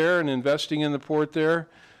port there and investing in the port there.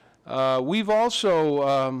 We've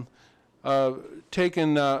also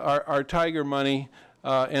taken our Tiger money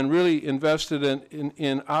and really invested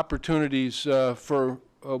in opportunities for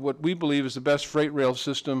what we believe is the best freight rail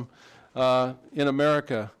system in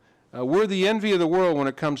America. We're the envy of the world when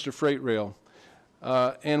it comes to freight rail.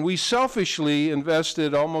 And we selfishly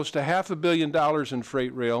invested almost $500 million in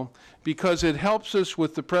freight rail because it helps us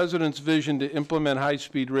with the President's vision to implement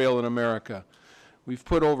high-speed rail in America. We've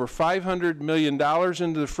put over $500 million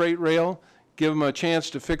into the freight rail, give them a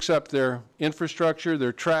chance to fix up their infrastructure,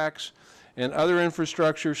 their tracks, and other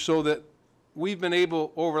infrastructure, so that we've been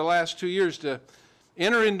able over the last 2 years to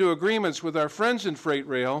enter into agreements with our friends in freight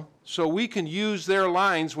rail so we can use their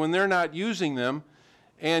lines when they're not using them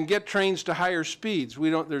and get trains to higher speeds.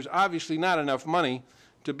 There's obviously not enough money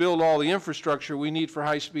to build all the infrastructure we need for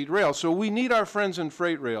high-speed rail, so we need our friends in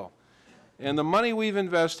freight rail. And the money we've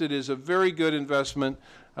invested is a very good investment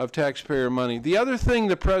of taxpayer money. The other thing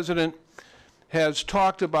the President has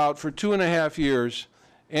talked about for 2.5 years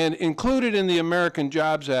and included in the American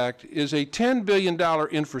Jobs Act is a $10 billion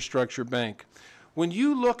infrastructure bank. When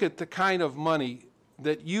you look at the kind of money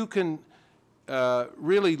that you can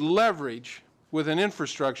really leverage with an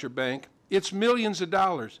infrastructure bank, it's millions of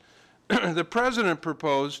dollars. The President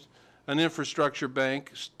proposed an infrastructure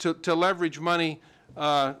bank to leverage money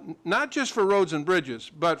not just for roads and bridges,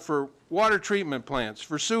 but for water treatment plants,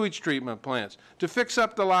 for sewage treatment plants, to fix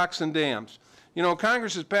up the locks and dams. You know,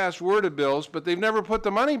 Congress has passed WRDA bills, but they've never put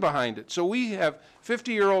the money behind it. So we have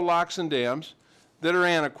 50-year-old locks and dams that are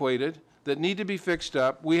antiquated, that need to be fixed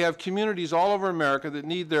up. We have communities all over America that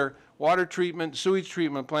need their water treatment, sewage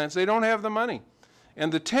treatment plants. They don't have the money. And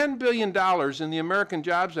the $10 billion in the American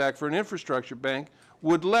Jobs Act for an infrastructure bank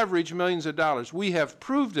would leverage millions of dollars. We have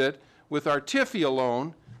proved it with our TIFIA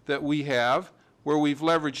loan that we have, where we've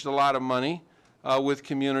leveraged a lot of money with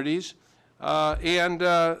communities.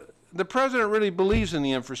 The President really believes in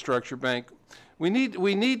the infrastructure bank. We need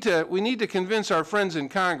to convince our friends in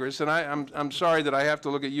Congress, and I'm sorry that I have to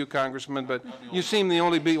look at you, Congressman, but you seem the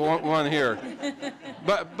only one here.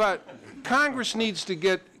 But Congress needs to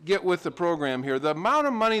get with the program here. The amount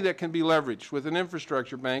of money that can be leveraged with an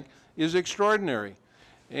infrastructure bank is extraordinary.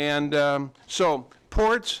 And so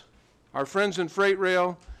ports, our friends in freight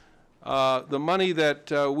rail, the money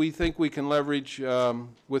that we think we can leverage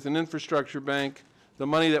with an infrastructure bank, the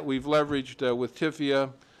money that we've leveraged with TIFIA,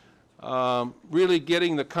 really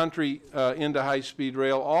getting the country into high-speed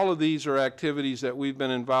rail. All of these are activities that we've been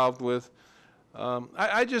involved with.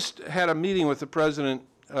 I just had a meeting with the President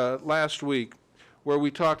last week where we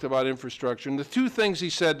talked about infrastructure. And the two things he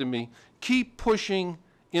said to me: keep pushing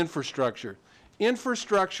infrastructure.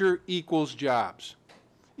 Infrastructure equals jobs.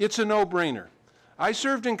 It's a no-brainer. I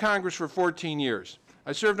served in Congress for 14 years.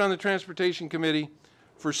 I served on the Transportation Committee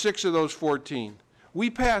for 6 of those 14. We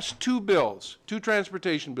passed 2 bills, 2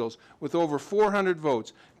 transportation bills, with over 400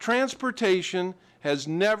 votes. Transportation has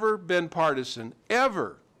never been partisan,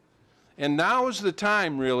 ever. And now is the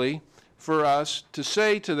time, really, for us to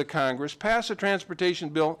say to the Congress, pass a transportation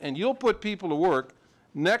bill and you'll put people to work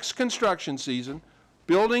next construction season,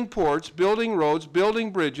 building ports, building roads, building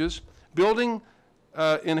bridges,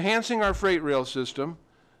 enhancing our freight rail system,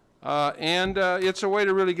 and it's a way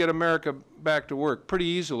to really get America back to work pretty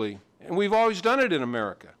easily. And we've always done it in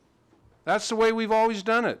America. That's the way we've always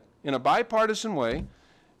done it, in a bipartisan way.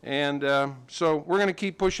 And so we're going to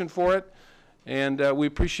keep pushing for it. And we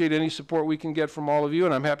appreciate any support we can get from all of you,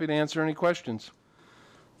 and I'm happy to answer any questions.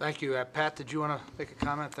 Thank you. Pat, did you want to make a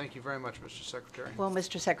comment? Thank you very much, Mr. Secretary. Well,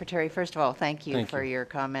 Mr. Secretary, first of all, thank you for your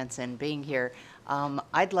comments and being here.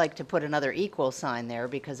 I'd like to put another equal sign there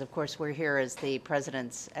because, of course, we're here as the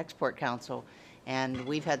President's Export Council, and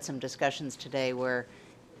we've had some discussions today where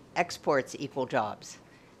exports equal jobs.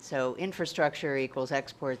 So infrastructure equals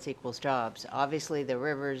exports equals jobs. Obviously, the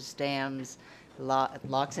rivers, dams,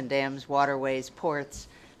 locks and dams, waterways, ports,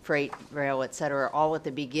 freight, rail, et cetera, all at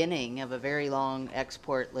the beginning of a very long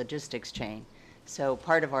export logistics chain. So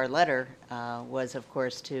part of our letter was, of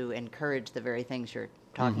course, to encourage the very things you're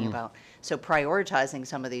talking about. So prioritizing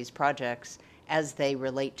some of these projects as they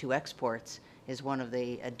relate to exports is one of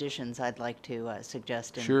the additions I'd like to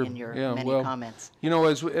suggest in your many comments. You know,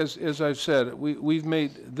 as I've said, we've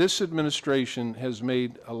made, this administration has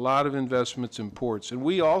made a lot of investments in ports, and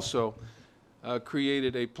we also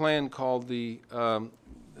created a plan called the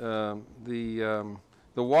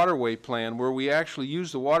waterway plan, where we actually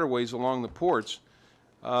use the waterways along the ports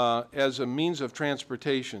as a means of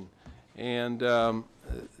transportation. And the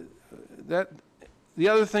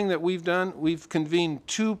other thing that we've done, we've convened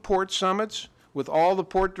 2 port summits with all the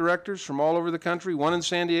port directors from all over the country, one in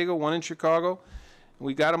San Diego, one in Chicago.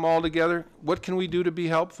 We got them all together. What can we do to be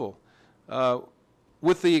helpful?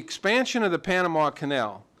 With the expansion of the Panama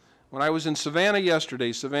Canal, when I was in Savannah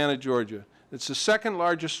yesterday, Savannah, Georgia, it's the 2nd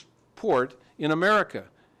largest port in America,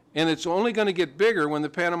 and it's only going to get bigger when the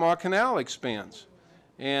Panama Canal expands.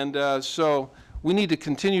 And so we need to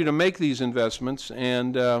continue to make these investments,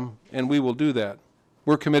 and we will do that.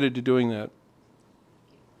 We're committed to doing that.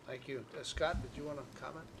 Thank you. Scott, did you want to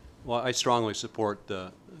comment? Well, I strongly support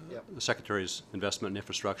the Secretary's investment in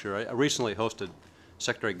infrastructure. I recently hosted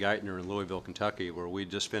Secretary Geithner in Louisville, Kentucky, where we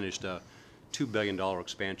just finished a $2 billion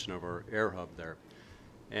expansion of our air hub there.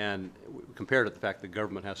 And compared to the fact the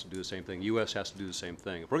government has to do the same thing, U.S. has to do the same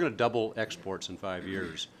thing. If we're going to double exports in 5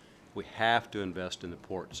 years, we have to invest in the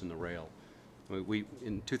ports and the rail. We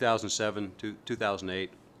in 2007 to 2008,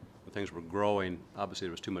 when things were growing, obviously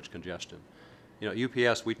there was too much congestion. You know, at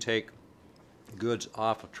UPS, we take goods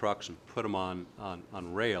off of trucks and put them on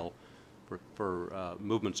rail for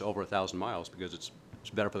movements over 1,000 miles because it's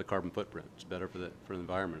better for the carbon footprint. It's better for the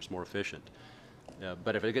environment. It's more efficient.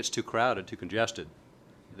 But if it gets too crowded, too congested,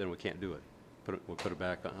 then we can't do it. We'll put it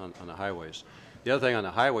back on the highways. The other thing on the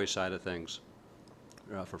highway side of things,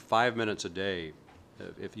 for 5 minutes a day,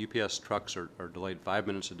 if UPS trucks are delayed 5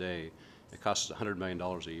 minutes a day, it costs us $100 million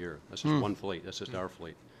a year. That's just one fleet. That's just our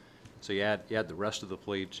fleet. So you add the rest of the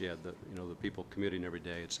fleets, you add the people commuting every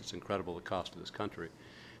day. It's incredible the cost of this country.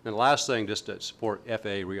 And the last thing, just to support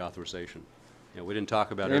FAA reauthorization. You know, we didn't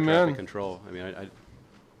talk about air traffic control. I mean, I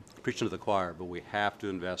preaching to the choir, but we have to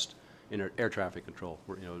invest in air traffic control.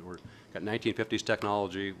 We're got 1950s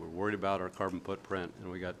technology. We're worried about our carbon footprint,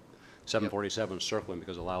 and we got 747s circling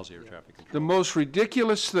because of lousy air traffic control. The most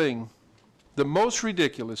ridiculous thing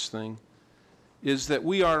is that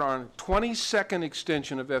we are on 22nd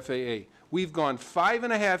extension of FAA. We've gone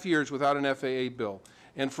 5.5 years without an FAA bill.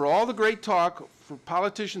 And for all the great talk for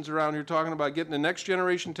politicians around here talking about getting the next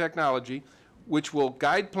generation technology, which will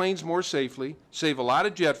guide planes more safely, save a lot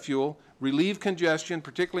of jet fuel, relieve congestion,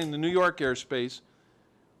 particularly in the New York airspace,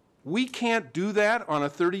 we can't do that on a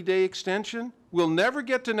 30-day extension. We'll never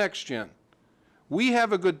get to next gen. We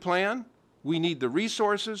have a good plan. We need the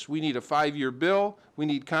resources. We need a 5-year bill. We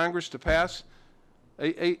need Congress to pass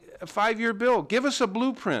a 5-year bill. Give us a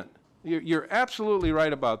blueprint. You're absolutely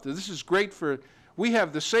right about this. This is great we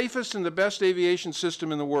have the safest and the best aviation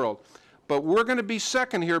system in the world. But we're going to be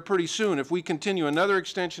second here pretty soon if we continue another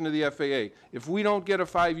extension of the FAA, if we don't get a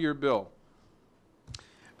 5-year bill.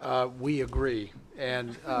 We agree.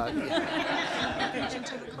 And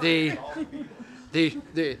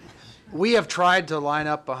we have tried to line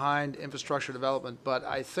up behind infrastructure development, but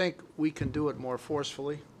I think we can do it more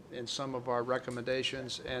forcefully in some of our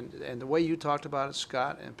recommendations. And the way you talked about it,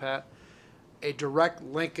 Scott and Pat, a direct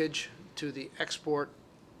linkage to the export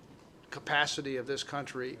capacity of this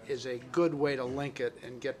country is a good way to link it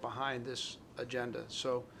and get behind this agenda.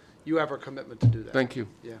 So you have our commitment to do that. Thank you.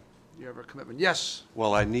 Yeah, you have our commitment. Yes?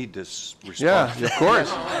 Well, I need to respond. Yeah, of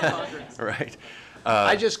course. All right.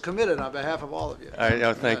 I just committed on behalf of all of you.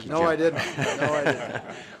 Thank you, No, Jim. I didn't. No, I didn't.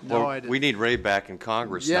 No, Well, I didn't. we need Ray back in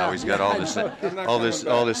Congress Yeah. now. He's got all this,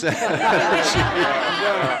 all this. I'm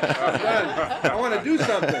done. I want to do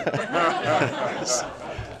something.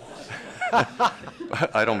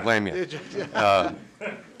 I don't blame you.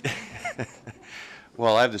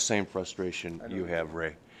 Well, I have the same frustration you have,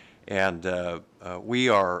 Ray. And we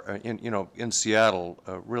are, in Seattle,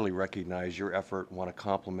 really recognize your effort and want to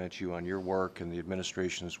compliment you on your work and the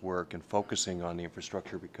administration's work and focusing on the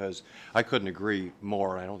infrastructure, because I couldn't agree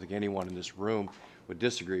more. I don't think anyone in this room would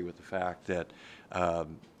disagree with the fact that,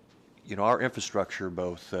 our infrastructure,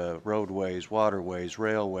 both roadways, waterways,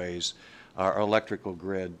 railways, our electrical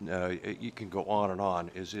grid, you can go on,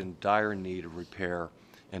 is in dire need of repair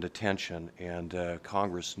and attention, and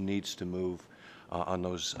Congress needs to move on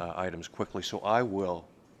those items quickly. So I will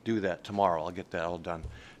do that tomorrow. I'll get that all done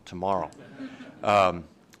tomorrow.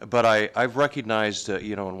 But I've recognized,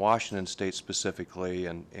 in Washington State specifically,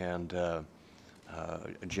 and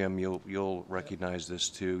Jim, you'll recognize this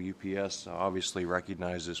too. UPS obviously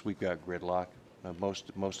recognizes we've got gridlock. Most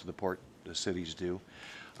of the cities do.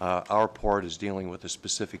 Our port is dealing with a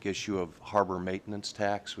specific issue of harbor maintenance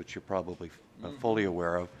tax, which you're probably fully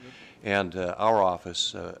aware of. And our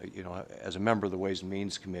office, as a member of the Ways and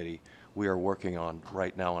Means Committee, we are working on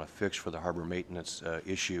right now on a fix for the harbor maintenance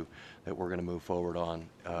issue that we're going to move forward on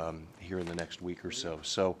here in the next week or so.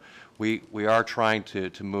 So we are trying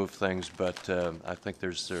to move things, but I think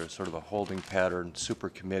there's sort of a holding pattern, super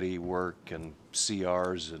committee work and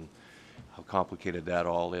CRs and how complicated that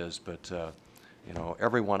all is. But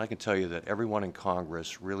everyone, I can tell you that everyone in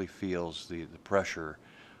Congress really feels the pressure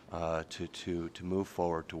to move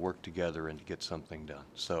forward, to work together, and to get something done.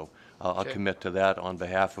 So I'll commit to that on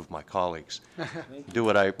behalf of my colleagues. Do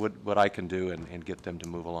what I can do and get them to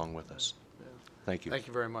move along with us. Thank you. Thank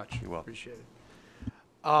you very much. You're welcome. Appreciate it.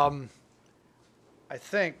 I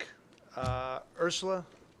think, Ursula,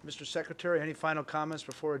 Mr. Secretary, any final comments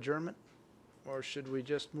before adjournment? Or should we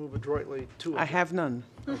just move adroitly to I have none.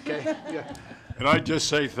 Okay. Yeah. And I just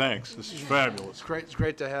say thanks. This is fabulous. It's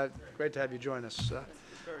great to have you join us.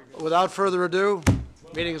 Without further ado,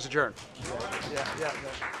 meeting is adjourned. Yeah.